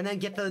 And then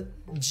get the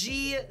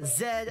G,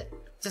 Z,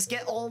 just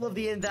get all of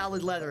the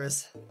invalid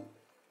letters.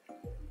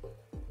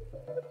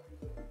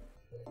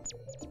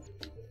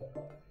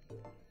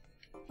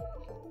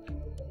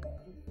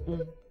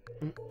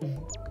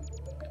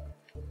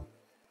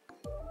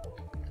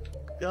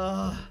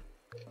 Ugh.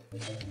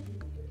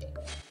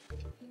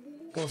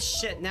 Well,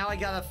 shit, now I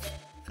gotta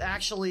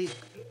actually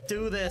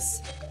do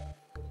this.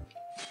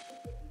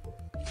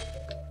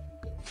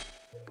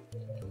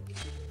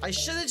 I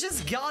should've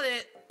just got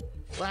it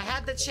when I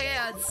had the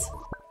chance.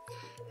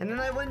 And then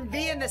I wouldn't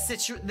be in this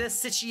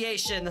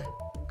situation.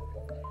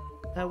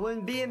 I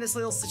wouldn't be in this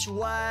little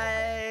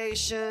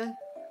situation.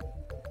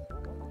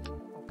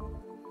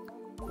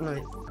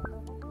 Right.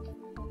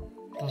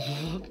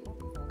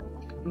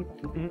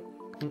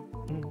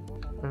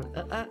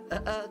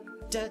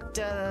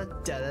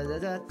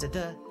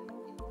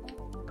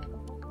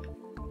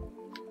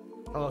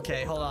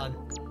 Okay, hold on.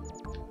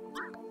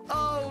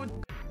 Oh,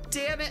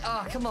 damn it.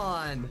 Oh, come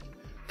on.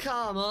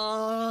 Come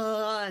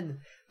on.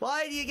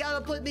 Why do you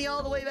gotta put me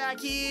all the way back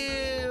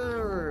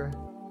here?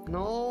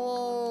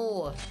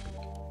 No.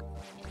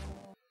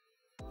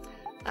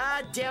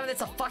 Ah, damn it.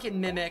 It's a fucking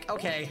mimic.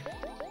 Okay.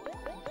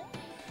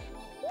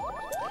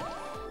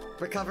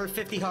 Recovered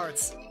 50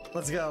 hearts.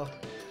 Let's go.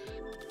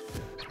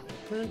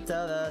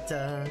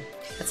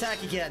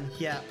 Attack again.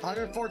 Yeah,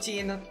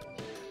 114.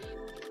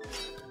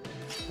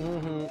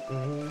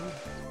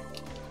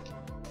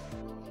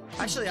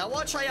 Actually, I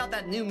want to try out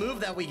that new move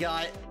that we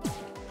got.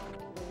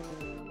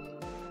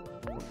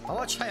 I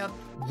want to try out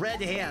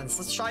Red Hands.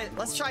 Let's try it.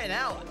 Let's try it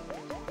out.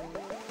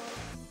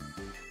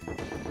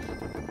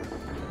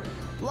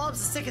 Lobs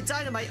a stick of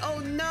dynamite. Oh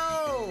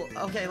no!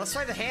 Okay, let's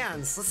try the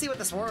hands. Let's see what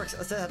this works.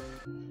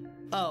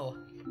 Oh.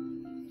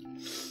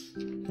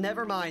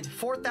 Never mind.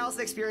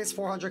 4,000 experience,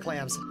 400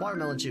 clams.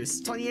 Watermelon juice.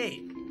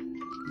 28.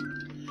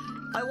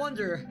 I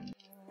wonder.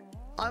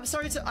 I'm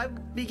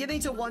beginning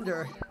to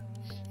wonder.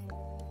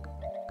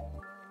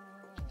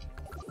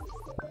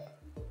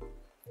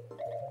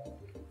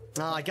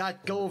 I gotta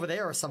go over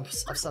there or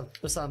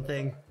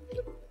something.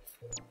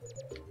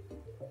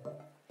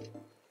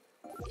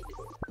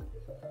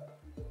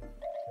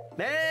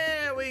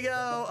 There we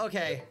go.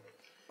 Okay.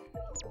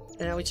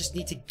 And now we just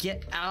need to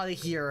get out of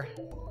here.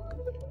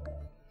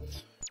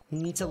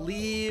 We need to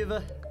leave.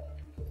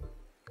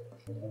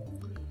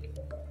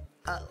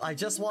 I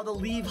just want to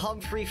leave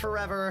Humphrey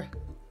forever.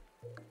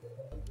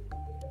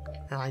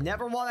 And I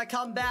never want to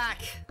come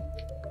back.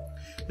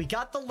 We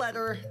got the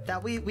letter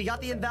that we got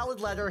the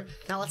invalid letter.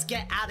 Now let's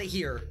get out of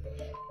here.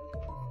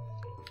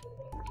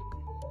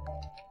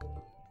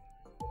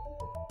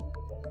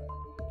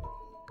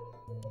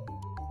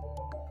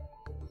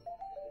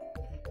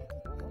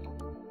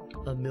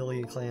 A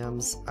million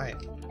clams. Alright.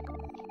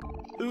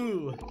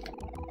 Ooh.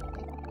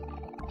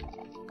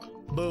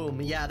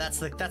 Boom. Yeah, that's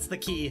the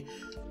key.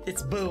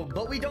 It's boom.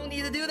 But we don't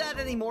need to do that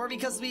anymore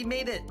because we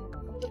made it.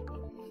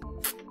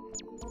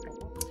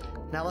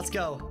 Now let's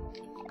go.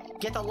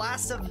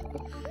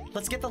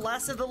 Let's get the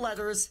last of the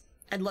letters,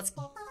 and let's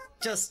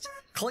just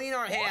clean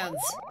our hands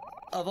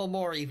of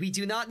Omori. We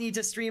do not need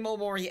to stream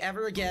Omori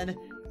ever again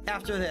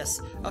after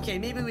this. Okay,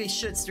 maybe we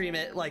should stream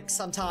it, like,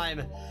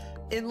 sometime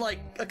in, like,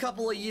 a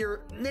couple of years.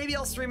 Maybe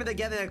I'll stream it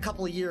again in a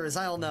couple of years,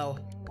 I don't know.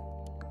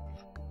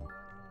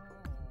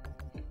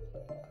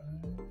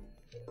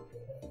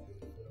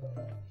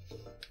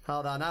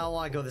 Hold on, I don't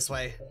want to go this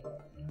way.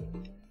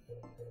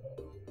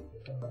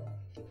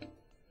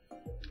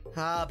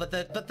 But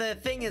the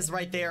thing is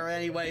right there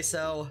anyway,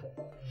 so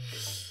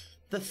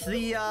the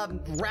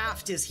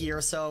raft is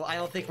here, so I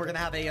don't think we're gonna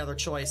have any other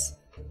choice.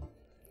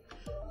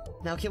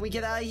 Now, can we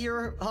get out of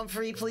here,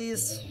 Humphrey,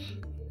 please?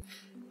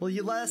 Will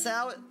you let us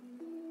out?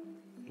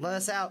 Let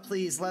us out,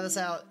 please. Let us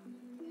out.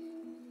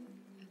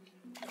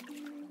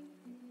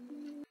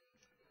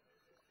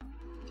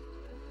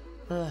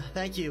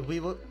 Thank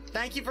you.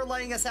 Thank you for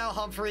letting us out,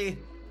 Humphrey.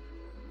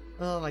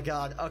 Oh my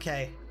god.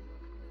 Okay.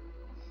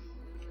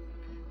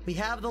 We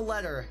have the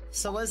letter.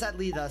 So what does that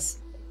lead us?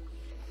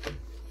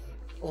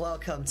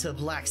 Welcome to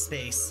Black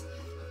Space.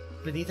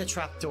 Beneath a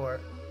trapdoor.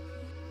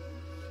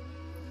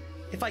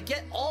 If I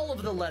get all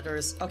of the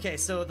letters... Okay,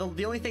 so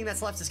the only thing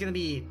that's left is gonna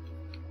be...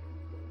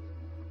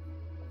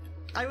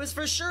 I was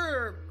for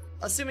sure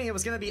assuming it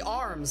was gonna be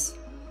arms.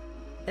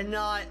 And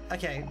not...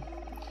 Okay.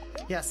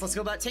 Yes, let's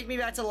go back. Take me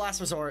back to the last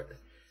resort.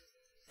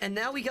 And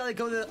now we gotta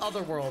go to the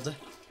Otherworld.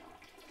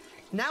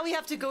 Now we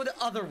have to go to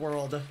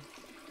Otherworld.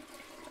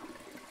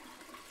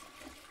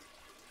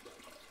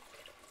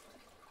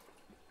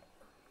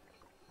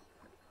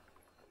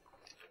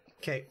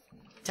 Okay.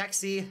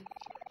 Taxi.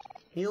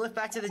 Can you lift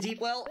back to the deep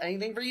well?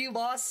 Anything for you,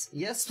 boss?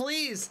 Yes,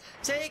 please!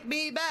 Take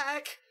me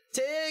back!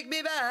 Take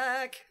me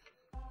back!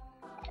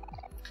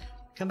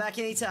 Come back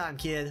anytime,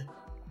 kid.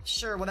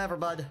 Sure, whatever,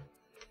 bud.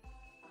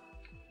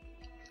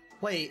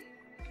 Wait.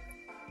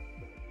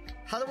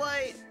 How do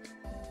I...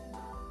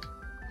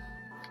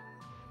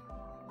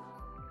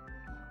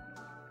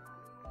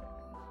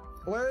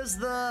 Where's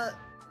the...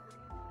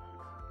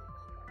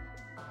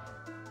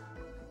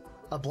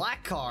 A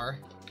black car?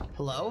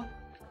 Hello?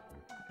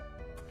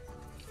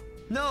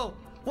 No!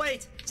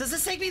 Wait! Does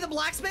this take me to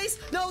Black Space?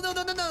 No, no,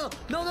 no, no, no!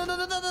 No, no, no,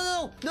 no, no, no,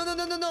 no! No, no,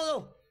 no, no, no,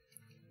 no!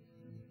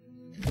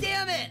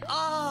 Damn it!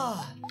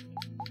 Ah!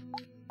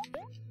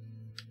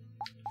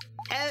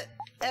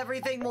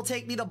 Everything will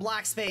take me to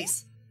Black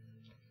Space.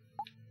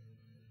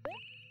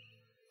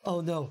 Oh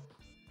no.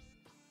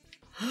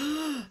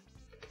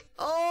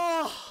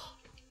 Oh!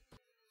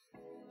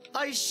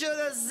 I should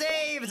have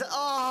saved!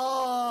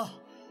 Oh!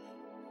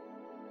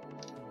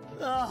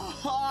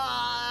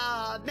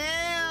 Oh,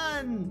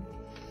 man!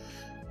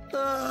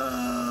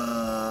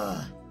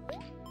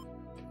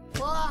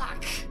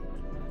 Fuck!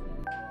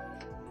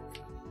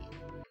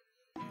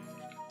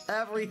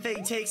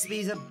 Everything takes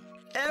me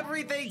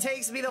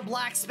to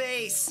Black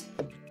Space.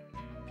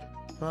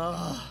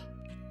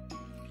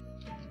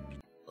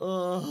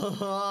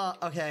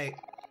 Okay.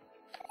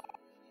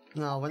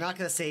 No, we're not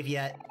gonna save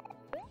yet.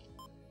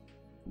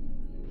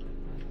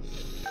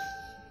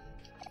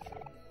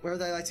 Where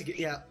would I like to get?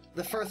 Yeah,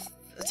 the first.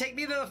 Take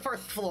me to the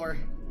first floor.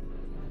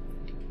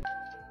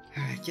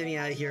 Alright, get me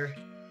out of here.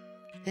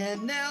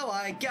 And now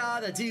I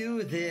gotta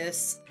do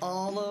this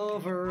all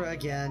over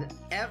again.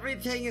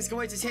 Everything is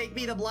going to take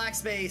me to Black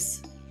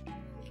Space.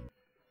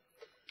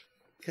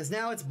 Because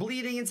now it's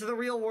bleeding into the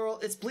real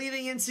world. It's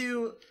bleeding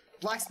into...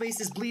 Black Space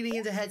is bleeding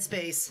into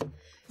Headspace.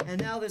 And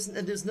now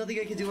there's nothing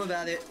I can do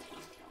about it.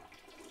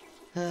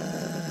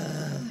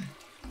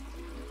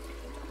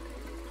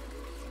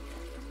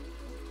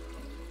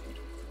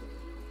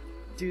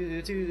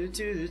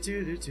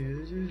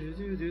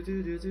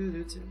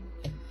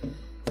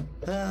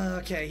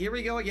 Okay, here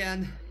we go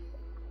again.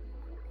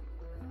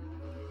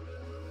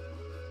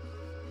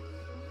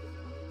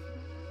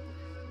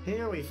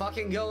 Here we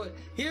fucking go.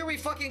 Here we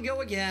fucking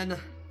go again.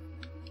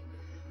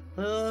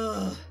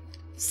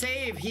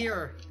 Save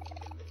here.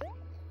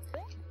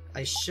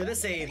 I should have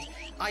saved.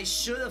 I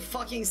should have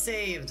fucking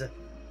saved.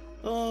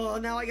 Oh,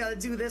 now I gotta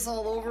do this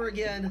all over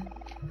again.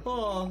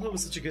 Oh, that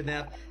was such a good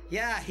nap.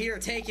 Yeah, here,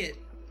 take it.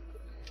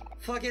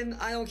 Fucking,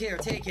 I don't care,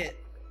 take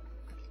it.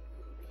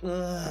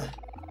 Ugh.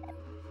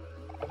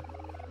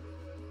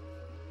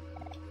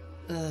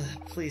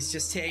 Please,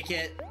 just take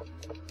it.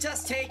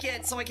 Just take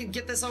it so I can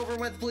get this over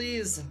with,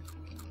 please.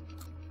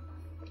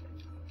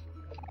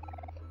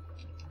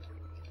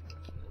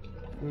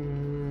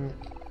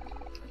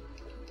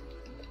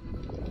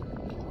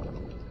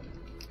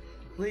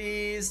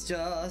 Please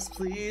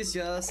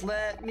just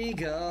let me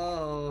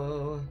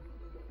go.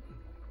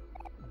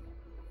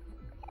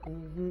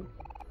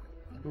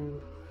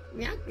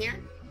 Yeah.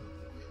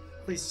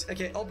 Please,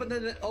 okay,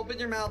 open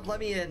your mouth, let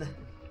me in.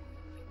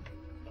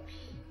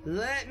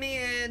 Let me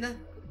in.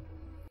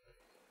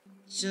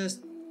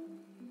 Just,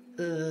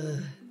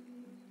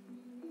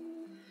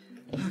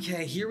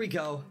 okay, here we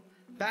go.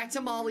 Back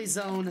to Molly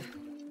Zone.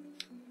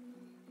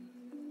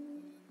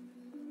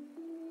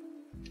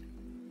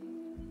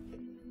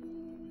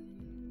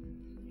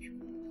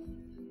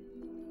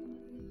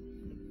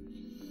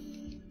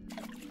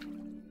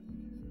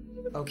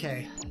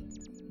 Okay.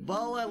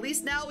 Well, at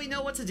least now we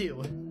know what to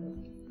do.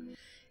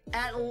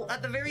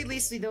 At the very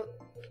least we know...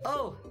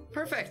 Oh,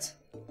 perfect.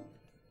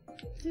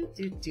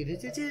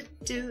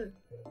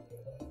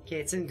 Okay,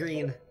 it's in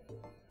green.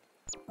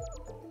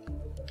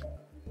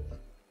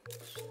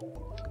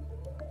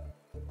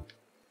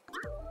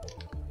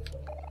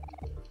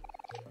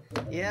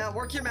 Yeah,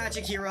 work your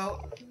magic,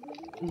 hero.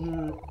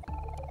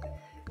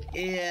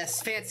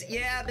 Yes, fancy.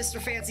 Yeah,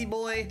 Mr. Fancy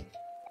Boy.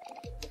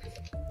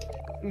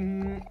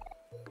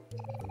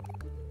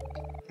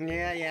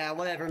 Yeah,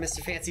 whatever,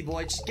 Mr. Fancy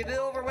Boy. Just get it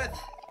over with.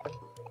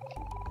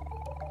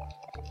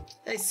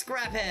 Hey,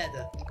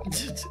 Scraphead.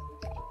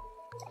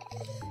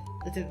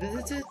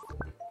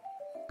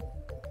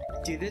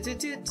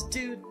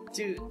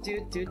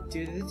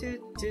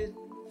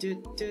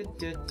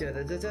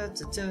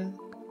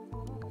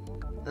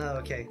 Oh,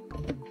 okay.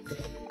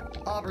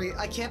 Aubrey,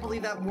 I can't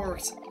believe that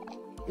worked.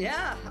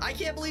 Yeah, I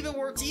can't believe it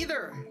worked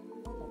either.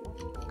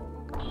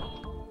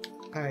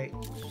 Alright.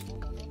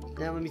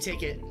 Now let me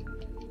take it.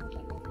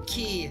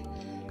 Key.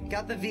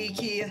 Got the V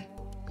key.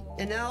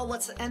 And now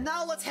let's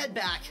head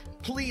back.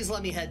 Please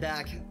let me head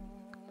back.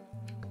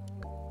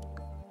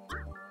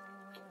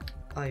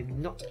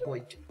 I'm not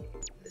going to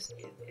put this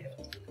in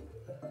empty.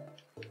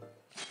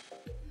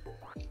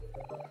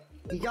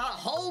 You got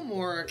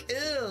homework!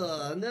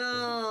 Ew,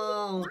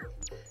 no!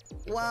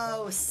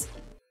 Whoa!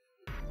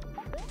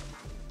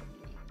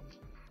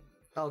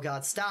 Oh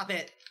god, stop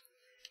it!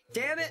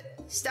 Damn it!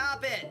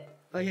 Stop it!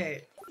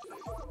 Okay.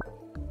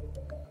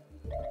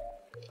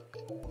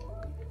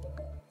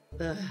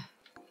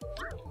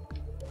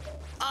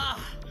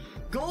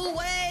 Go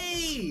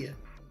away!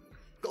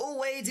 Go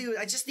away, dude.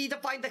 I just need to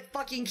find the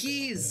fucking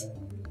keys.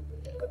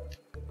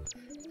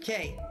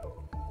 Okay.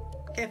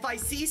 If I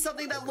see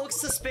something that looks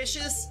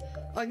suspicious,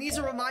 I need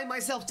to remind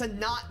myself to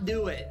not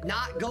do it.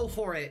 Not go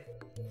for it.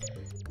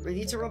 I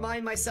need to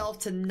remind myself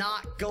to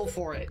not go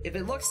for it. If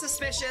it looks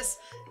suspicious,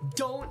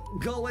 don't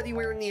go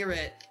anywhere near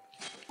it.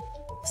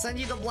 Send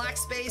you to black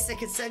space, it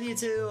could send you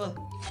to...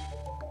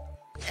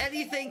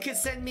 Anything could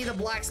send me to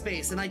black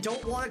space, and I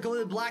don't want to go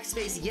to black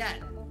space yet.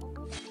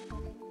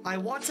 I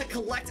want to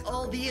collect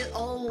all the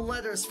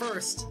letters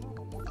first.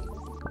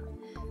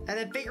 And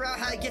then figure out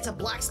how to get to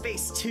black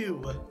space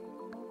 2.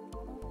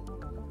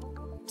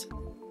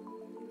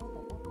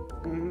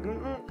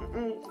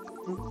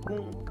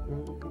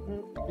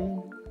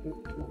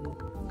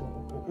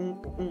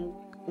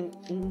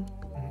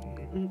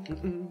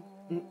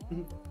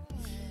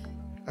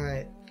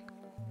 Alright.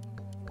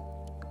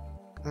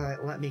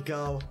 Alright, let me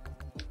go.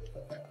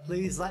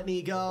 Please let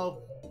me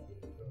go.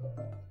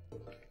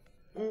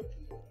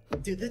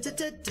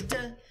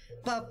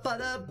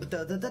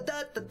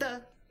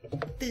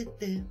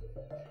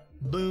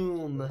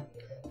 Boom.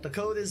 The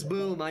code is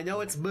boom. I know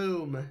it's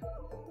boom.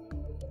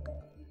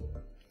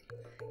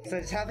 So I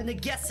just having to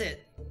guess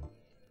it.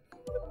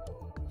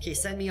 Okay,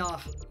 send me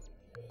off.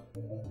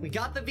 We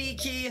got the V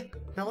key.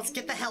 Now let's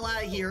get the hell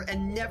out of here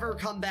and never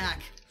come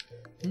back.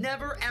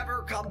 Never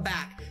ever come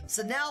back.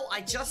 So now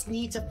I just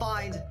need to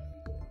find...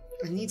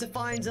 I need to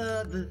find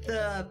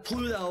the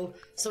Pluto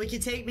so he can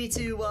take me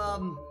to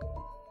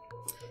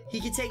he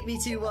can take me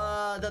to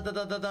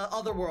the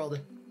other world.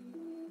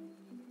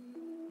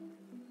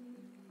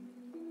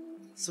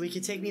 So he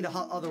can take me to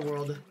other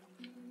world.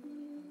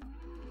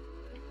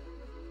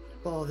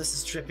 Oh, this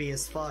is trippy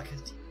as fuck.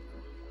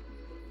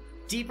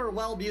 Deeper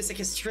well music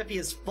is trippy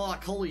as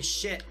fuck. Holy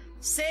shit.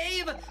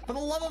 Save! For the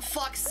love of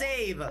fuck,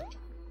 save!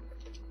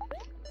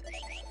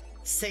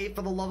 Save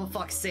for the love of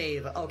fuck,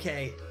 save.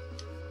 Okay.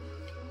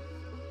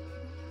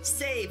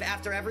 Save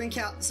after every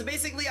encounter. So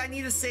basically, I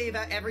need to save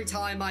at every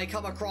time I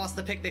come across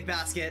the picnic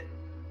basket.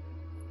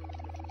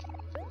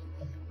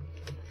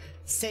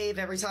 Save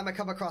every time I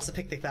come across a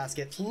picnic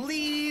basket.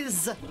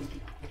 Please!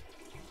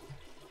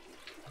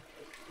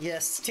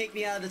 Yes, take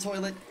me out of the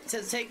toilet.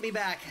 Take me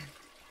back.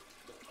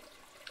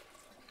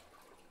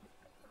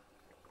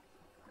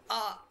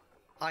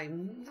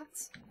 I'm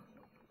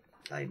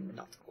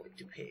not going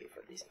to pay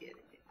for this anime.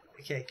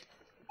 Okay.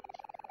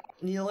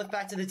 Need to lift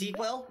back to the deep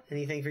well?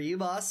 Anything for you,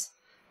 boss?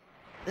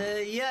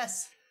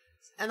 Yes.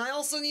 And I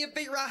also need to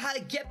figure out how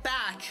to get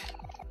back.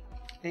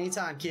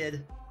 Anytime,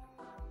 kid.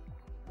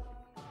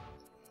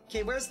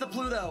 Okay, where's the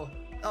Pluto?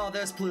 Oh,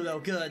 there's Pluto.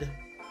 Good.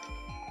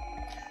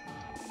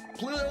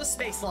 Pluto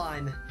space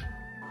line.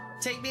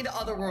 Take me to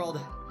Otherworld.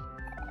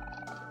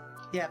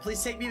 Yeah,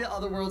 please take me to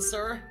Otherworld,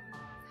 sir.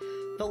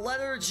 The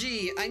letter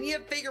G. I need to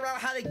figure out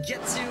how to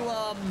get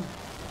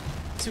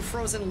to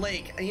Frozen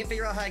Lake. I need to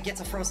figure out how to get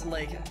to Frozen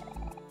Lake.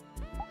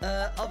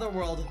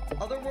 Otherworld.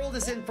 Otherworld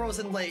is in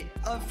Frozen Lake.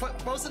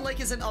 Frozen Lake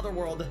is in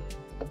Otherworld.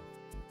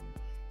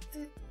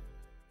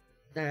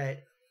 Alright.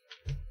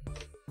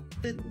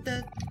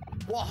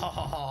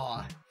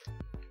 Wahahaha.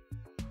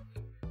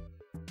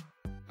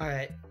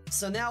 Alright.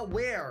 So now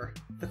where?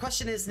 The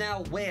question is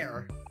now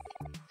where?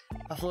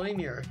 A floating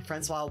mirror. Your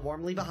friend smiled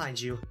warmly behind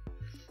you.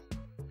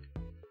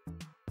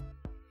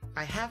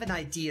 I have an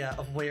idea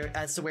of where,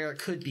 as to where it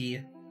could be,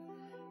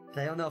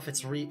 but I don't know if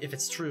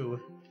it's true.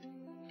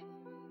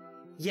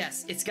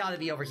 Yes, it's gotta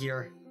be over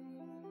here.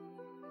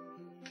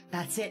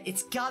 That's it,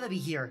 it's gotta be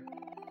here.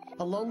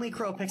 A lonely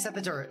crow picks up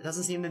the dirt,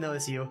 doesn't seem to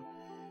notice you.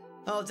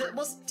 Oh,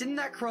 didn't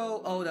that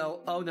crow? Oh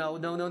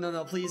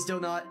no, please do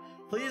not.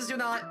 Please do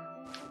not.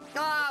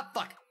 Ah,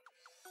 fuck.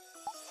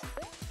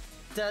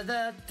 Da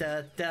da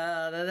da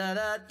da da da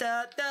da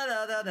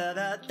da da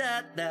da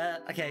da da.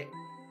 Okay.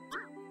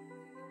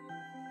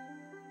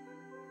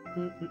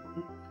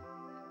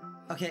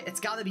 Okay, it's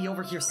gotta be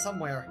over here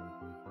somewhere.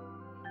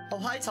 Oh,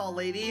 hi, tall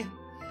lady.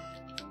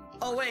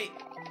 Oh, wait.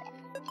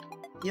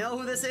 You know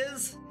who this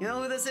is? You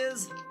know who this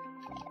is?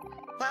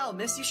 Wow,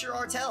 miss, you sure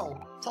are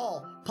tall.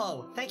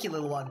 Poe. Thank you,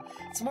 little one.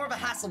 It's more of a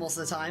hassle most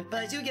of the time,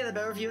 but I do get a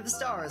better view of the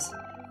stars.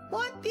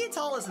 What? Being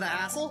tall isn't a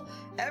hassle.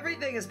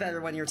 Everything is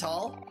better when you're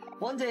tall.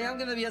 One day I'm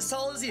gonna be as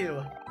tall as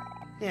you.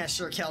 Yeah,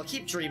 sure, Kel.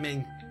 Keep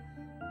dreaming.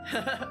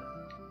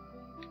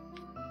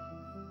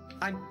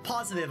 I'm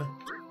positive.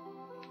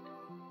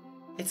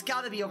 It's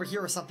gotta be over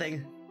here or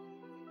something.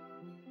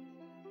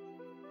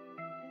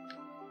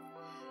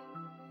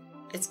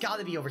 It's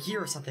gotta be over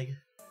here or something.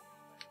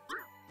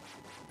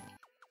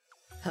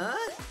 Huh?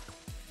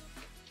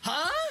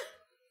 Huh?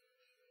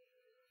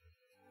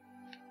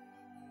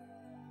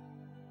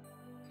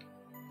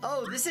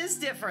 Oh, this is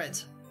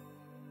different.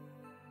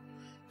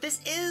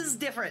 This is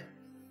different.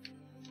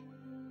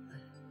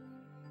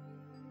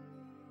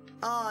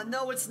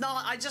 No, it's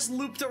not. I just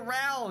looped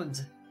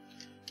around.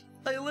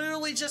 I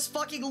literally just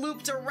fucking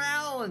looped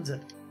around.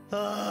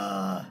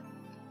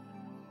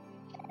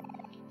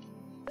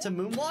 To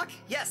moonwalk?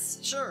 Yes,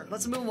 sure.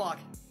 Let's moonwalk.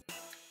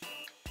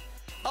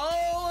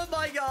 Oh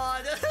my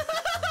god.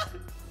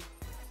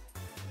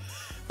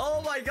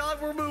 Oh my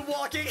god, we're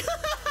moonwalking.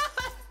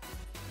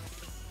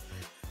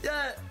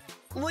 Yeah,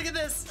 look at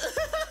this.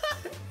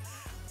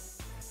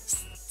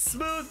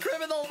 Smooth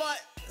criminal,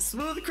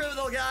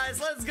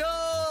 guys. Let's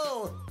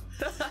go.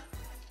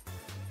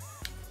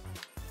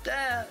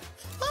 Yeah.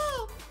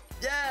 Oh,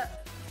 yeah.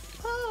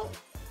 Oh.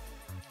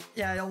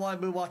 Yeah, I don't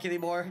want to moonwalk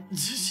anymore.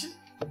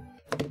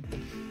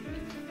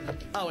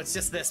 Oh, it's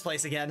just this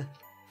place again.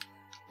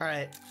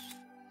 Alright.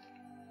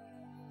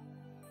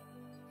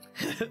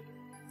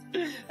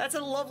 That's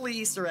a lovely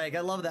Easter egg.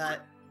 I love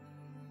that.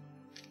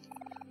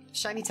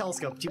 Shiny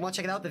telescope. Do you want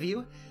to check it out, the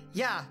view?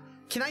 Yeah.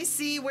 Can I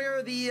see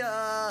where the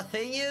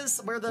thing is?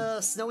 Where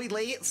the snowy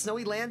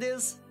land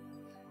is?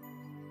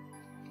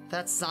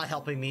 That's not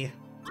helping me.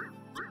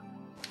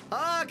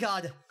 Oh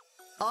god.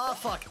 Oh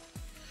fuck.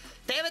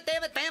 Damn it,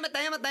 damn it, damn it,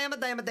 damn it, damn it,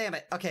 damn it, damn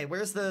it. Okay,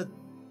 where's the...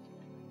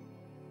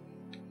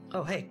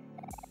 Oh, hey.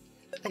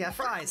 I got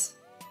fries.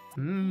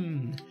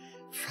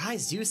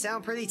 Fries do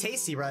sound pretty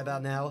tasty right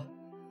about now.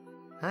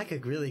 I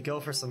could really go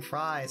for some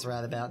fries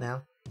right about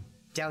now.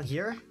 Down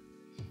here?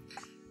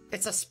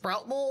 It's a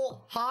sprout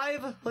mole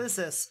hive? What is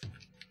this?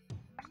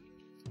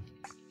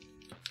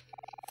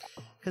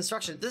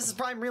 Construction. This is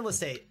prime real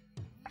estate.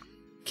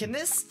 Can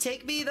this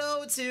take me,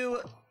 though, to...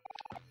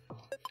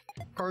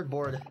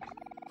 Cardboard.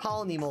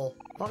 Colony mole.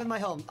 Welcome to my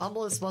home.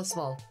 Humble and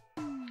small.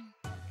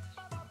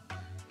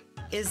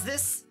 Is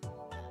this...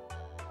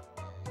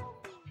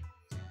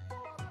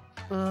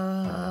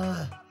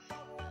 I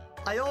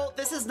don't...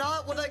 This is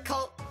not what I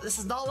call... This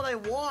is not what I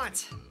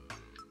want.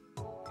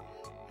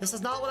 This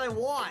is not what I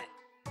want.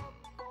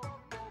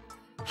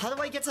 How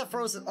do I get to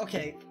Frozen?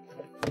 Okay.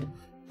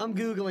 I'm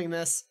Googling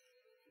this.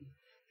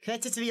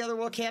 Connected to the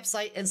Otherworld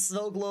campsite and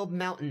Snow Globe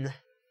Mountain.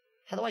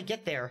 How do I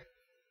get there?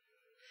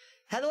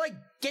 How do I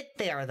get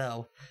there,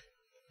 though?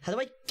 How do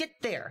I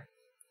get there?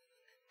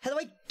 How do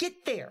I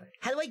get there?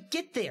 How do I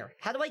get there?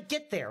 How do I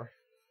get there?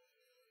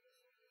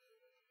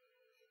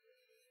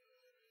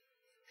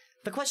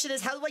 The question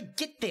is, how do I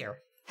get there?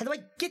 How do I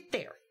get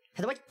there?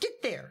 How do I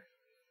get there?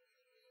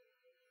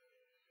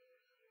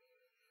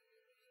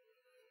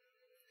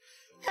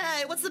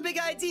 Hey, what's the big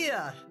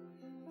idea?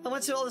 I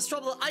went to all this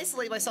trouble to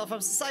isolate myself from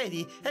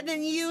society, and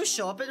then you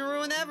show up and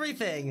ruin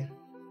everything.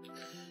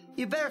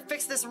 You better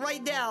fix this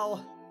right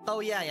now. Oh,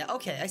 yeah,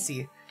 okay, I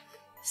see.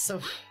 So...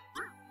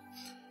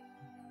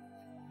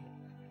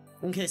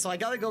 Okay, so I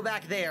gotta go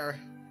back there.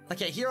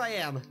 Okay, here I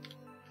am.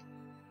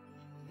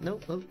 No,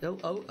 oh, no,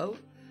 oh, oh.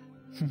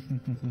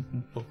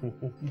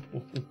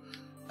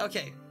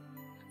 Okay.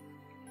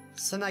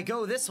 So then I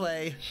go this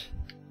way.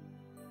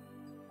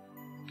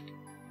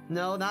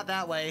 No, not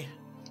that way.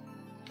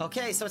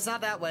 Okay, so it's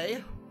not that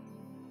way.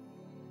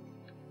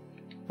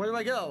 Where do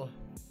I go?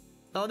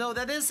 Oh no,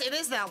 it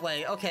is that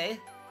way, okay.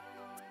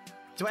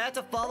 Do I have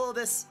to follow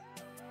this?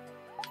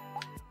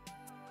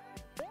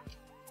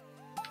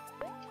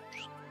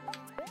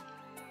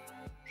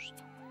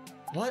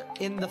 What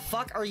in the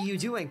fuck are you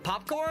doing?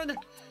 Popcorn?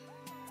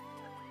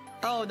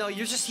 Oh no,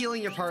 you're just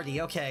healing your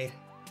party, okay.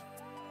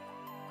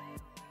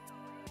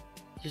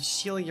 You're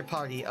just healing your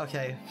party,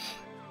 okay.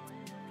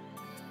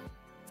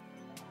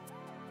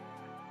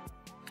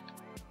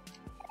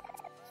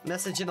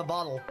 Message in a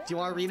bottle. Do you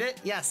want to read it?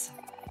 Yes.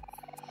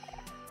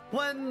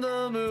 When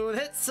the moon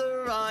hits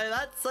her eye,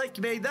 that's like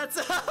me. That's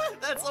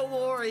that's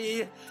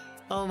Omori.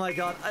 Oh my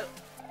god.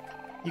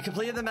 You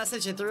completed the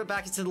message and threw it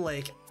back into the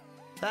lake.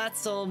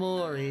 That's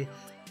Omori.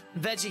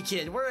 Veggie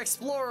Kid, we're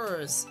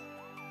explorers.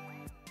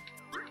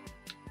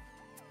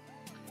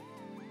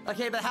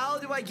 Okay, but how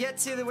do I get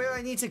to where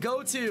I need to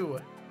go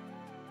to?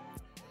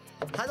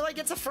 How do I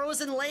get to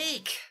Frozen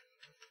Lake?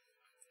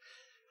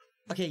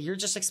 Okay, you're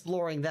just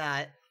exploring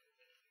that.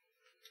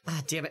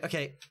 Ah, damn it.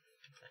 Okay.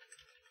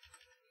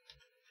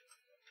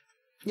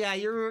 Yeah,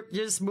 you're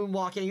just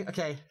moonwalking.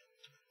 Okay.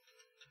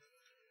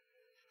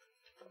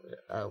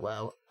 Oh,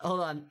 wow. Hold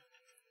on.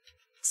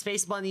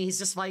 Space Bunny, he's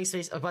just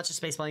fighting a bunch of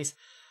Space Bunnies.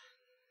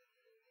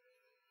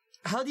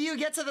 How do you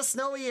get to the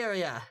snowy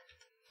area?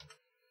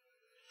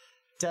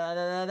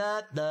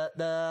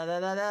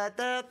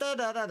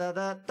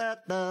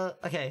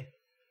 Okay.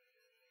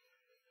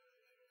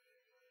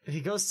 If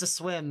he goes to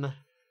swim.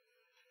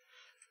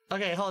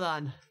 Okay, hold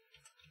on.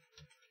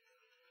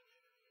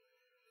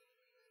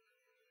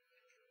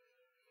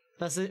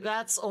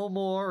 That's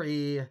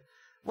Omori.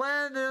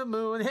 When the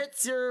moon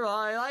hits your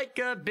eye like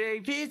a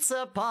big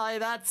pizza pie,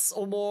 that's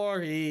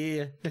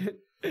Omori.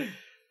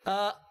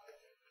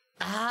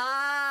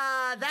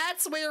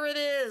 That's where it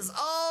is.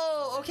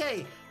 Oh,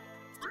 okay.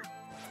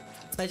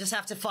 I just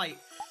have to fight.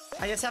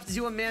 I just have to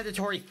do a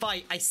mandatory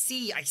fight. I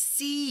see.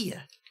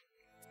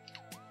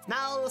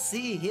 Now we'll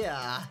see here.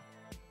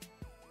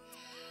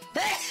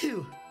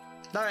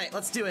 Alright,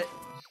 let's do it.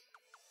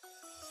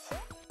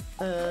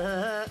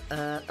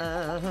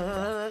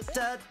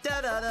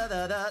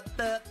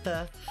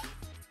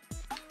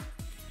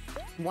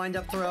 Wind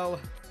up throw.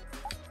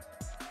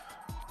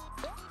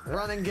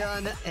 Run and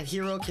gun, and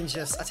Hero can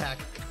just attack.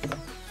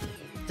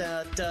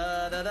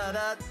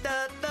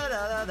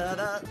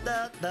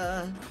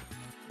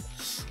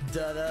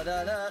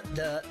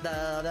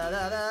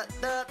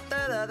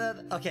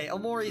 Okay,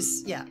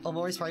 Omori's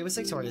probably was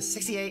victorious.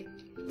 68.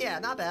 Yeah,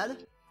 not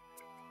bad.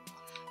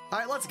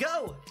 Alright, let's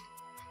go!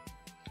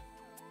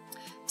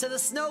 To the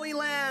snowy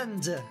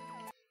land!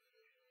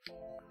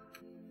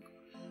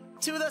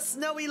 To the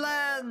snowy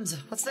land!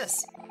 What's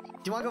this?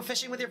 Do you want to go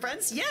fishing with your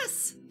friends?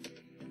 Yes!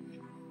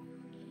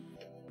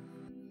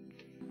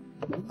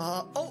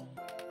 Oh!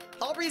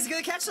 Aubrey's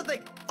gonna catch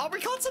something!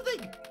 Aubrey caught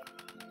something!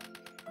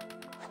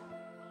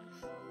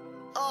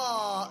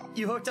 Aw,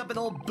 you hooked up an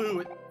old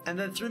boot and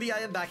then threw the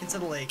item back into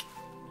the lake.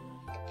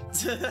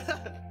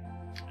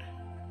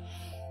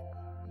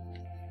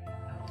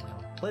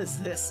 What is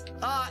this?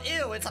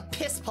 Ew, it's a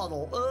piss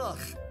puddle. Ugh.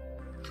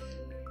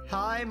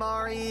 Hi,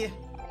 Mari.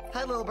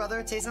 Hi, little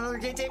brother. Today's another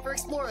great day for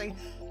exploring.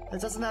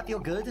 Doesn't that feel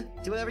good?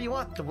 Do whatever you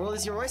want. The world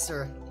is your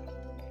oyster.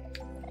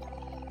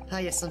 Ah,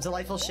 yes, some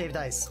delightful shaved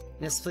ice.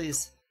 Yes,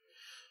 please.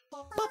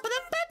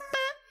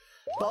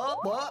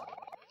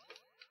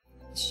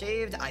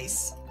 Shaved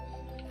ice.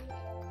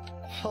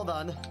 Hold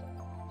on.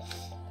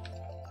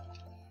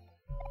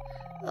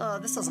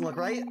 This doesn't look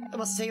right. I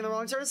must have taken the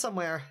wrong turn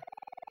somewhere.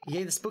 You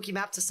gave the spooky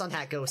map to Sun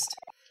Hat Ghost.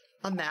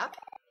 A map?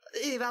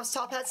 The map's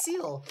top hat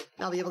seal.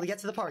 I'll be able to get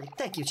to the party.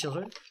 Thank you,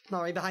 children. I'm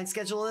already behind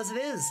schedule as it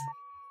is.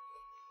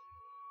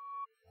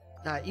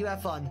 Alright, you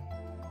have fun.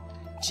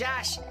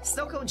 Jash!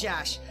 Snowcone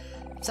Jash!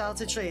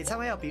 Talented Trades, how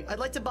may I help you? I'd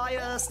like to buy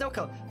a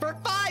snowcone for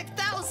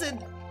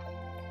 5,000!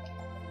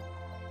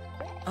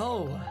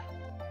 Oh.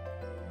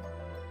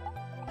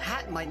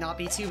 Hat might not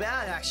be too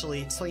bad,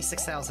 actually.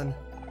 26,000.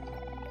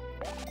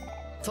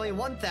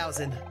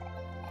 21,000.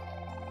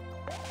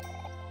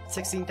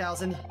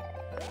 16,000.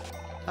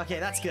 Okay,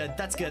 that's good.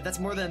 That's good. That's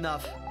more than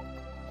enough.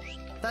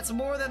 That's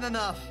more than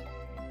enough.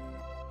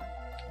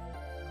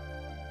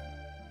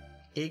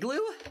 Igloo?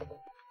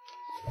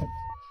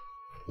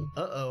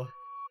 Uh-oh.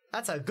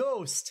 That's a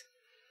ghost!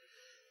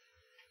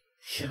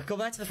 Go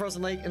back to the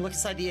frozen lake and look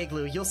inside the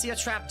igloo. You'll see a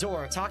trap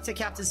door. Talk to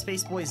Captain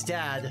Spaceboy's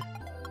dad.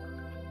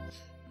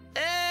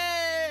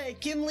 Hey!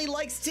 Kinley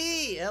likes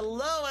tea!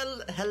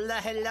 Hello!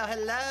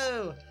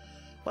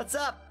 What's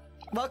up?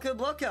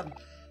 Welcome.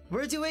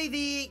 We're doing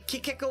the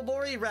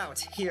Hikikkomori route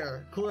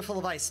here. Cooler full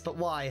of ice, but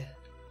why?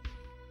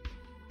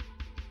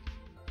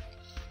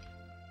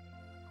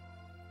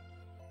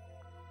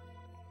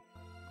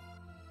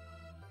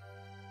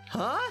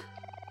 Huh?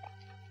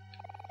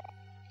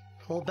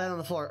 Cold bed on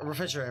the floor. A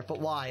refrigerator. But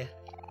why?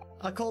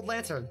 A cold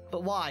lantern.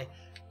 But why?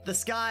 The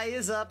sky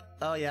is up.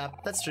 Oh yeah,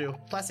 that's true.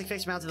 Plastic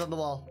fish mounted on the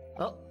wall.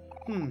 Oh.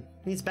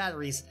 Needs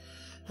batteries.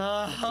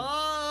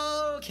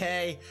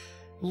 Okay.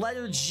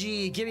 Letter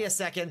G. Give me a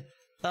second.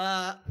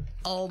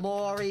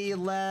 Omori,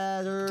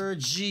 letter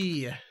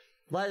G.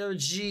 Letter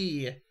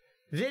G.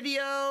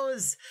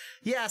 Videos.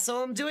 Yeah,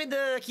 so I'm doing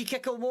the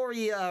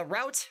Hikikkomori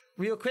route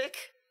real quick.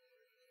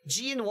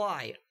 G and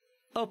Y.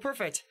 Oh,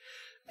 perfect.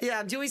 Yeah,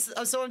 I'm doing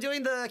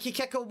the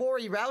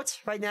Hikikkomori route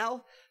right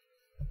now.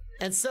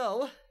 And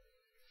so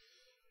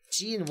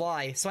G and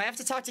Y. So I have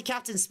to talk to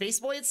Captain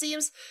Spaceboy, it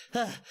seems.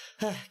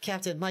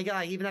 Captain, my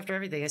guy, even after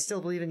everything, I still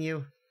believe in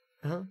you.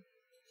 Huh?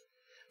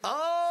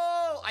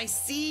 Oh, I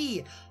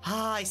see.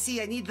 I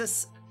see. I need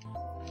this.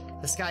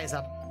 The sky is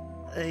up.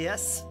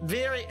 Yes,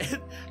 very.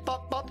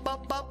 The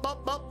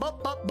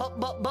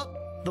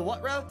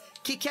what route?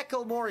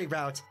 Hikikkomori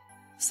route.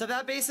 So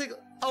that basically.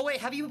 Oh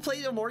wait, have you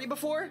played Omori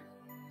before?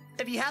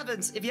 If you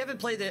haven't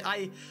played it,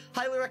 I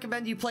highly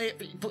recommend you play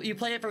it. You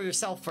play it for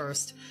yourself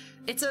first.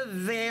 It's a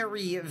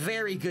very,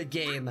 very good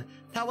game.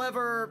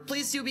 However,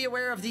 please do be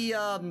aware of the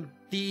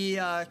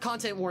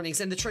content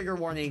warnings and the trigger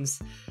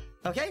warnings.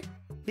 Okay?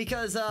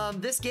 Because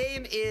this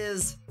game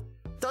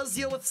does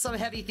deal with some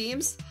heavy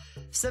themes.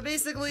 So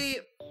basically,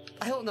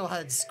 I don't know how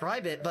to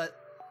describe it, but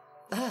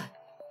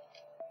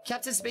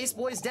Captain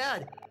Spaceboy's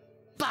dad.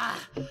 Bah!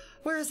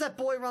 Where does that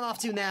boy run off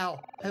to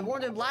now? I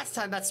warned him last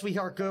time that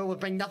sweetheart girl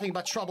would bring nothing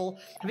but trouble.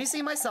 Have you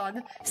seen my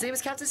son? His name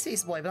is Captain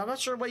Spaceboy, but I'm not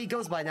sure what he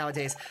goes by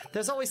nowadays.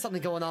 There's always something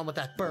going on with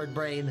that bird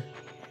brain.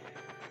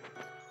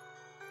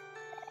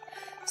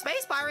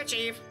 Space Pirate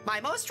Chief, my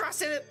most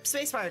trusted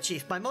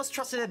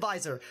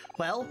advisor.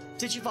 Well,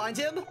 did you find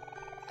him?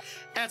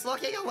 It's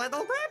looking a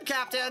little grim,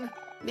 Captain.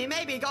 He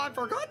may be gone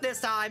for good this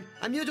time.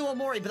 I'm new to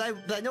Omori, but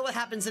I know what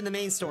happens in the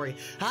main story.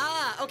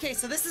 Ah, okay,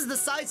 so this is the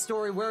side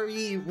story where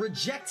we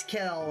reject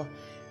Kel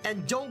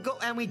and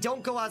we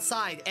don't go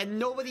outside and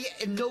nobody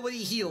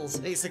heals,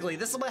 basically.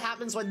 This is what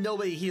happens when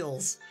nobody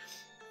heals.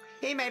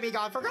 He may be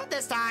gone for good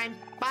this time,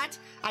 but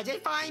I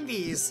did find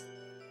these.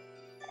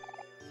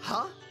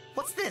 Huh?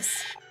 What's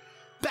this?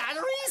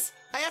 Batteries?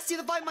 I asked you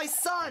to find my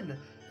son,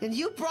 and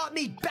you brought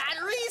me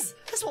batteries?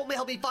 This won't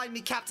help me find me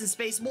Captain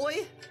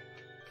Spaceboy.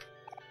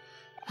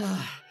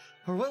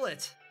 Or will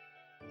it?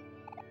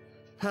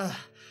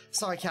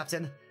 Sorry,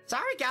 Captain.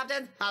 Sorry,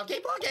 Captain. I'll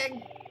keep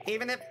looking.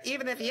 Even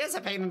if he is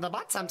a pain in the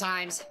butt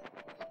sometimes.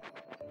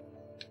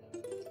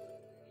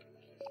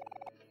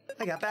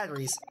 I got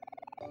batteries.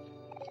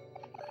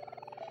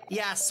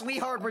 Yeah,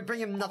 sweetheart would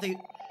bring him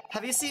nothing.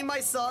 Have you seen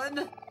my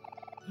son?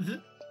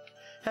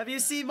 Have you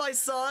seen my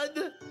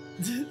son?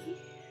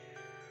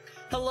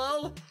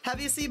 Hello?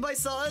 Have you seen my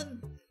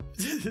son?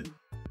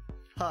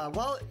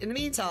 Well, in the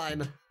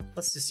meantime,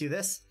 let's just do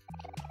this.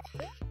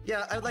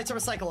 Yeah, I would like to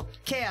recycle.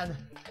 Can.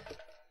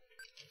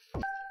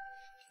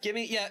 Give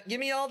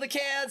me all the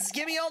cans.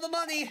 Give me all the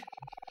money.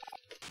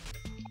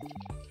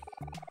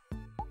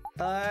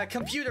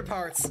 Computer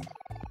parts.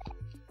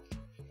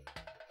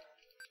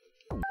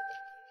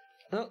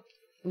 Oh,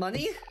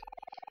 money?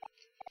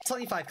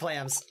 25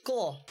 clams.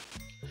 Cool.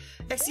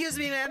 Excuse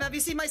me, ma'am. Have you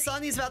seen my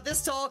son? He's about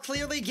this tall,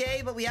 clearly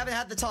gay, but we haven't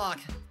had the talk.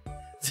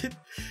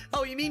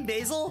 Oh, you mean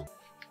Basil?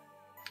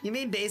 You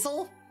mean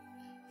Basil?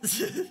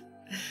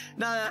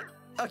 No.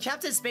 Oh,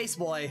 Captain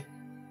Spaceboy.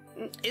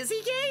 Is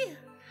he gay?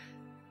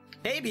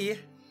 Maybe.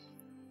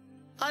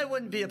 I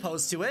wouldn't be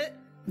opposed to it.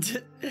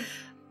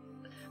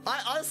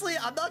 Honestly,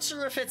 I'm not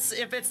sure if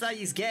it's that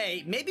he's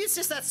gay. Maybe it's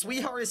just that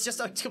sweetheart is just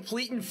a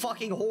complete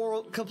fucking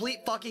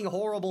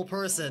horrible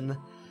person.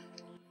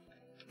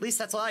 At least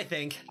that's what I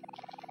think.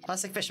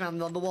 Plastic fish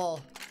mounted on the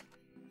wall.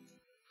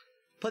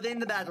 Put in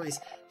the batteries.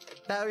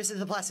 Batteries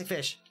into the plastic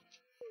fish.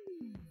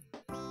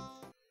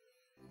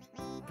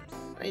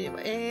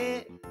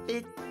 Anyway,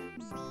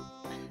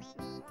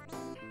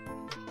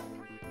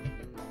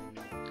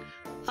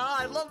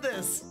 I love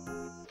this!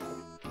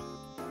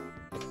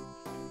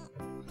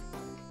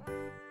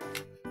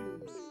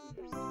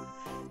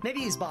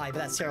 Maybe he's bi, but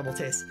that's terrible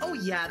taste. Oh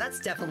yeah, that's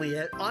definitely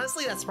it.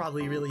 Honestly, that's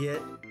probably really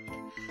it.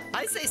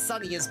 I say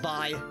Sunny is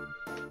bi.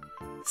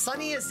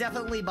 Sunny is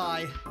definitely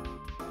bi.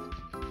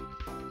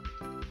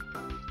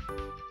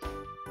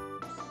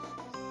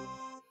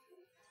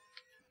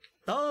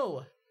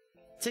 Oh!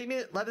 Take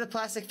me, let the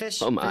plastic fish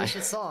finish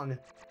its song.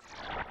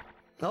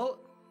 Oh.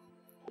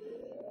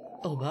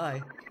 Oh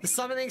my. The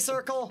summoning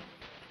circle.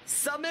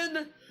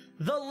 Summon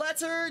the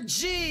letter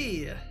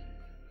G.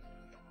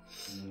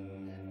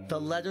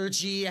 The letter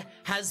G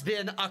has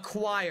been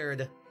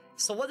acquired.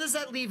 So what does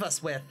that leave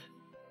us with?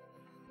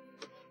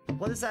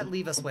 What does that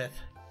leave us with?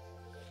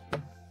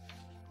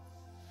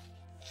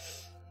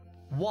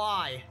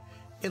 Y.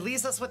 It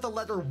leaves us with the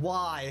letter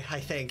Y, I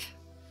think.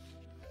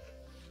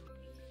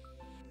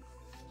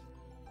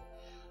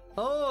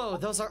 Oh,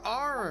 those are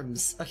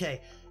arms. Okay.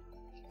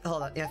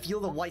 Hold on. Yeah, feel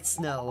the white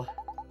snow.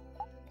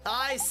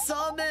 I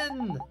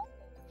summon!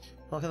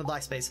 Welcome to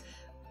black space.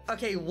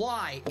 Okay,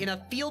 Y. In a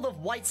field of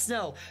white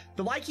snow.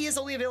 The Y key is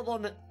only available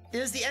on the... It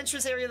is the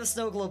entrance area of the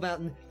Snow Globe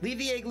Mountain. Leave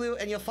the igloo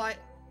and you'll find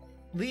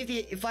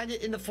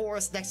it in the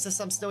forest next to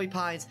some snowy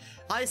pines.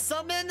 I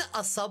summon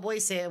a Subway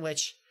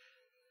sandwich.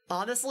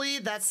 Honestly,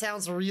 that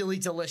sounds really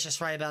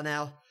delicious right about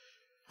now.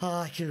 Oh,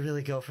 I could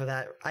really go for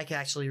that. I could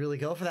actually really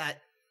go for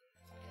that.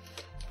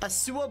 A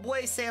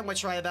Subway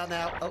sandwich right about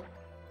now. Oh.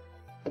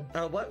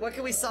 Oh, what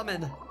can we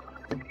summon?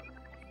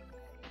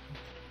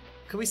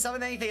 Can we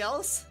summon anything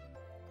else?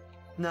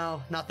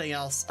 No, nothing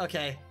else.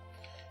 Okay.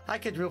 I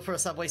could root for a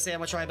Subway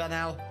sandwich right about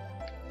now.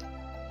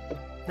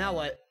 Now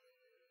what?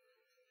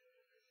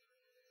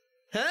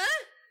 Huh?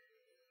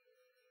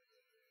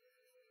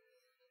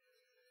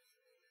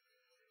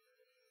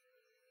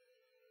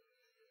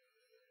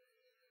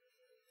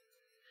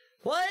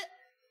 What?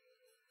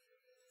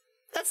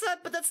 That's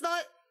not, but that's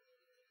not...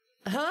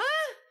 Huh?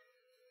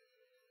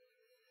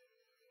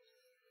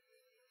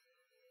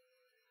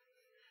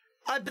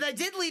 But I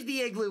did leave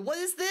the igloo. What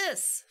is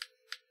this?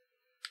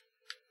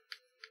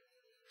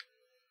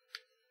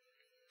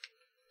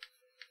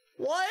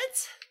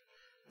 What?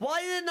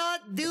 Why did it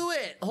not do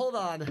it? Hold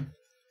on.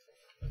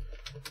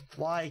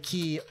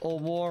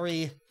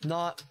 Hikikkomori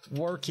not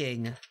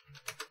working.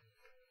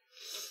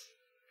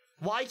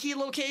 Y key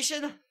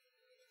location?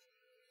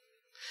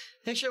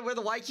 Picture where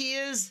the Y key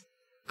is.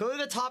 Go to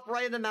the top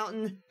right of the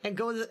mountain and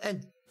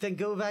then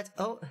go back.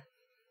 Oh.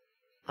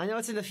 I know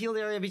it's in the field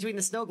area between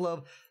the snow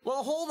globe.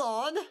 Well, hold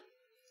on.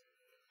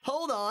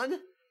 Hold on.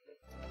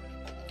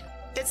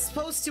 It's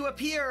supposed to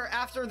appear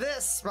after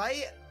this,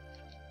 right?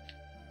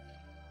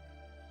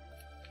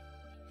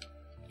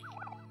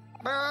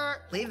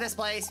 Leave this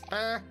place.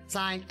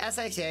 Sign.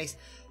 SHX.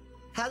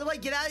 How do I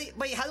get out of...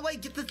 Wait, how do I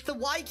get the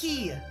Y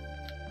key?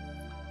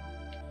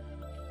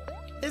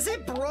 Is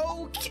it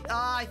broke?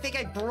 I think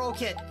I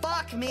broke it.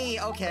 Fuck me.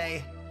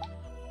 Okay.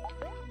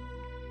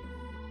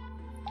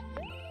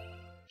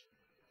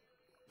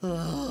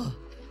 Ugh.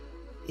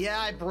 Yeah,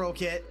 I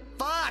broke it.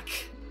 Fuck!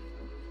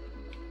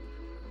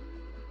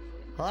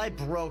 I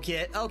broke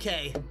it.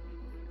 Okay.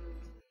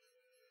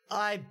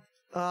 I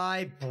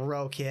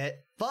broke it.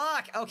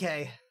 Fuck!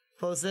 Okay.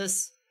 Close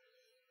this.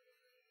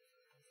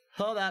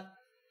 Hold up.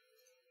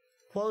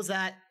 Close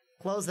that.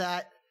 Close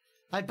that.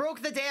 I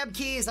broke the damn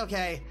keys.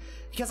 Okay.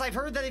 Because I've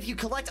heard that if you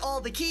collect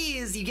all the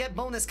keys, you get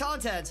bonus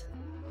content.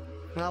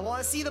 And I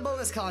want to see the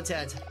bonus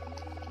content.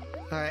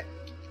 Alright.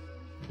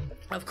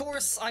 Of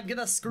course, I'm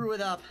gonna screw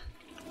it up.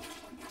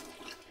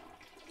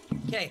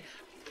 Okay.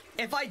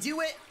 If I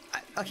do it...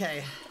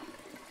 Okay.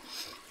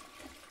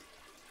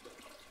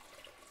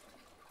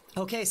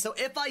 Okay, so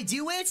if I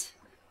do it,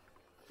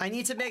 I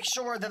need to make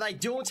sure that I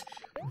don't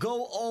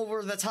go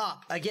over the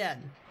top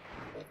again.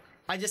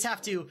 I just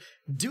have to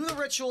do the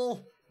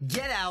ritual,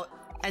 get out,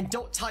 and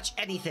don't touch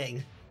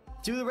anything.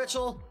 Do the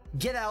ritual,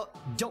 get out,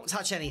 don't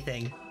touch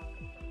anything.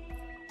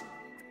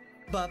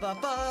 Ba ba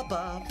ba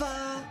ba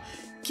ba.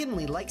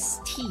 Kimberly likes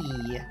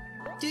tea.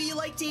 Do you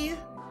like tea?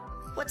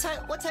 What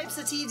types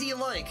of tea do you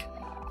like?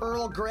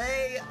 Earl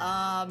Grey,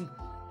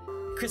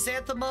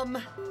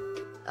 chrysanthemum,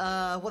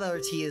 what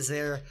other tea is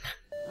there?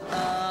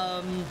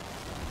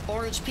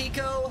 Orange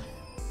Pico.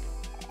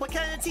 What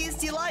kind of teas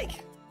do you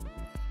like?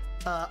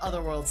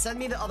 Otherworld. Send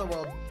me to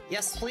Otherworld.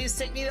 Yes, please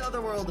take me to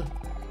Otherworld.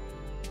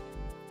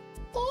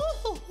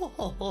 Oh, ho,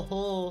 ho, ho,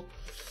 ho.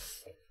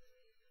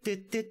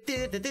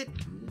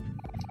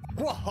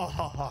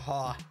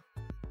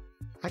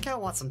 I kinda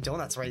want some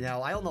donuts right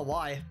now. I don't know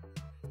why.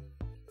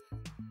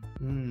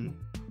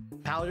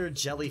 Powdered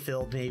jelly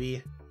filled,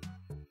 maybe.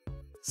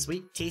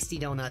 Sweet, tasty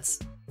donuts.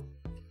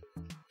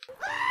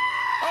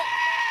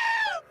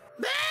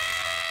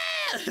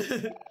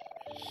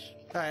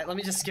 Alright, let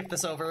me just skip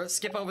this over.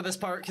 Skip over this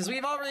part, because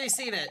we've already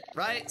seen it,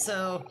 right?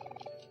 So...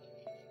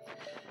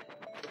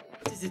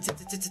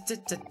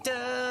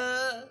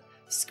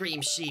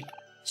 Scream, sheep.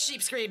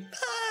 Sheep scream.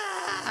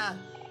 Ah!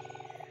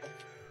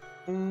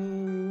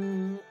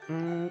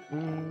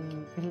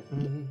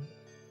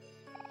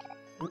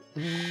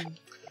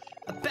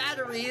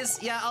 Batteries.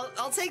 Yeah,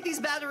 I'll take these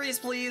batteries,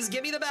 please.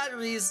 Give me the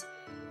batteries.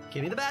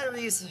 Give me the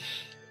batteries.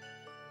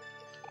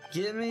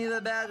 Give me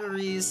the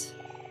batteries.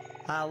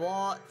 I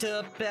want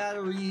the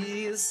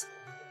batteries.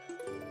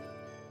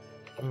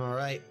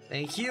 Alright,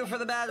 thank you for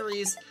the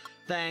batteries.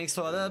 Thanks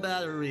for the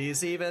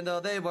batteries, even though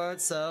they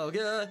weren't so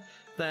good.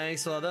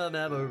 Thanks for the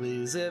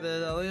memories,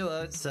 even though we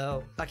weren't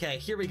so... Okay,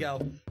 here we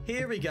go.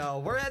 Here we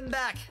go. We're heading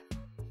back.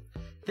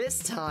 This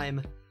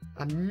time,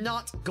 I'm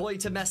not going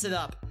to mess it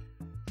up.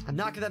 I'm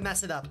not gonna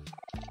mess it up.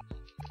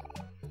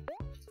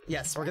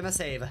 Yes, we're gonna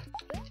save.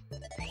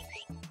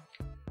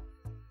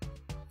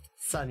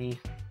 Sunny.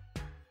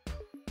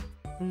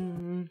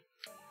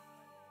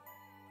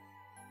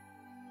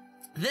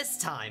 This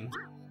time.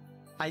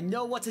 I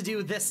know what to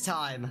do this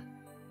time.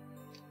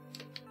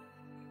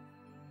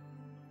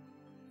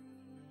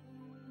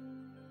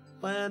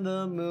 When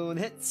the moon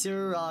hits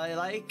your eye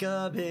like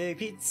a big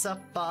pizza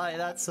pie,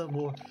 that's some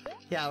more.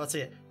 Yeah, let's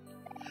see it.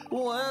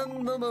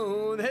 When the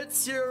moon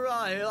hits your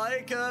eye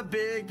like a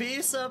big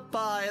piece of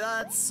pie,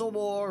 that's some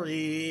more.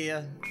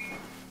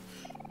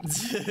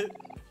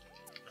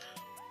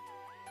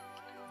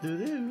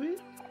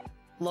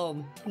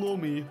 Lom,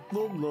 Lomi,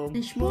 Lom Lom.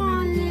 Les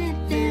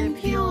toilettes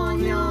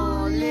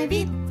piogno, les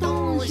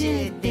vitons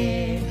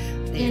jetés,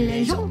 et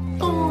les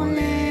jetons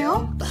les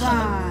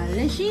opras,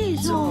 les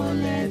chisos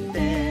les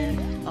paix.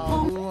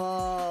 En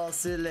moi,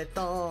 c'est le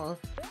temps,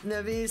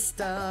 ne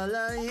vista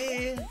la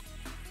vie.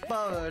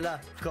 Par la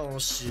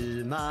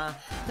conchuma,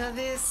 ne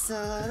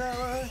vista la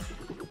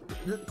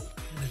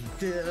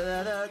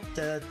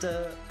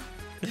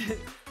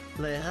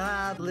Les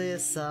rables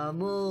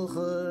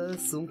amoureux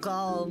sont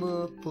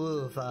comme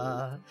pour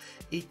voir.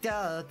 Il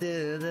t'a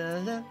de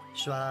la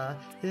joie,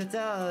 il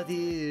t'a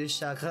du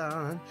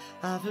chagrin.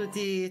 À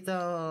petit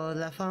dans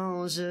la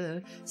fange,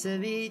 c'est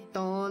vite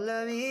dans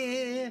la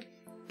vie.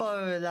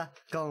 Pour la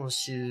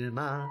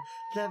conchuma,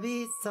 la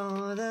vie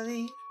sans la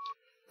vie.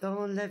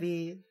 Dans la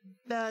vie.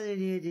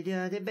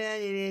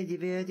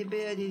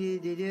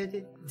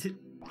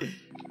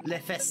 Les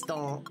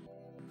festons.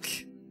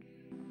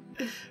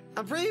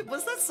 I'm pretty.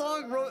 Was that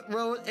song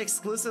wrote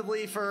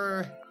exclusively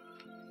for?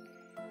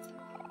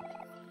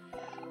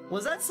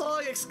 Was that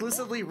song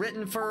exclusively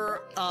written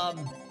for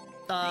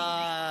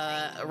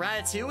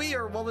Ratatouille,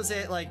 or what was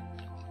it like?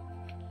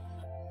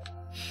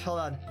 Hold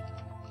on.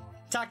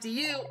 Talk to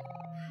you.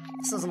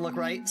 This doesn't look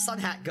right. Sun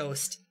Hat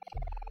Ghost.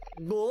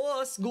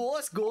 Ghost.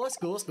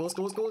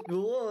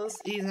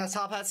 He's in a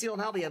top hat seal,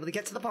 and I'll be able to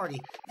get to the party.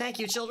 Thank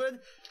you, children.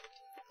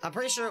 I'm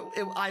pretty sure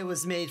I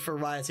was made for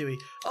Ratatouille.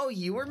 Oh,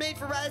 you were made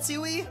for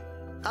Ratatouille?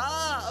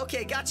 Ah,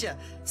 okay, gotcha.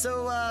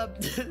 So,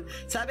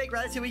 does that make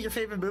Ratatouille your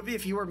favorite movie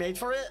if you were made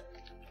for it?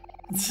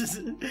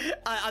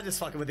 I'm just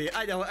fucking with you.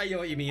 I know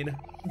what you mean.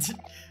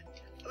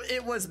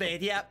 It was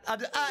made, yeah.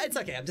 It's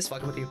okay, I'm just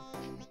fucking with you.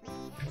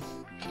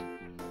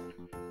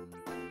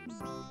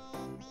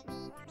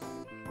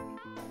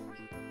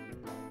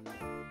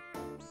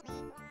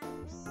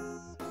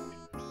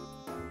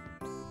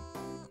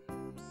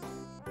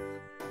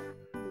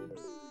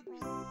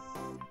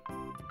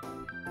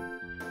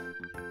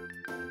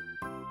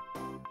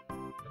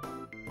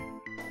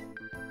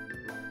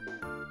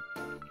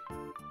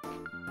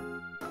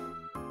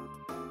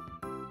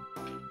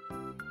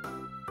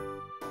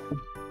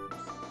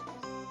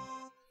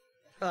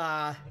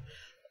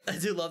 I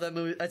do love that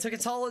movie. I took a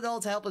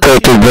Tylenol to help with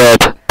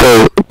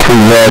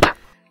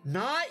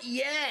Not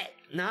yet!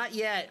 Not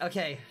yet.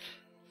 Okay.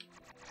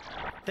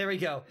 There we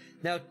go.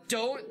 Now,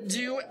 don't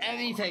do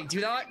anything.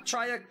 Do not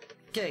try to...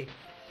 Okay.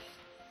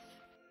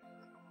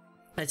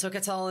 I took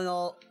a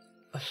Tylenol.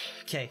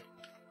 Okay.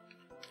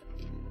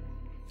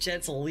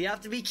 Gentle. We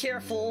have to be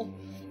careful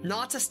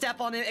not to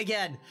step on it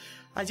again.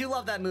 I do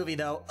love that movie,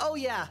 though. Oh,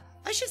 yeah.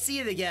 I should see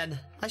it again.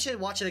 I should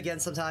watch it again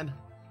sometime.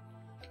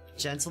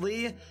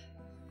 Gently.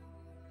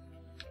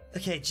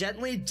 Okay,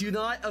 gently, do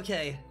not...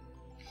 Okay.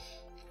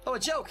 Oh, a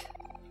joke!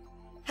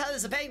 How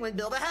does a penguin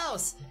build a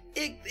house?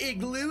 It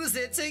glues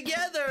it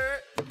together!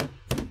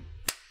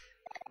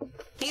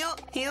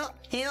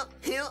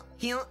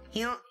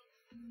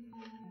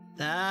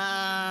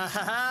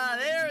 Ah,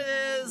 there it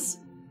is!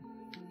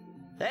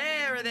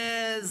 There it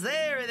is!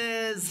 There it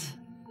is!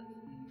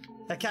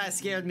 That kind of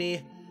scared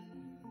me.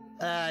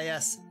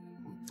 Yes.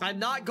 I'm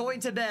not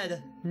going to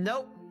bed.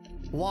 Nope.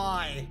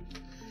 Why?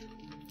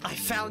 I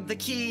found the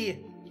key!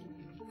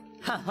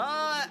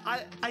 Haha!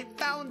 I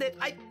found it!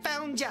 I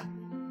found ya!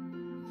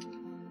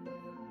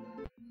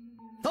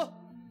 Oh!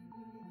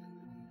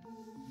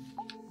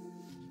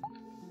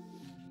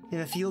 In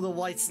a field of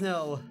white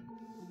snow.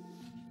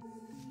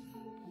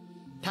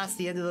 Past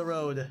the end of the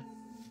road.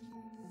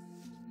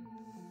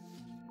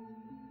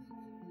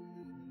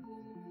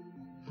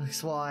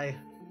 That's why.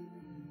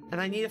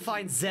 And I need to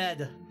find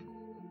Zed.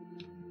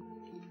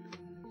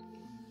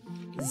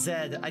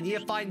 Zed. I need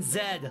to find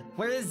Zed.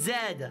 Where is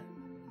Zed?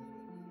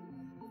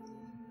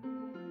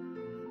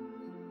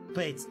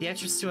 Wait, the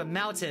entrance to a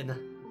mountain.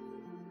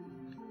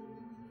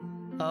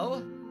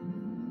 Oh?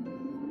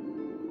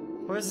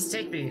 Where does this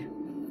take me?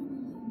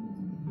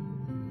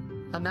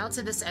 A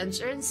mountainous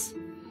entrance?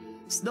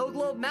 Snow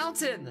Globe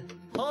Mountain!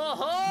 Ho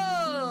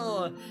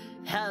ho!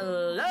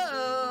 Hello!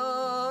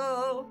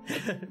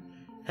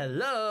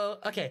 Hello!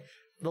 Okay,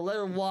 the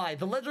letter Y.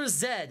 The letter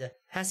Z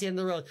has the end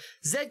of the road.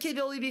 Z can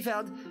only be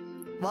found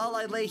while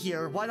I lay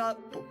here. Why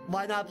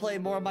not play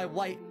more of my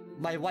white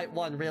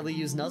one, rarely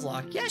used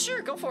Nuzlocke? Yeah,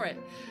 sure, go for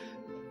it.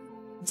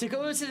 To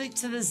go to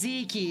the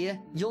Z key,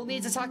 you'll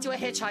need to talk to a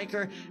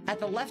hitchhiker at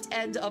the left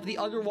end of the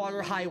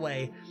underwater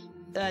highway.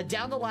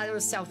 Down the ladder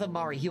south of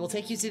Mari. He will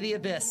take you to the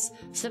abyss.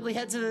 Simply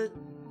head to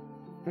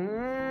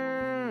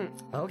the...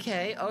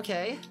 Okay,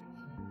 okay.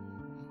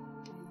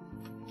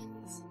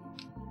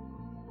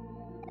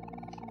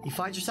 You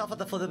find yourself at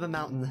the foot of a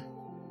mountain.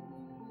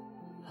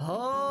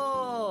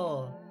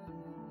 Oh!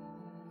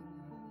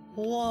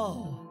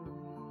 Whoa.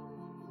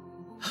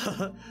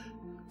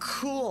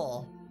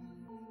 Cool.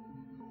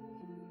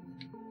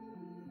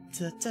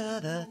 Da, da,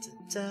 da,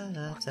 da,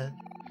 da, da.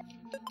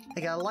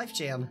 I got a life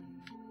jam.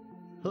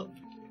 Oh.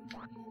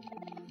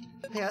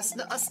 I got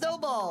a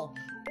snowball.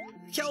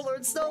 Kel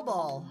learned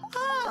snowball.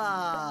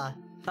 Ah.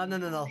 Oh,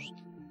 no.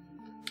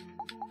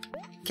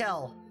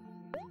 Kel.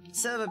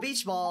 Instead of a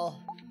beach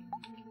ball.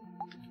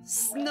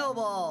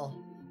 Snowball.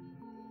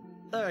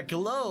 Or a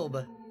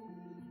globe.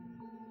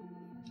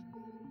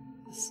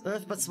 It's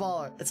Earth but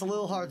smaller. It's a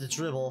little hard to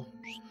dribble.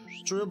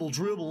 Dribble,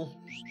 dribble.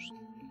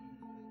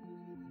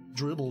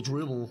 Dribble,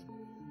 dribble.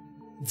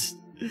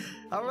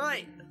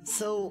 Alright,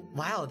 so,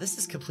 wow, this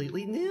is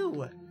completely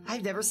new.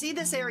 I've never seen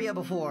this area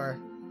before.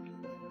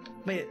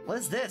 Wait, what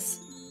is this?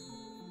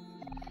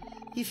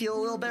 You feel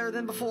a little better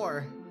than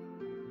before.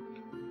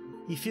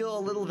 You feel a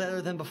little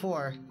better than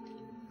before.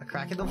 A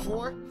crack in the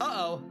floor?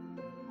 Uh-oh.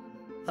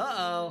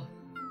 Uh-oh.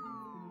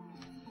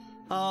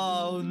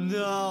 Oh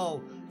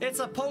no! It's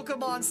a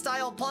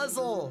Pokemon-style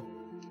puzzle!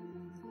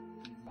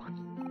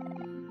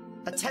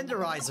 A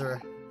tenderizer.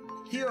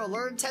 Hero,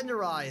 learn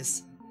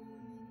tenderize.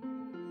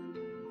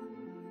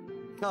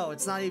 Oh,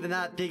 it's not even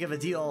that big of a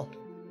deal.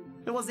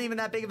 It wasn't even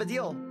that big of a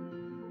deal.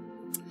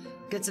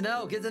 Good to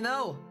know, good to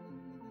know.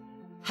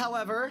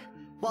 However,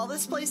 while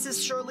this place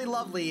is surely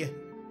lovely,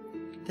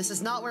 this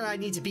is not where I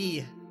need to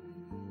be.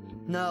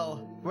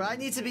 No, where I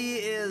need to be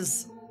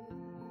is...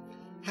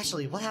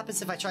 Actually, what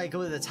happens if I try to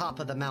go to the top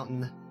of the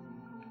mountain?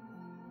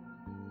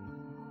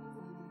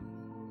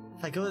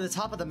 If I go to the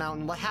top of the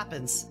mountain, what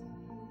happens?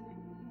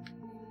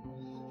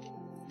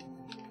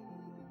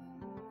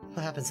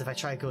 What happens if I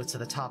try to go to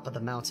the top of the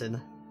mountain?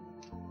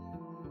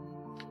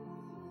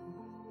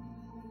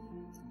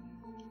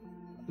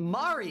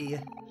 Mari!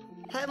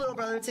 Hi, little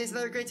brother. Today's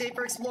another great day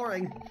for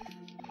exploring.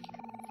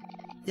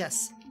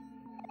 Yes.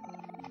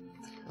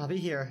 I'll be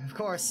here, of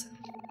course.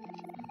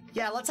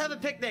 Yeah, let's have a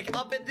picnic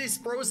up in this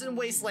frozen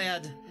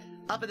wasteland.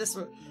 Up in this...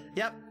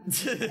 Yep.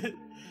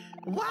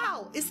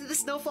 Wow! Isn't the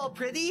snowfall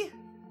pretty?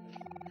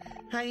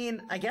 I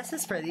mean, I guess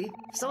it's pretty.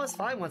 Snow is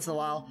fine once in a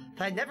while,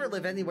 but I'd never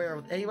live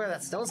anywhere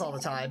that snows all the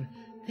time.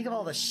 Think of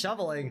all the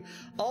shoveling.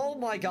 Oh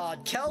my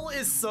god, Kel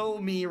is so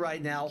me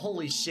right now.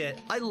 Holy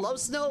shit. I love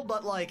snow,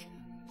 but like...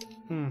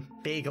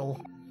 bagel.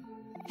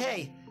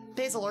 Hey,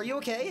 Basil, are you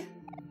okay?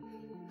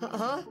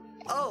 Huh?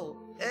 Oh,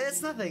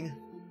 it's nothing.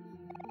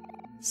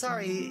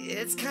 Sorry,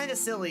 it's kinda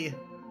silly.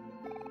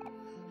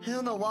 I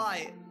don't know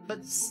why,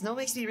 but snow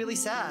makes me really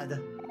sad.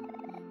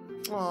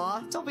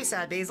 Aw, don't be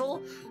sad,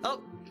 Basil.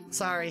 Oh,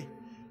 sorry.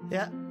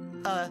 Yeah,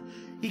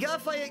 you gotta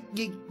fight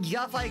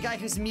a guy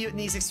who's mute and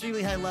he's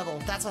extremely high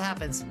level. That's what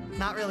happens.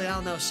 Not really, I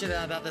don't know shit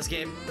about this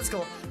game. Let's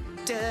go.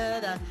 Da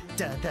da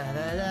da da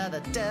da da da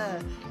da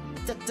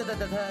da da da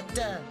da da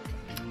da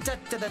da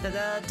da da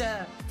da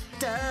da.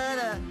 Da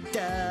da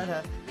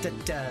da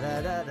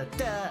da da da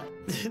da.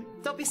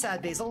 Don't be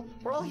sad, Basil.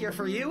 We're all here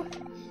for you.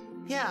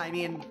 Yeah, I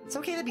mean, it's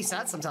okay to be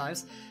sad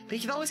sometimes, but you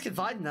can always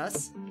confide in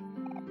us.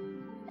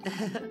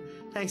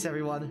 Thanks,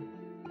 everyone.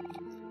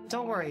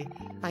 Don't worry,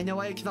 I know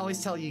I can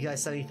always tell you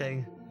guys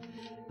anything.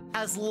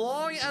 As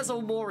long as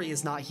Omori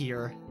is not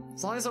here.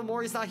 As long as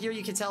Omori's not here,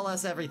 you can tell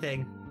us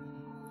everything.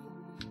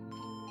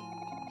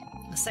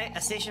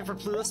 A station for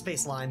Pluto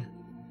Space Line.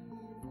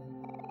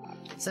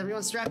 Is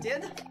everyone strapped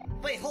in?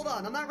 Wait, hold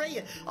on, I'm not ready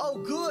yet. Oh,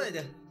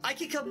 good! I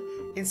can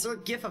come...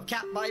 Insert gif of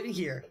cat vibing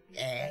here.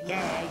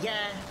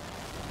 Yeah.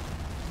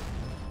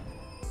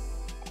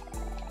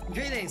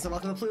 Greetings and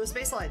welcome to Pluto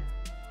Space Line.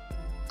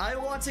 I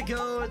want to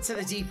go to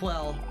the deep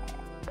well.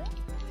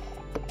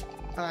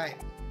 Alright.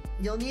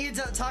 You'll need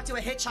to talk to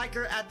a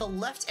hitchhiker at the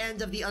left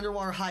end of the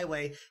underwater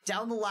highway,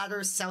 down the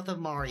ladder south of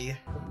Mari.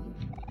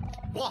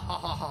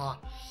 Wahahaha.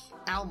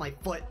 Ow, my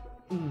foot.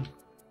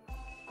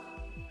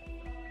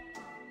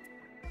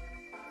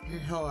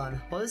 Hold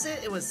on. What was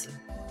it? It was...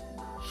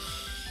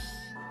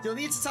 You'll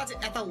need to talk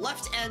to at the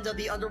left end of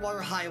the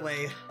underwater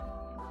highway.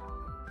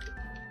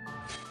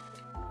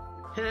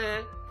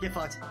 Get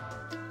fucked.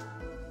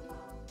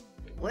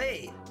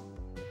 Wait.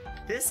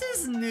 This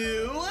is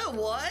new?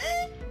 What?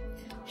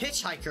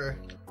 Hitchhiker.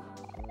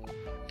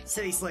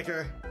 City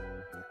Slicker.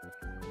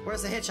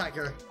 Where's the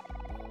hitchhiker?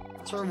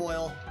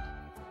 Turmoil.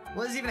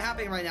 What is even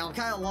happening right now? I'm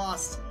kind of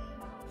lost.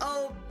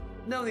 Oh,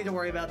 no need to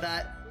worry about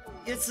that.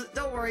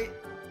 Don't worry.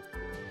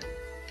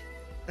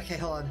 Okay,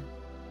 hold on.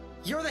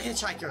 You're the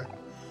hitchhiker.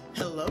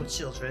 Hello,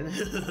 children.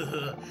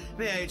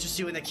 May I interest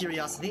you in a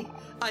curiosity?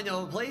 I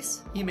know a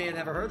place you may have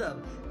never heard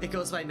of. It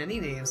goes by many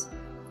names.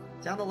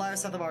 Down the ladder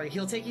south of Mari.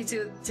 He'll take you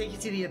to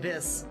the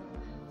abyss.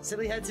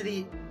 Simply head to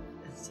the...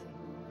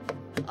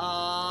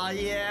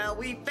 yeah,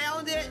 we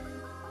found it!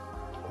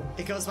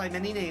 It goes by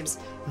many names.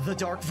 The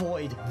Dark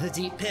Void, the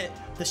Deep Pit,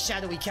 the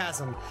Shadowy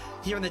Chasm.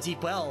 Here in the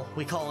Deep Well,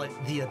 we call it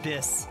the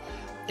Abyss.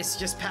 It's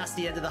just past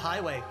the end of the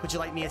highway. Would you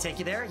like me to take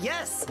you there?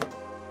 Yes!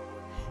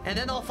 And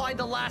then I'll find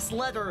the last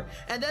letter,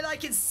 and then I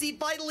can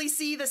finally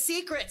see the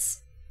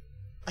secrets!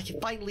 I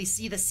can finally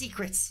see the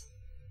secrets!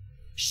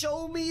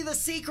 Show me the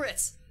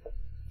secrets!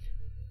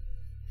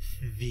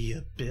 The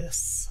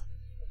Abyss.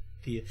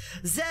 The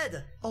Z!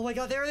 Oh my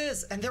god, there it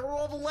is! And there were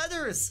all the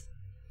letters!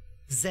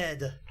 Z.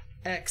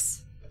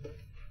 X.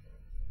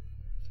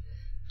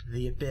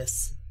 The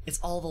Abyss. It's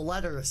all the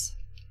letters.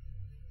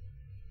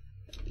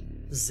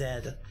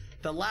 Z.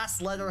 The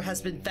last letter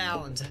has been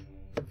found.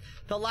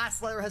 The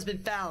last letter has been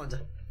found.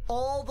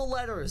 All the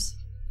letters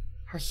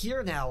are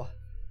here now.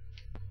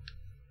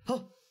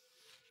 Oh.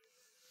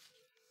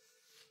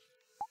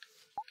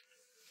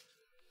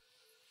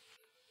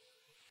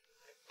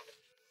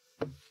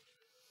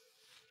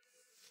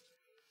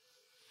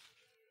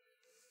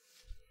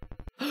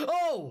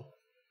 Oh!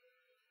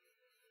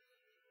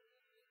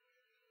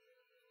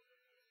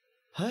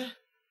 Huh?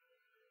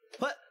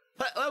 What?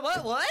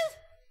 What?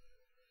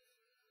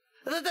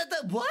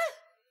 What?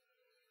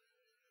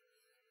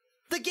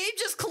 The game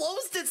just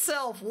closed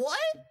itself! What?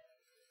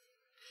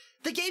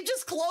 The game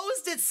just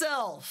closed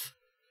itself!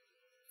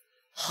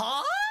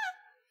 Huh?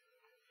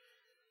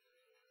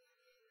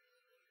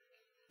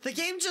 The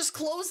game just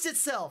closed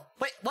itself!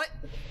 Wait, what?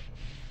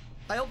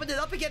 I opened it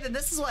up again and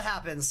this is what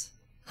happens.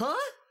 Huh?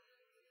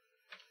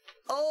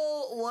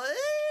 Oh, what?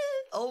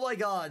 Oh my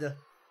god.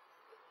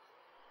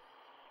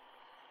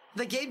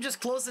 The game just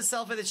closed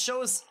itself and it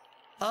shows...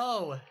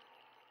 Oh.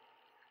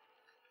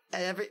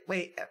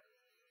 Wait.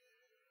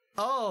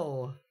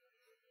 Oh.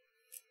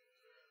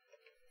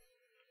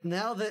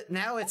 Now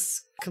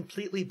it's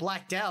completely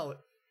blacked out.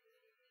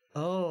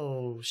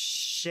 Oh,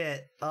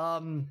 shit.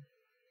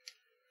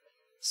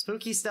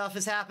 Spooky stuff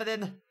is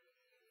happening.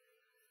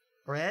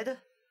 Red?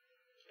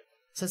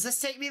 So does this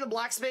take me to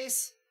black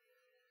space?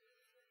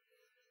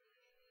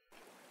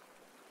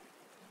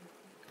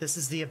 This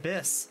is the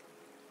abyss.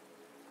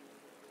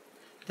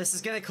 This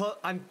is gonna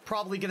I'm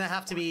probably gonna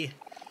have to be...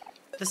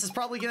 This is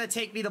probably gonna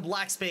take me to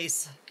black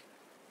space.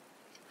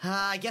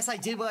 I guess I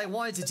did what I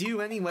wanted to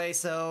do anyway,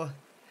 so...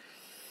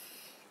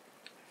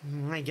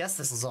 I guess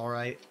this is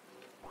alright.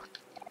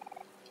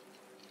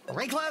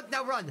 Rain cloud,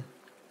 now run!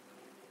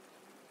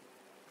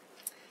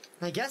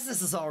 I guess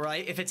this is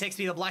alright if it takes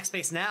me to black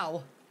space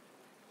now.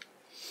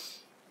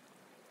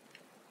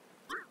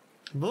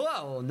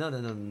 Whoa!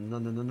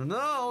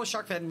 No,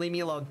 Shark Fin, leave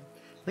me alone.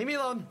 Leave me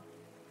alone!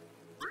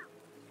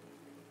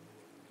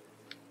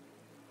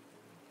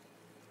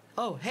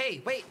 Oh,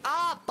 hey, wait,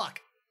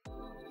 fuck!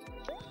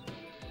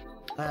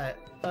 Alright,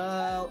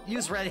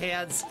 use red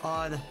hands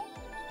on...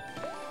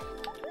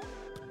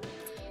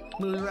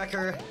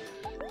 Moonwrecker.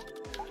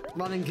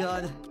 Run and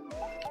gun.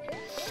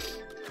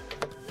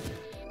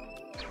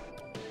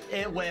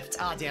 It whiffed.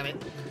 Ah, damn it.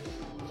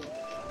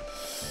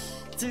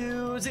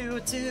 Do.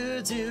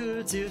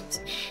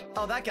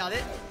 Oh, that got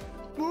it.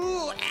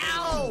 Ooh,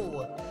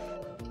 ow!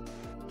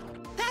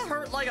 That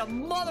hurt like a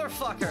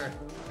motherfucker.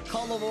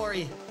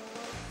 Hikikkomori.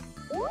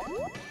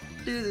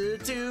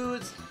 Do.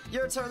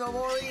 Your turn,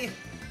 Omori.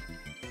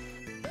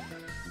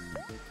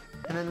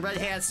 And then red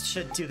hands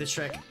should do the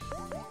trick.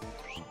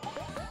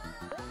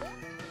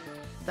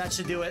 That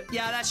should do it.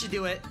 Yeah, that should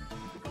do it.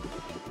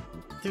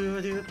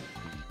 Do.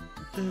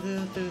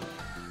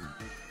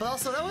 But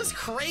also, that was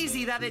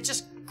crazy that it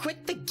just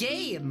quit the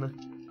game.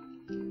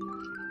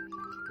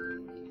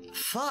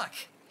 Fuck.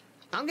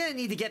 I'm gonna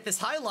need to get this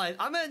highlight.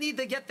 I'm gonna need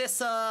to get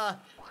this,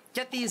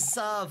 get these,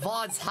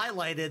 VODs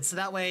highlighted so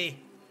that way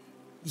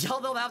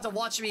y'all don't have to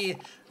watch me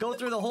go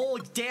through the whole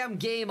damn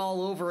game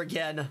all over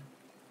again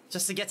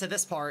just to get to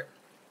this part.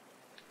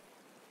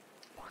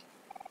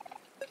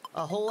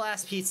 A whole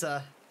ass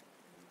pizza.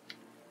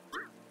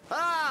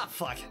 Ah,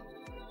 fuck.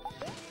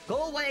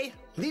 Go away.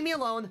 Leave me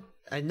alone.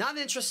 I'm not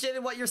interested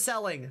in what you're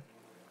selling.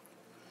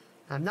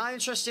 I'm not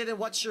interested in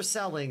what you're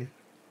selling.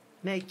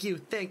 Make you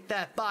think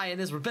that buying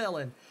is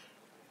rebelling.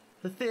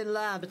 The thin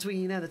line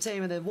between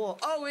entertainment and war.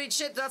 Oh, wait,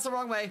 shit, that's the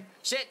wrong way.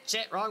 Shit,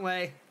 wrong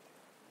way.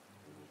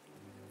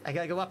 I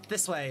gotta go up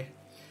this way.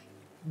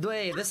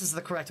 Wait, this is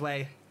the correct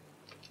way.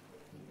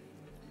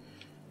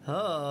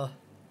 Oh.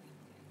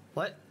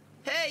 What?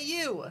 Hey,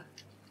 you!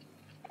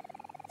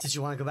 Did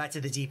you want to go back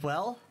to the deep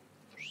well?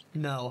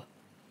 No.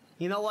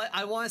 You know what?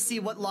 I want to see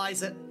what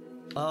lies at...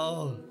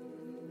 Oh.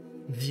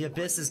 The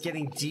abyss is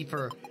getting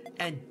deeper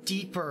and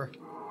deeper.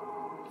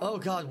 Oh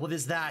god, what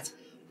is that?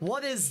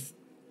 What is...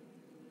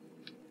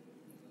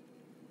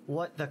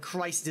 What the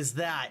Christ is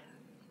that?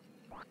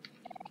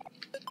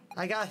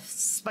 I got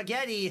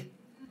spaghetti.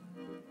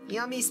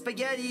 Yummy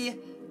spaghetti.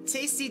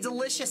 Tasty,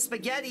 delicious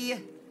spaghetti.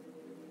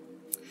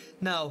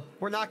 No,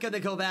 we're not gonna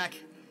go back.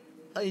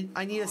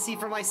 I need to see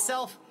for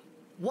myself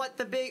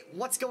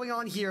what's going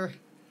on here.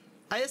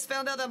 I just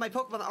found out that my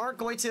Pokemon aren't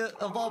going to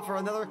evolve for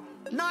another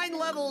 9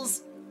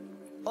 levels!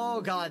 Oh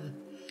god.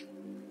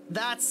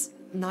 That's...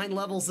 9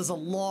 levels is a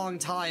long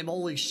time,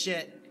 holy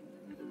shit.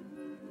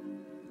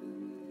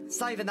 It's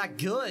not even that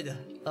good.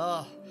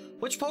 Ugh.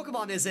 Which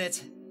Pokemon is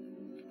it?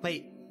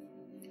 Wait.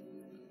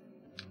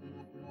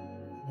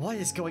 What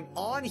is going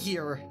on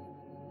here?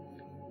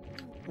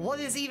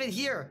 What is even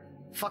here?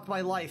 Fuck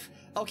my life.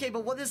 Okay,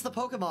 but what is the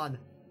Pokemon?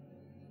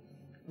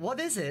 What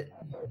is it?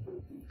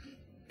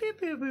 Beep,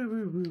 beep, beep,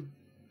 beep, beep.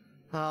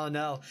 Oh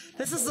no.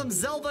 This is some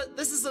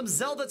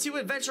Zelda 2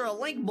 Adventure of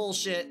Link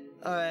bullshit.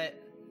 Alright.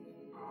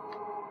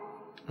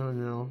 Oh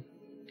no.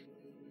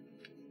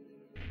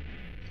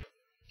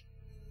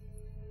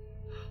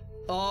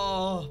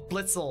 Oh,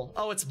 Blitzel.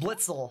 Oh, it's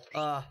Blitzel.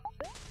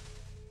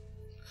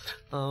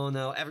 Oh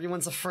no,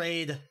 everyone's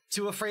afraid.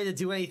 Too afraid to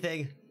do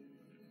anything.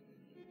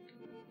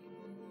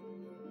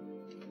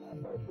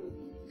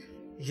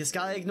 You just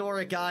gotta ignore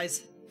it,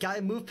 guys.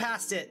 Gotta move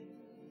past it.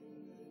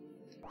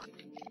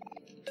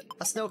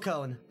 A snow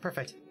cone.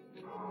 Perfect.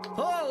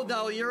 Oh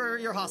no,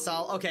 you're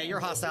hostile. Okay, you're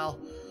hostile.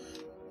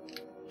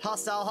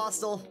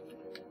 Hostile.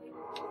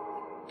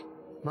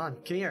 Come on,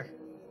 come here.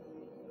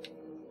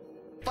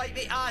 Fight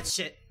me! Ah,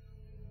 shit!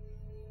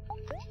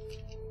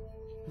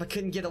 But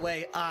couldn't get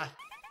away. Ah.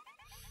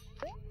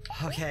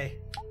 Okay.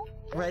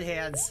 Red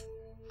hands.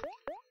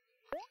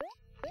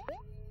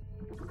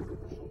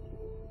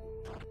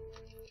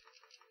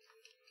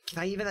 Can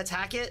I even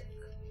attack it?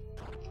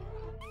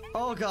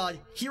 Oh god.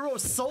 Hero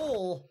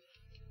Soul!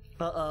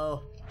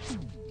 Uh-oh.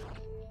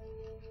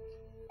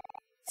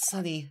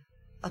 Sunny,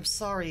 I'm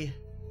sorry.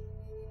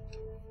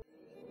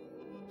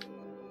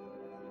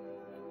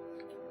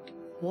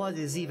 What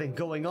is even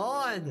going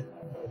on?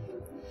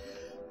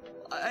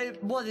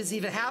 What is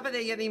even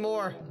happening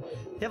anymore?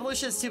 The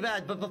evolution is too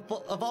bad, but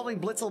evolving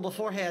Blitzel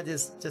beforehand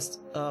is just,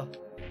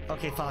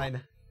 okay,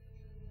 fine.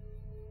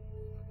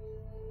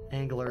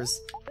 Anglers.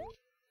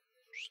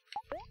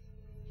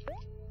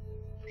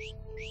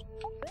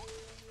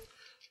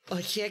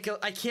 I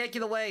can't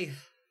get away.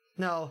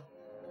 No.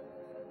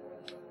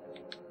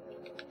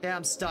 Yeah,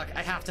 I'm stuck.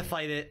 I have to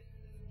fight it.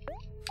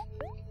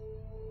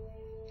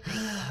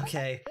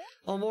 Okay.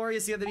 Omori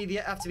is gonna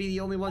have to be the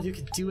only one who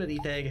can do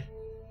anything.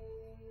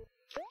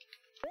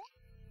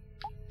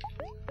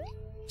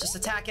 Just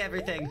attack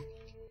everything.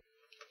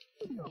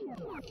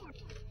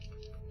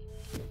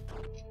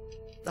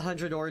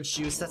 100 orange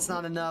juice, that's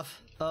not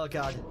enough. Oh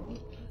god.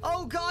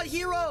 Oh god,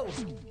 hero!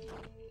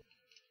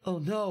 Oh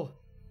no.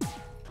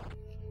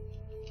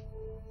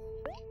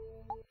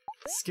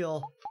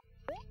 Skill.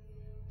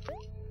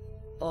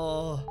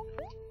 Oh.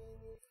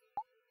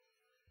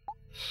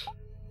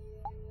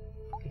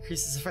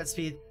 Increases the front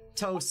speed.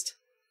 Toast.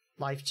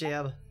 Life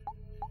jam.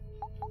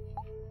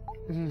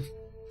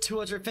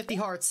 250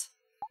 hearts.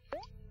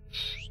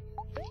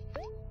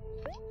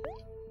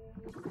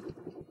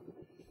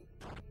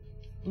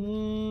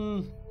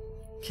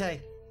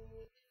 Okay.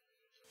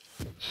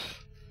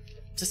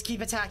 Just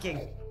keep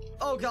attacking.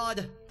 Oh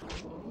god.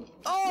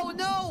 Oh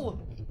no!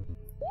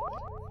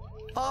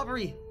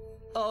 Aubrey.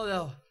 Oh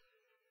no.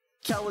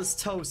 Kel is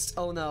toast.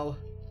 Oh no.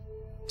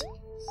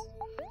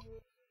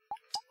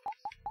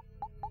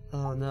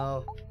 Oh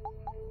no.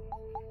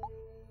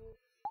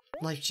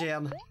 Life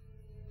jam.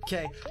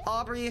 Okay,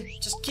 Aubrey,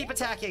 just keep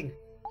attacking.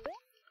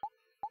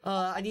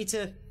 I need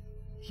to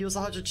heals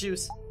 100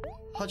 juice.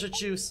 100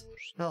 juice.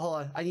 No, hold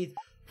on. I need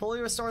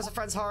fully restores a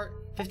friend's heart.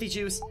 50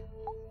 juice.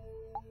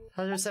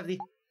 170.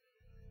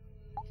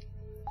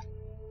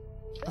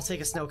 I'll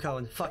take a snow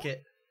cone. Fuck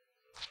it.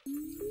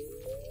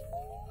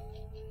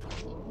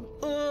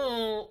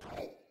 Oh.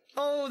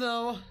 Oh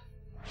no.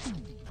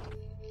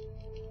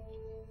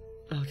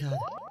 Oh god.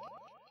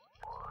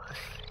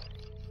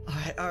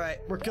 Alright,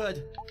 we're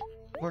good.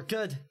 We're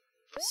good.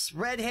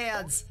 Red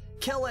hands!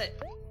 Kill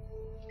it!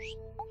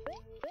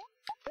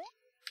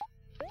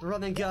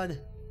 Run and gun.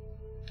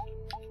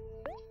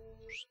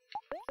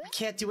 I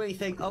can't do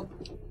anything. Oh.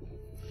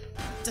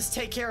 Just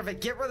take care of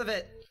it. Get rid of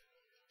it.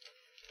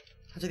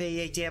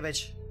 188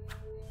 damage.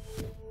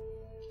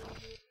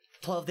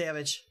 12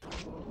 damage.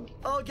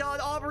 Oh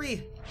god,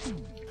 Aubrey!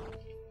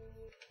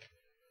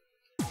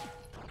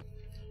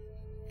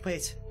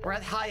 Wait, we're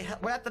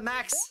at the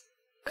max.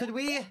 Could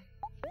we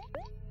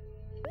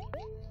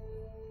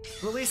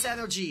release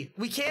energy?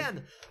 We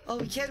can! Oh,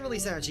 we can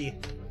release energy.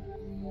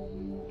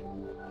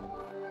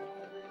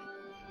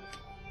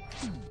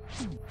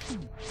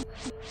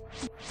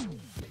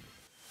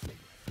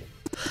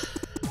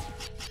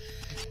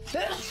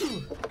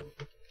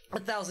 A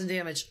 1,000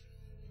 damage.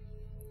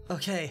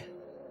 Okay.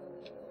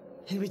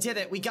 And we did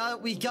it. We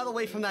got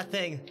away from that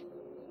thing.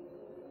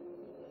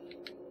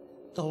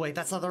 Oh wait,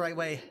 that's not the right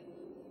way.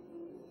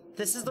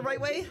 This is the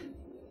right way?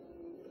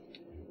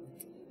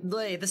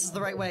 Wait, this is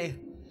the right way.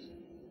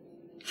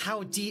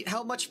 How deep,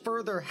 how much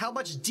further, how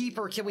much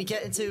deeper can we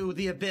get into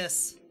the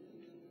abyss?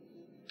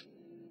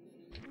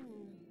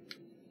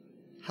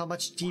 How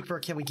much deeper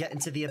can we get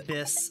into the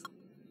abyss?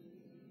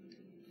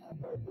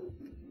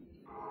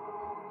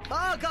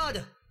 Oh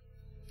god!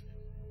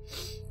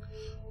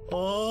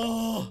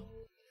 Oh!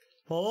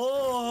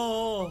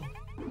 Oh!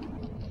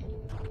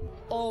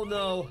 Oh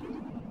no.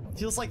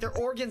 Feels like their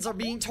organs are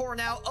being torn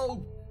out.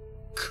 Oh,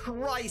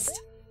 Christ.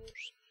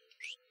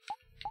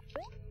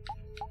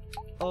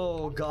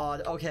 Oh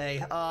god,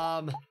 okay,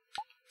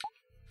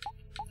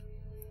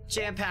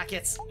 jam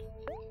packets.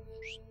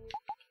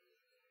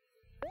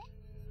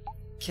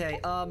 Okay,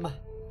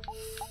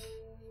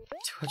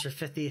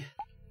 250.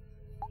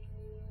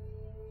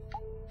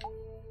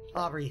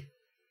 Aubrey.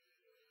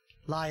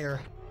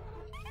 Liar.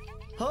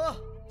 Huh?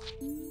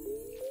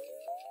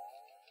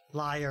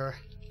 Liar.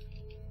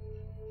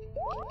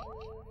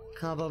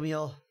 Combo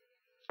meal.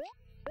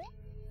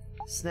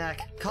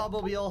 Snack.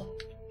 Combo meal.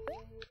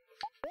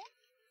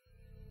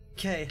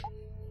 Okay.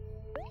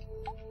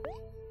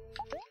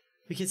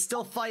 We can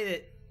still fight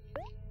it.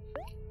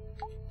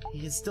 We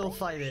can still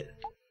fight it.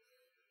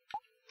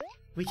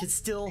 We can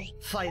still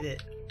fight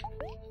it.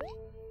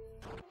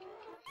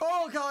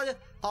 Oh god!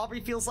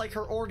 Aubrey feels like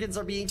her organs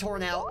are being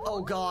torn out.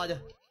 Oh god.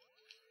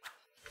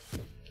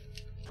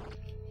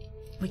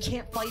 We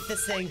can't fight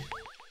this thing.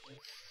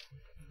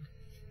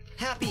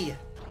 Happy!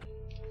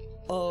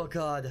 Oh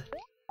god.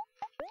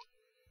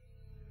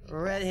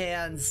 Red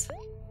hands.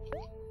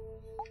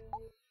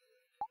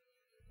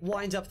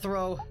 Wind up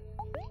throw.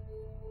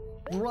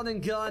 Run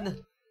and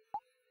gun.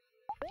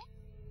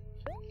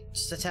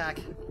 Just attack.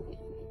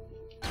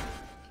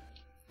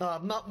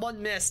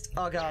 One missed.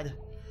 Oh god.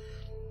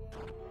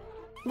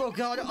 Oh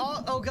god.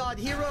 Oh god.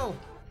 Hero.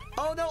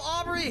 Oh no,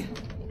 Aubrey.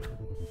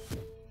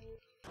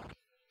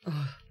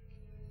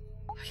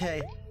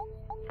 Okay.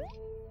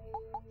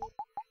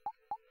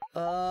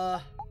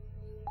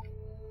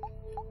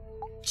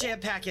 Jam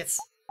packets.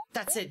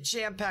 That's it.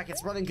 Jam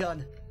packets. Run and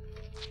gun.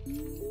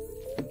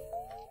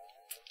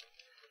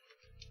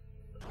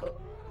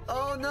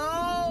 Oh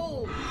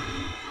no!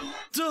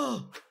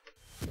 Duh!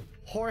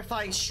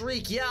 Horrifying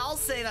shriek. Yeah, I'll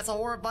say that's a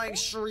horrifying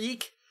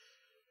shriek.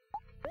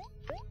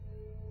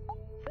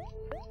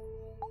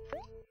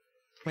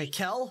 Wait,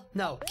 Kel?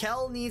 No,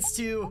 Kel needs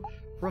to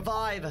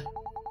revive.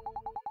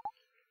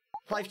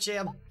 Life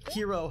jam.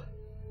 Hero.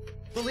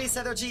 Release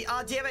energy.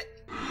 Ah, damn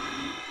it!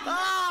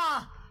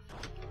 Ah!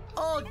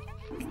 Oh!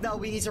 No,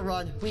 we need to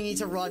run. We need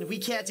to run. We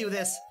can't do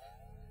this.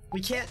 We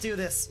can't do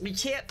this. We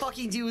can't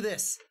fucking do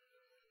this.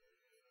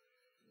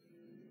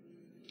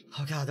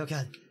 Oh god, oh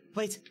god.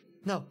 Wait,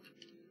 no.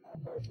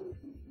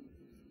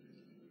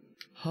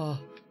 Oh.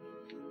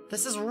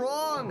 This is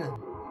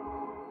wrong!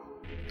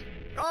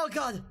 Oh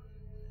god!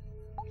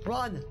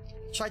 Run!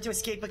 Tried to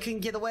escape but couldn't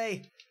get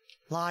away.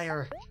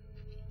 Liar.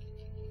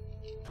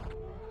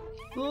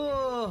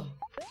 Oh.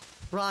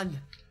 Run.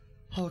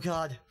 Oh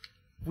god.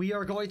 We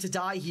are going to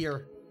die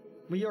here.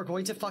 We are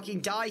going to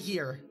fucking die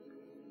here.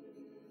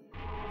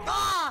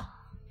 Ah!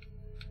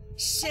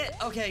 Shit!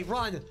 Okay,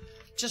 run.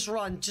 Just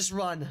run, just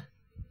run.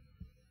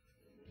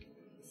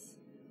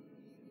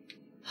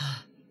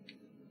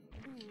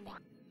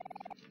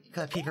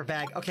 Got a paper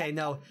bag. Okay,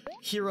 no.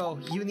 Hero,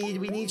 we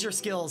need your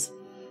skills.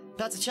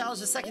 About to challenge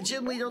the second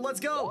gym leader. Let's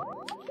go!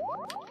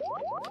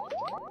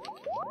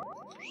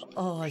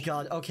 Oh my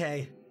god,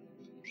 okay.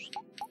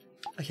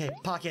 Okay,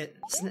 pocket.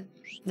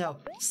 No,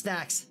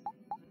 snacks.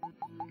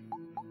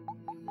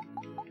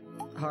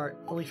 Heart.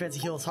 Only fancy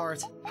heals.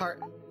 Heart.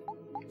 Heart.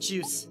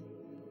 Juice.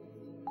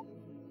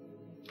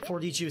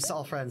 4D juice,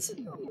 all friends.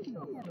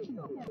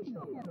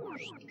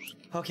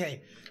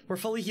 Okay, we're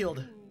fully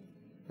healed.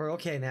 We're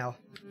okay now.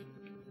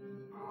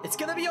 It's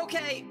gonna be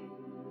okay!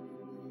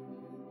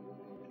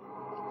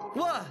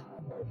 Whoa!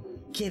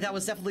 Okay, that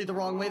was definitely the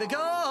wrong way to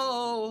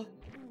go!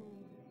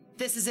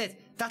 This is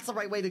it! That's the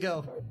right way to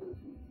go!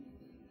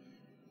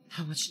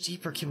 How much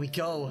deeper can we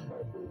go?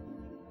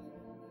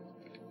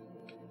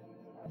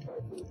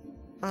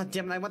 Ah,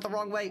 damn it, I went the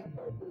wrong way!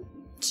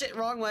 Shit,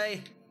 wrong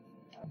way!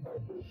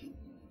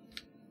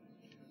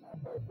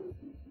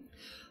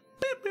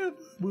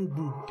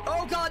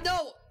 Oh god,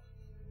 no!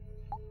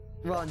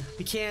 Run.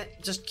 We can't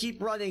just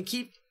keep running.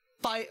 Keep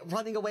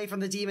running away from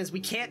the demons. We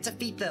can't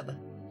defeat them.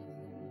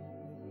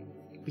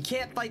 We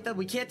can't fight them.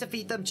 We can't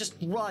defeat them. Just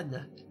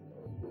run.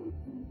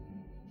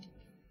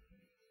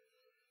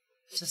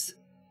 Just...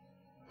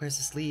 Where's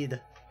this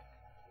lead?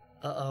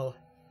 Uh-oh.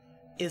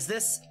 Is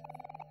this...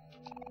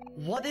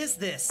 What is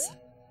this?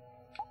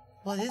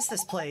 What is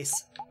this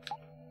place?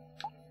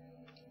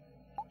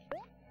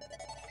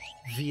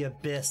 The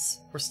Abyss.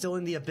 We're still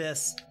in the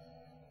Abyss.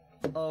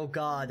 Oh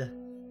god.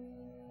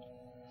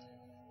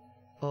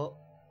 Oh.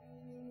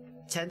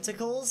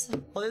 Tentacles?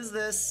 What is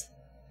this?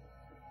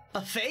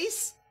 A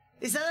face?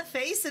 Is that a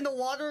face in the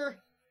water?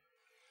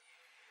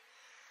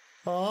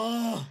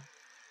 Oh.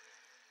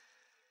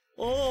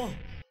 Oh.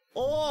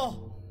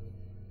 Oh.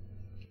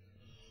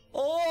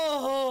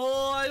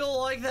 Oh, I don't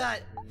like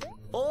that.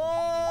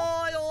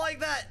 Oh, I don't like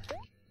that.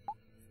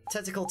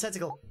 Tentacle,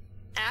 tentacle.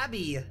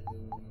 Abby.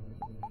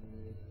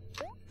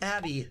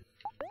 Abby.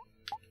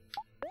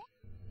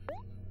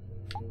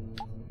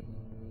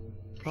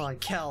 Hold on,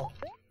 Kel.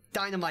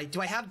 Dynamite.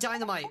 Do I have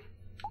dynamite?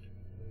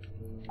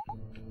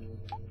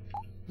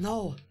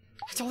 No.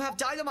 I don't have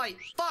dynamite.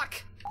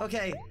 Fuck.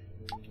 Okay.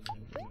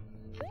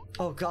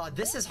 Oh god,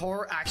 this is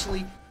horror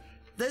actually.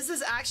 This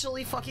is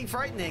actually fucking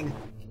frightening.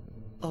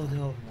 Oh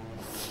no.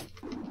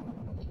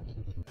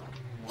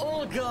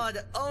 Oh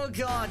god. Oh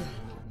god.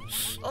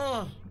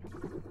 Oh.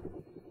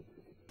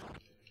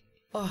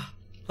 Oh.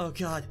 Oh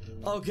god.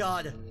 Oh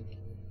god.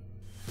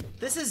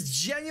 This is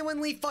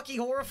genuinely fucking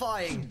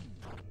horrifying.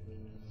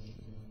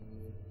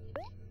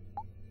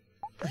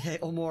 Okay,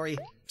 Omori.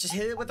 Just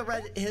hit it with the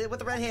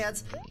red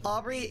hands.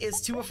 Aubrey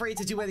is too afraid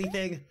to do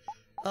anything.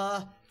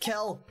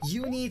 Kel,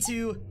 you need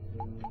to...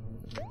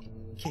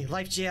 Okay,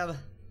 life jam.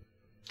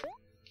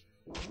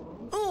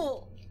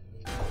 Oh!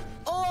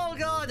 Oh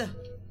god!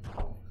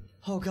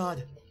 Oh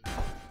god.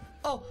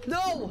 Oh,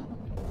 no!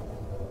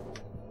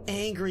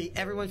 Angry.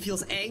 Everyone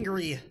feels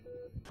angry.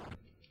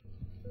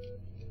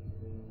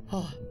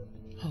 Oh.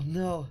 Oh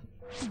no.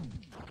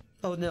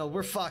 Oh no,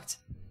 we're fucked.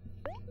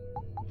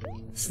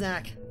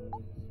 Snack.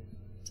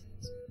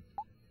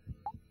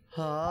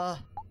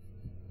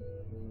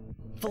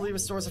 Fully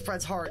restores a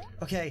friend's heart.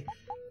 Okay.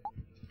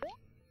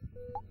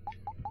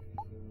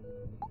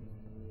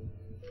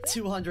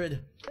 200.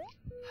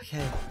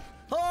 Okay.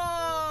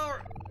 Oh!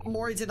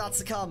 Mori did not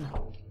succumb.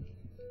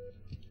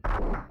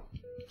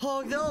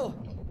 Oh no!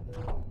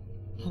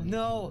 Oh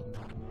no!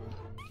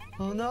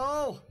 Oh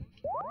no!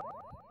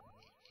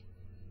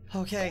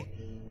 Okay.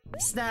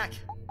 Snack.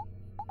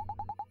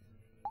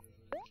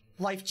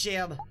 Life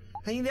jam.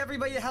 I need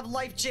everybody to have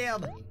life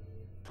jam.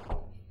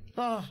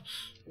 Oh.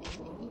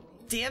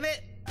 Damn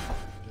it!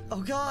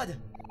 Oh god!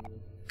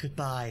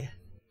 Goodbye.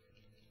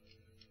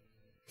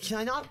 Can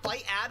I not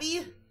fight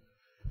Abby?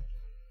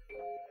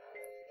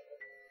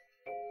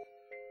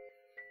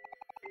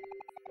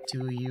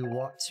 Do you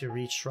want to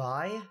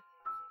retry?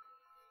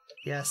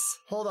 Yes.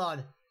 Hold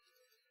on.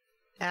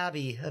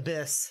 Abby,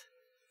 Abyss.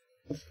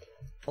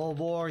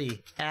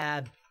 Omori,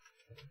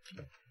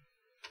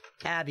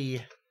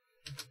 Abby.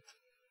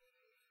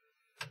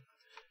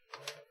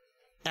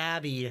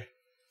 Abby.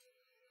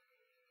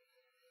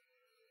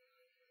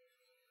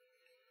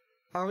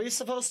 Are we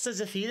supposed to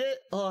defeat it?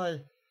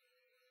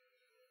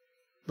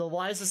 The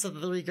wisest of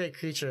the three great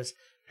creatures.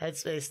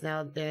 Headspace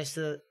now banished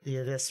to the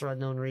abyss for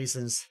unknown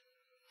reasons.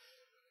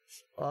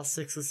 All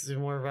six lists do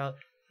more about...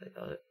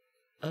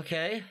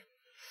 Okay.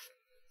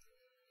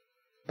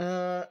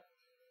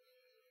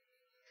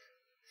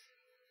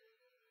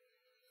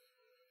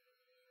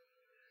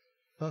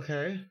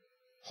 Okay.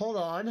 Hold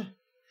on.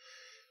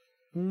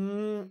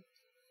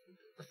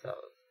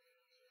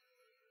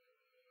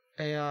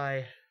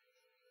 AI.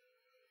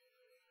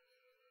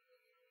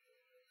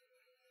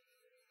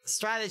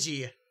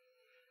 Strategy.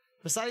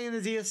 Reciting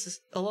the DS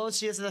alone,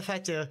 she isn't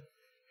effective.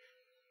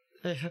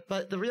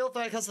 But the real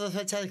threat comes from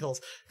the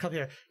tentacles. Come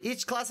here.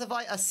 Each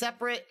classify a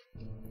separate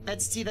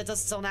entity that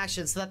does its own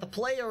actions, so that the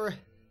player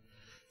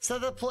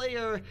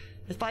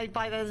is fighting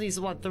 5 enemies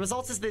at once. The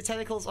result is the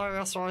tentacles are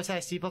a strong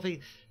attacks,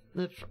 debuffing,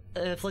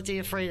 inflicting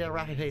afraid at a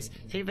rapid pace.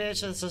 Take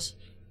advantage of this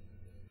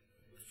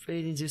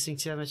afraid-inducing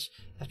damage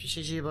after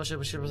changing emotion,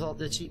 which should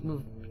result in a cheap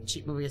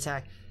moving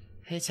attack.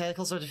 Hey,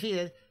 tentacles are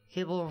defeated,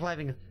 capable of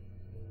reviving.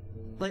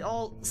 Like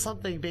all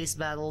something-based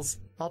battles,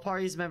 all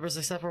parties members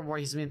except for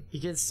Omori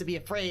begins to be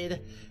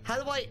afraid.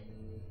 How do I...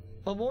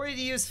 Omori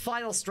to use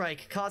Final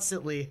Strike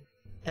constantly,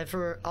 and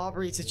for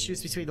Aubrey to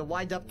choose between the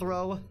wind-up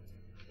throw,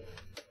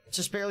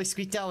 just barely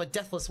squeaked out a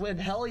deathless win.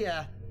 Hell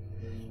yeah!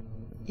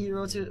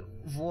 Hero to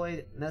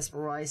avoid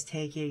mesmerize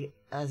taking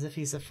as if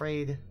he's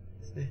afraid.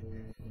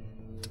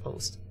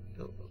 Toast.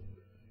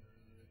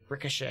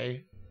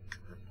 Ricochet.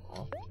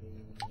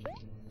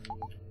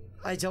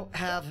 I don't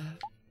have...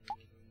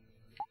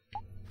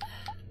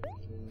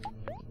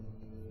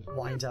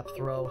 wind up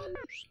throw.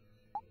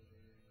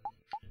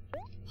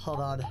 Hold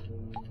on.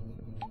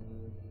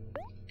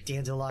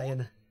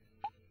 Dandelion.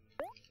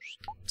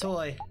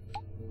 Toy.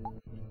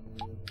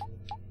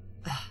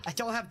 I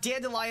don't have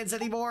dandelions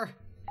anymore!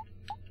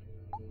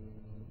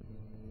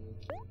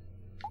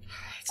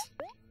 Alright.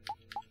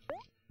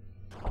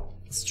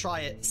 Let's try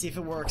it, see if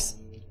it works.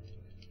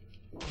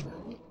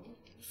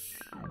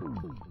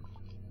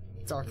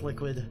 Dark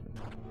liquid.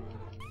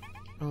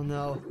 Oh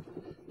no.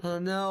 Oh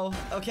no.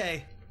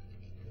 Okay.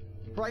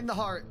 Right in the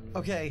heart.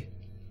 Okay.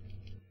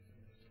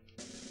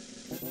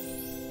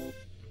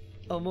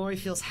 Omori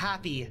feels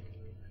happy.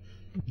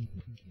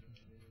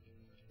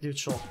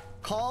 Neutral.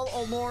 Call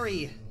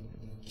Omori.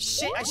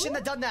 Shit, I shouldn't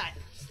have done that.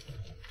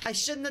 I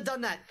shouldn't have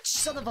done that.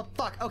 Son of a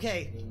fuck.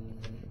 Okay.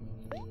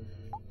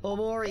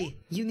 Omori,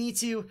 you need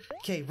to...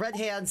 Okay, red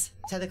hands.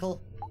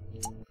 Tentacle.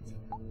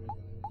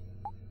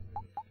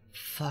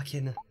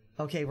 Fucking...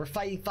 Okay, we're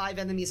fighting 5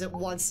 enemies at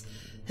once.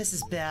 This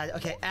is bad.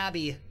 Okay,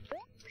 Abby.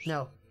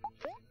 No.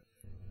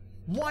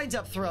 Wind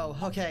up throw.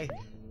 Okay.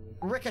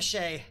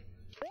 Ricochet.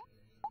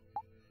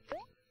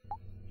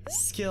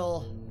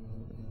 Skill.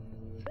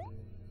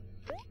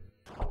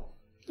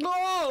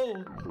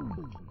 No!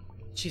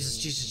 Jesus,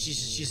 Jesus,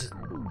 Jesus, Jesus.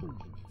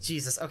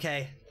 Jesus,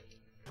 okay.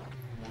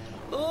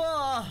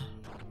 Ugh!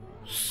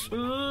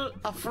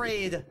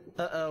 Afraid.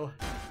 Uh-oh.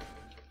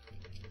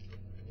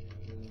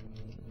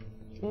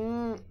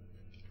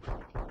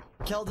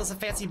 Kel does a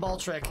fancy ball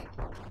trick.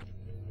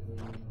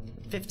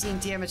 15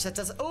 damage, that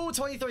does... Oh,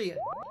 23!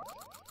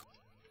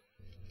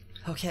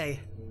 Okay.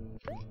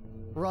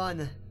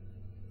 Run.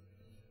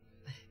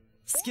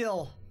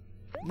 Skill.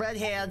 Red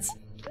hands.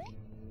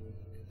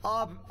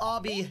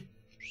 Aubrey.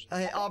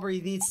 Okay,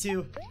 Aubrey needs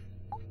to...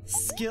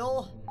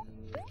 Skill.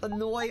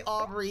 Annoy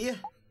Aubrey.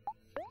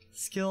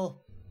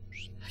 Skill.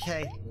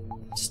 Okay.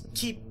 Just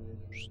keep...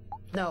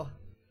 No.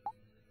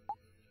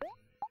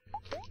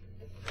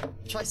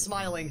 Try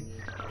smiling.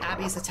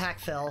 Abby's attack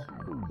fell.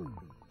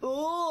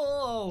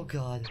 Oh,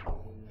 God.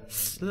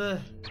 Ugh.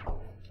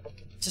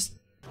 Just...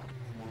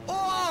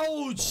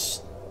 Ouch!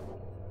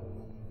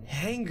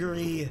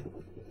 Angry.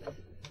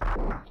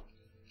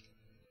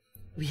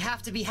 We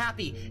have to be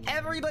happy.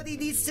 Everybody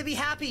needs to be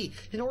happy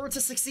in order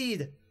to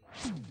succeed.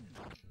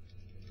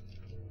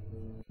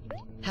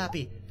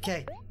 Happy.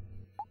 Okay.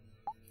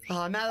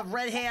 Oh, I'm out of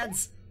red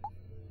hands.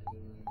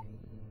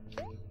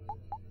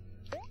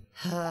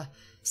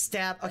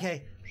 Stab.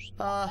 Okay.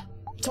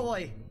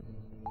 Toy.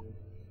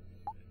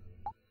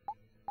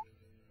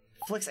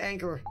 Flicks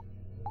anger.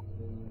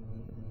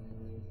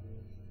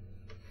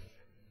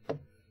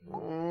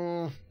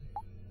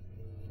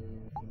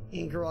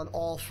 Anger on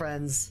all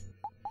friends.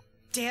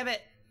 Damn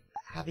it!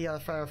 Happy on a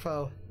fire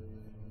foe.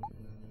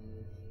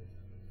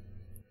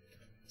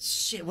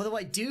 Shit, what do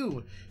I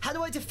do? How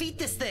do I defeat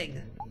this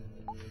thing?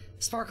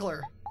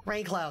 Sparkler,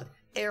 Rain Cloud,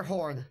 Air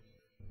Horn.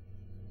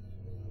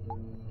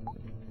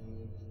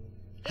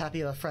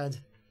 Happy on a friend.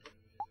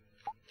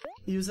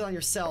 Use it on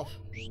yourself.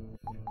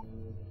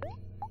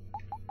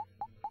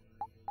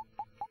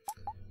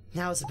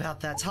 Now is about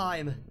that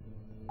time.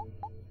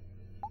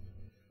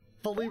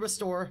 Fully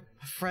restore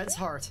a friend's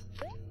heart.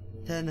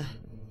 Then...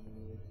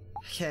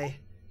 Okay.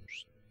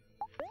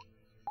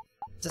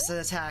 Just an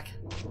attack.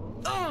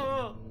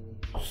 Oh!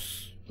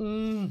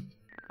 It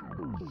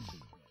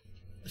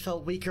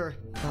felt weaker.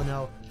 Oh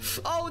no.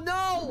 Oh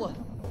no!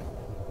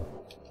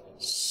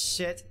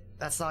 Shit.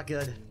 That's not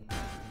good.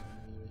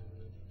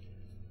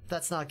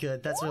 That's not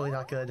good. That's really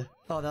not good.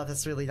 Oh no,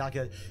 that's really not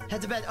good.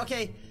 Head to bed.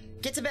 Okay.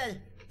 Get to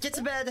bed. Get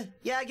to bed.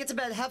 Yeah, get to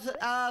bed. Have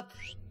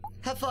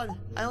fun.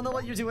 I don't know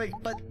what you're doing,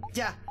 but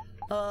yeah.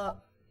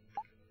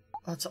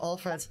 To all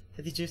friends.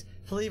 Hit the juice.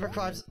 Believe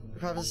requires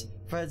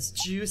friends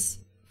juice.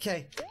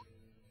 Okay.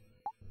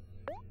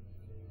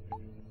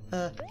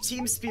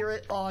 Team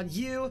spirit on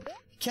you.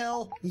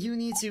 Kel, you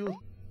need to...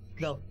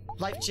 No.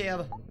 Life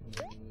jam.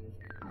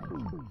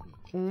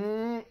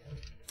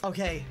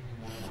 Okay.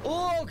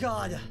 Oh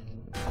god.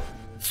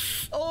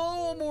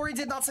 Oh, Mori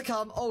did not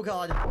succumb. Oh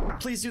god.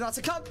 Please do not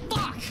succumb.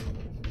 Fuck!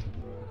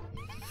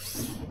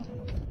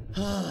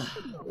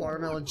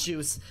 Watermelon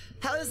juice.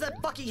 How does that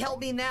fucking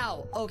help me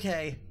now?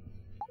 Okay.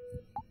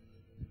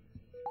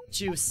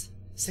 Juice.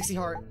 60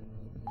 heart.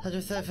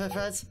 100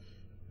 friends.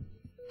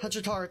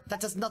 100 heart.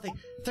 That does nothing.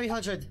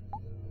 300.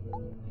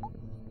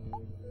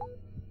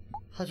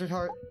 100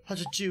 heart.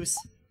 100 juice.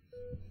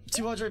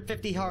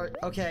 250 heart.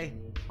 Okay.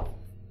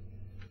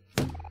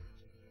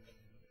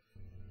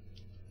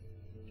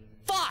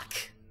 Fuck!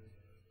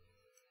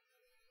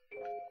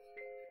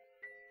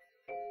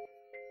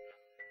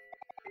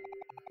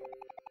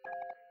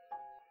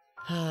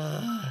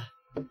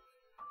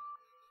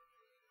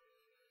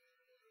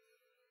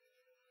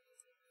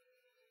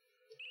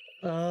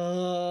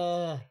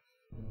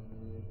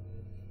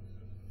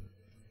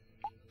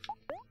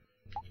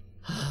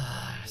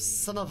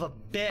 Son of a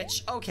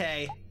bitch.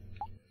 Okay.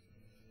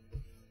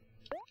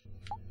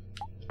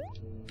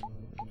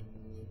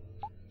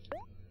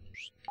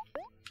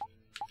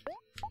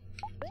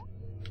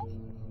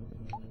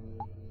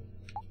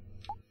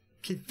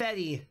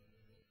 Confetti.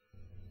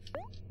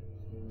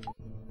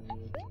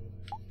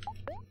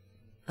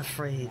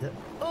 Afraid.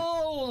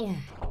 Oh!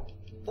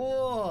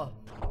 Oh!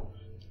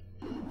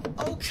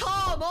 Oh,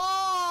 come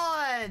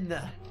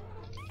on!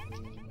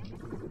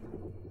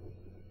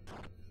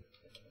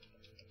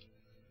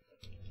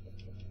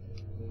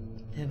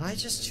 Am I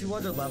just too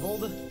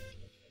under-leveled?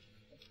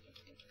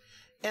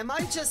 Am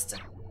I just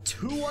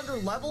too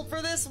under-leveled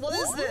for this? What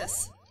is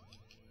this?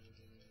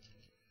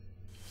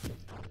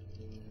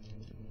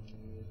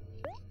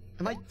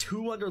 Am I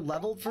too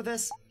under-leveled for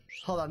this?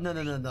 Hold on,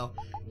 no.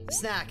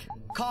 Snack.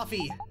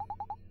 Coffee.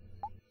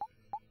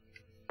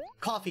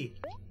 Coffee.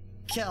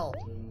 Kill.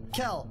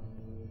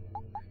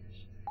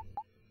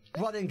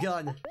 Run and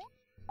gun.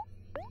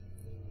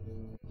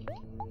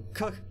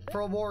 Cook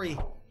for Omori.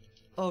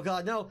 Oh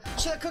god, no.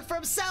 Should have cooked for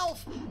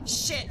himself!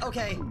 Shit,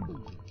 okay.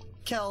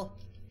 Kill.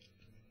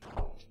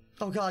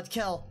 Oh god,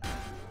 kill.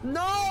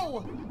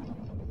 No!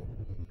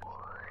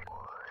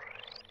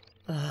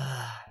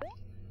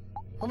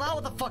 Well, now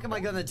what the fuck am I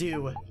gonna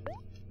do?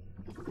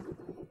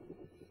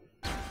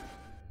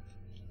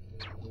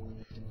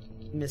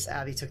 Miss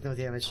Abby took no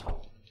damage.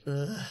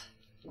 Ugh.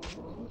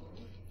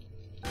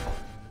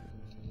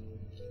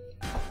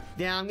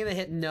 Yeah, I'm gonna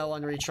hit no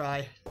on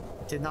retry.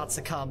 Did not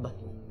succumb.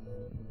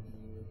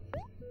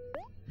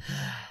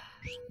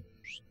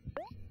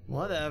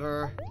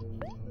 Whatever.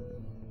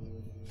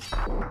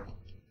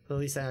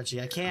 Release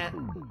energy. I can't.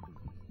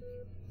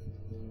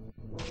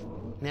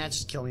 Nah,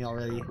 just kill me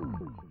already.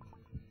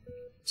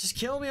 Just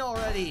kill me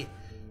already!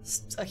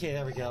 Okay,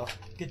 there we go.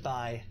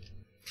 Goodbye.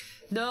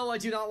 No, I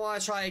do not want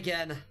to try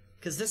again.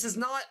 Because this is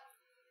not...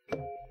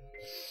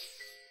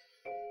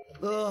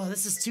 Ugh,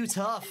 this is too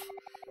tough.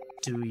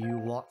 Do you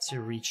want to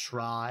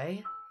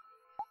retry?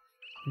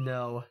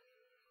 No.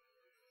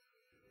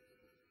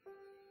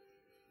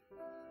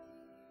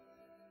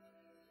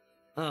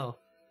 Oh.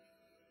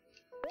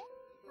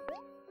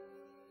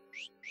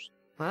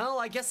 Well,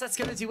 I guess that's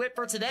gonna do it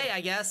for today,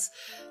 I guess.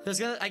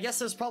 I guess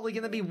there's probably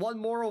gonna be one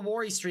more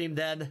Omori stream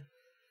then.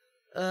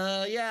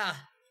 Yeah.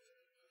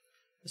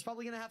 There's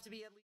probably gonna have to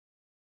be at least